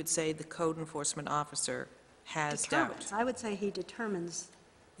is, we would say the code enforcement officer has doubt. Determines. I would say he determines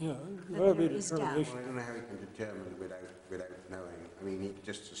Yeah, that that'd be there is determination. I don't know how he can determine without knowing. I mean, he could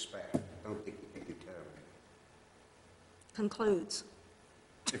just suspect. I don't think he can determine. concludes.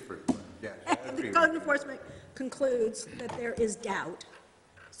 Different way, yes. I agree The with code you. enforcement concludes that there is doubt,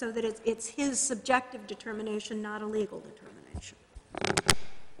 so that it's his subjective determination, not a legal determination.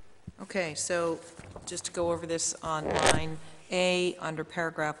 Okay, so just to go over this on line A, under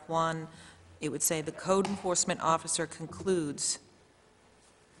paragraph 1, it would say the code enforcement officer concludes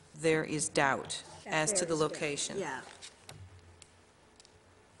there is doubt That as to there the is doubt. location. Yeah.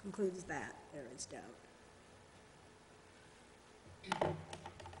 Concludes that there is doubt.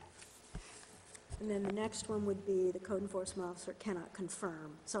 And then the next one would be the code enforcement officer cannot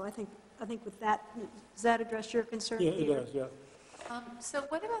confirm. So I think with that, does that address your concern, Yeah, it Peter? does, yeah. So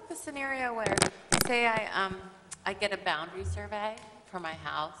what about the scenario where, say I get a boundary survey for my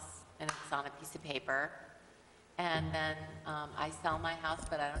house, and it's on a piece of paper, and then I sell my house,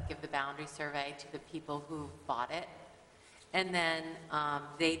 but I don't give the boundary survey to the people who bought it, and then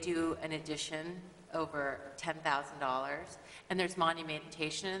they do an addition over $10,000, and there's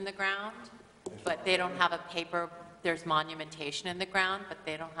monumentation in the ground, but they don't have a paper, there's monumentation in the ground, but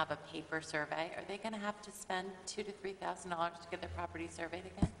they don't have a paper survey. Are they going to have to spend $2,000 to $3,000 to get their property surveyed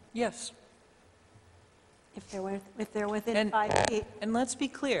again? Yes. If they're within 5 feet. And let's be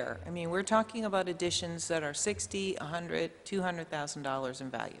clear, I mean, we're talking about additions that are $60,000, $100,000, $200,000 in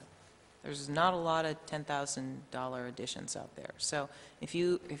value. There's not a lot of $10,000 additions out there. So if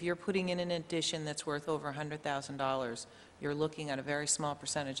you're putting in an addition that's worth over $100,000, you're looking at a very small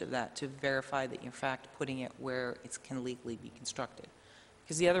percentage of that to verify that you're in fact putting it where it can legally be constructed.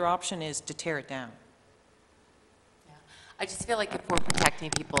 Because the other option is to tear it down. I just feel like if we're protecting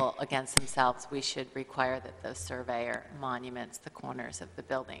people against themselves, we should require that the surveyor monuments the corners of the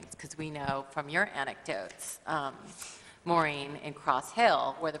buildings, because we know from your anecdotes, Maureen, in Cross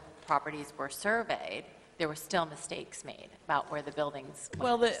Hill, where the properties were surveyed, there were still mistakes made about where the buildings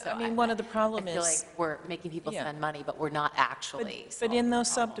went. Well, So I mean, one of the problem I feel is- like we're making people Yeah. spend money, but we're not actually. But in those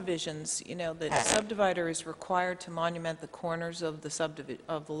subdivisions, you know, the subdivider is required to monument the corners of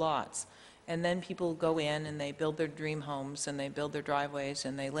the lots. And then people go in and they build their dream homes and they build their driveways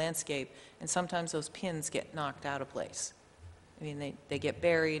and they landscape, and sometimes those pins get knocked out of place. I mean, they get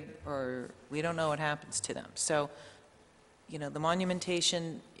buried, or we don't know what happens to them. So, you know, the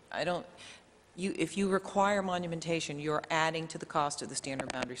monumentation, if you require monumentation, you're adding to the cost of the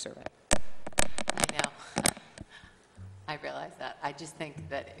standard boundary survey. I know. I realize that. I just think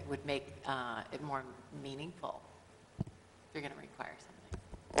that it would make it more meaningful if you're going to require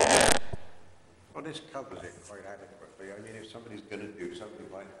something. Well, this covers it quite adequately. I mean, if somebody's going to do something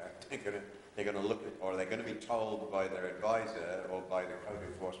like that, they're going to look at, or they're going to be told by their advisor or by the code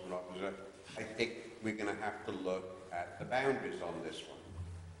enforcement officer, I think we're going to have to look at the boundaries on this one.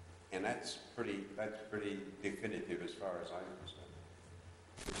 And that's pretty definitive as far as I'm concerned.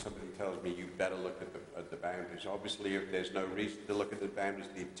 If somebody tells me you better look at the boundaries, obviously if there's no reason to look at the boundaries,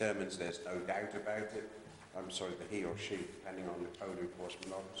 it determines there's no doubt about it. I'm sorry, the he or she, depending on the code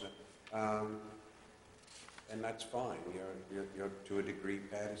enforcement officer. And that's fine. You're to a degree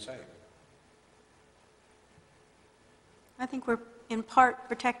fair to say. I think we're in part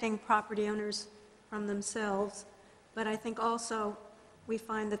protecting property owners from themselves, but I think also we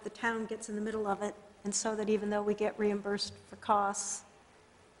find that the town gets in the middle of it, and so that even though we get reimbursed for costs,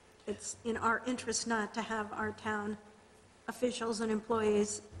 it's in our interest not to have our town officials and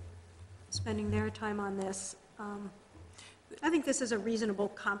employees spending their time on this. I think this is a reasonable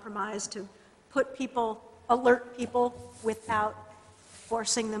compromise to alert people without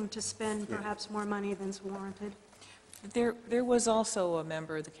forcing them to spend perhaps more money than's warranted. There was also a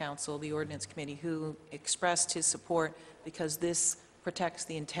member of the council, the ordinance committee, who expressed his support because this protects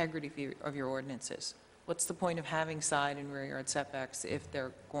the integrity of your ordinances. What's the point of having side and rear yard setbacks if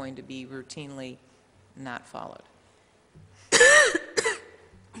they're going to be routinely not followed.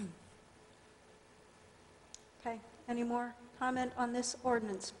 Okay, any more comment on this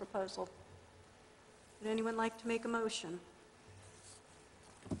ordinance proposal? Would anyone like to make a motion?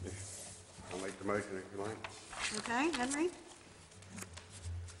 I'll make the motion if you like. Okay, Henry?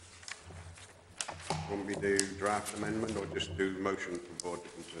 Want me to do draft amendment or just do motion for board to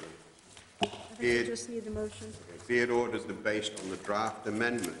consider? I think we just need the motion. Okay. Be it ordered that based on the draft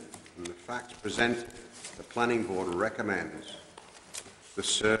amendment and the facts presented, the planning board recommends the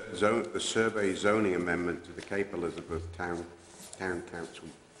survey zoning amendment to the Cape Elizabeth Town Council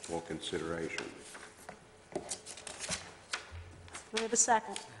for consideration. Do we have a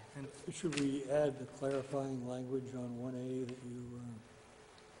second? And should we add the clarifying language on 1A that you,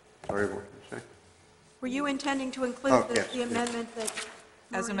 Sorry, what did you say? Were you intending to include Oh, the yes, the yes. amendment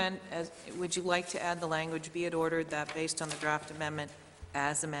that? Would you like to add the language, be it ordered that based on the draft amendment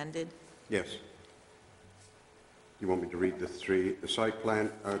as amended? Yes. You want me to read the site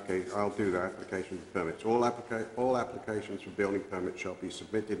plan? Okay, I'll do that. Application for permits. All applications for building permits shall be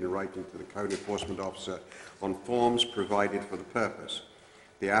submitted in writing to the code enforcement officer on forms provided for the purpose.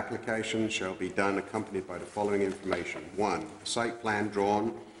 The application shall be done accompanied by the following information. 1, a site plan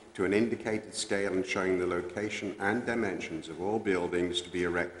drawn to an indicated scale and showing the location and dimensions of all buildings to be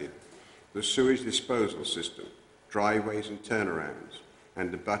erected, the sewage disposal system, driveways and turnarounds,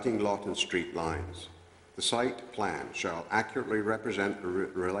 and abutting lot and street lines. The site plan shall accurately represent the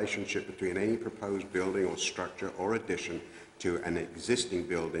relationship between any proposed building or structure or addition to an existing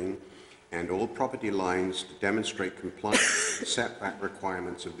building and all property lines to demonstrate compliance with setback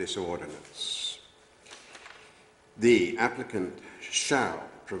requirements of this ordinance. The applicant shall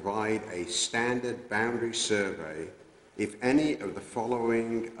provide a standard boundary survey if any of the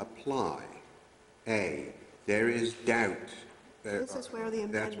following apply. A, there is doubt. This is where the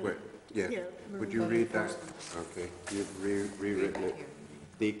That's amendment. where, yeah. Here. Would you read that? Okay, you've rewritten it.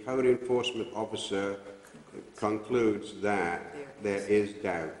 The code enforcement officer concludes that there is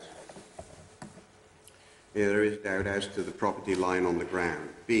doubt. There is doubt as to the property line on the ground.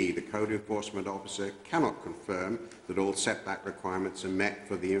 B, the code enforcement officer cannot confirm that all setback requirements are met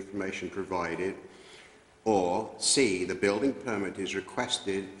for the information provided. Or C, the building permit is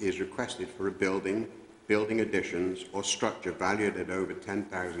requested for a building additions or structure valued at over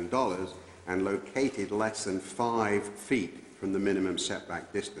 $10,000 and located less than 5 feet from the minimum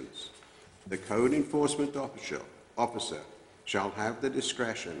setback distance. The code enforcement officer shall have the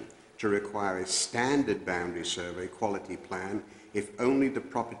discretion to require a standard boundary survey quality plan if only the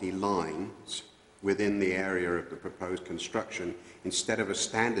property lines within the area of the proposed construction instead of a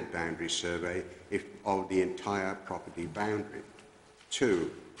standard boundary survey of the entire property boundary.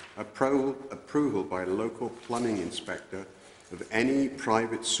 2, approval by a local plumbing inspector of any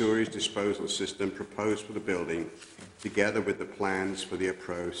private sewage disposal system proposed for the building, together with the plans for the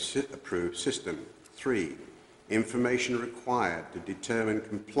approved system. 3, information required to determine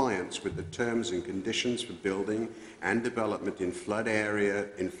compliance with the terms and conditions for building and development in flood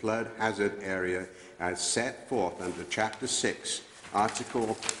hazard area as set forth under Chapter 6,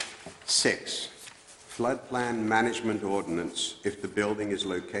 Article 6, Floodplain Management Ordinance if the building is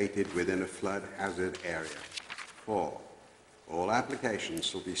located within a flood hazard area. 4, all applications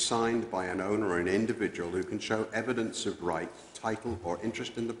shall be signed by an owner or an individual who can show evidence of right, title, or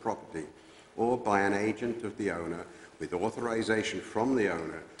interest in the property, or by an agent of the owner with authorization from the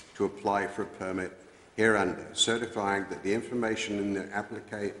owner to apply for a permit hereunder, certifying that the information in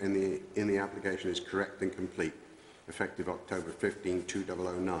the application is correct and complete, effective October 15,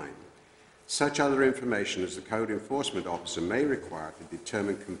 2009. Such other information as the code enforcement officer may require to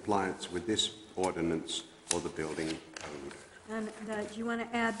determine compliance with this ordinance or the building code. And do you want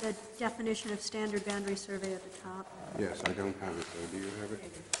to add the definition of standard boundary survey at the top? Yes, I don't have it, though. Do you have it?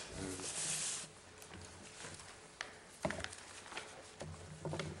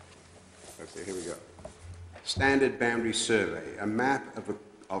 Okay, here we go. Standard boundary survey, a map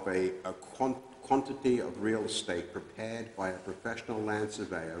of a quantity of real estate prepared by a professional land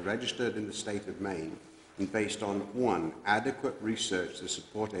surveyor registered in the state of Maine and based on 1, adequate research to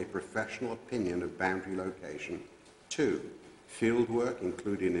support a professional opinion of boundary location, 2, field work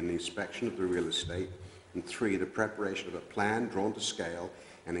including an inspection of the real estate, and 3, the preparation of a plan drawn to scale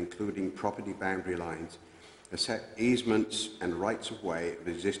and including property boundary lines, easements and rights of way of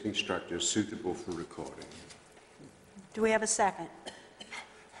existing structures suitable for recording. Do we have a second?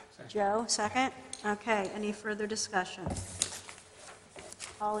 Joe, second? Okay, any further discussion?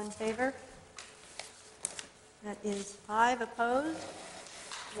 All in favor? That is 5 opposed,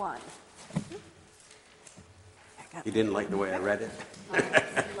 1. You didn't like the way I read it?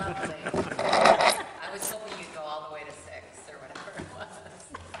 Lovely. I I was hoping you'd go all the way to 6 or whatever it was.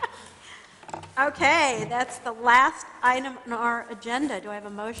 Okay, that's the last item on our agenda. Do I have a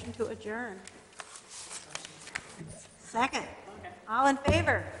motion to adjourn? Second. All in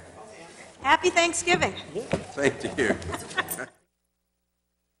favor? Happy Thanksgiving. Same to you.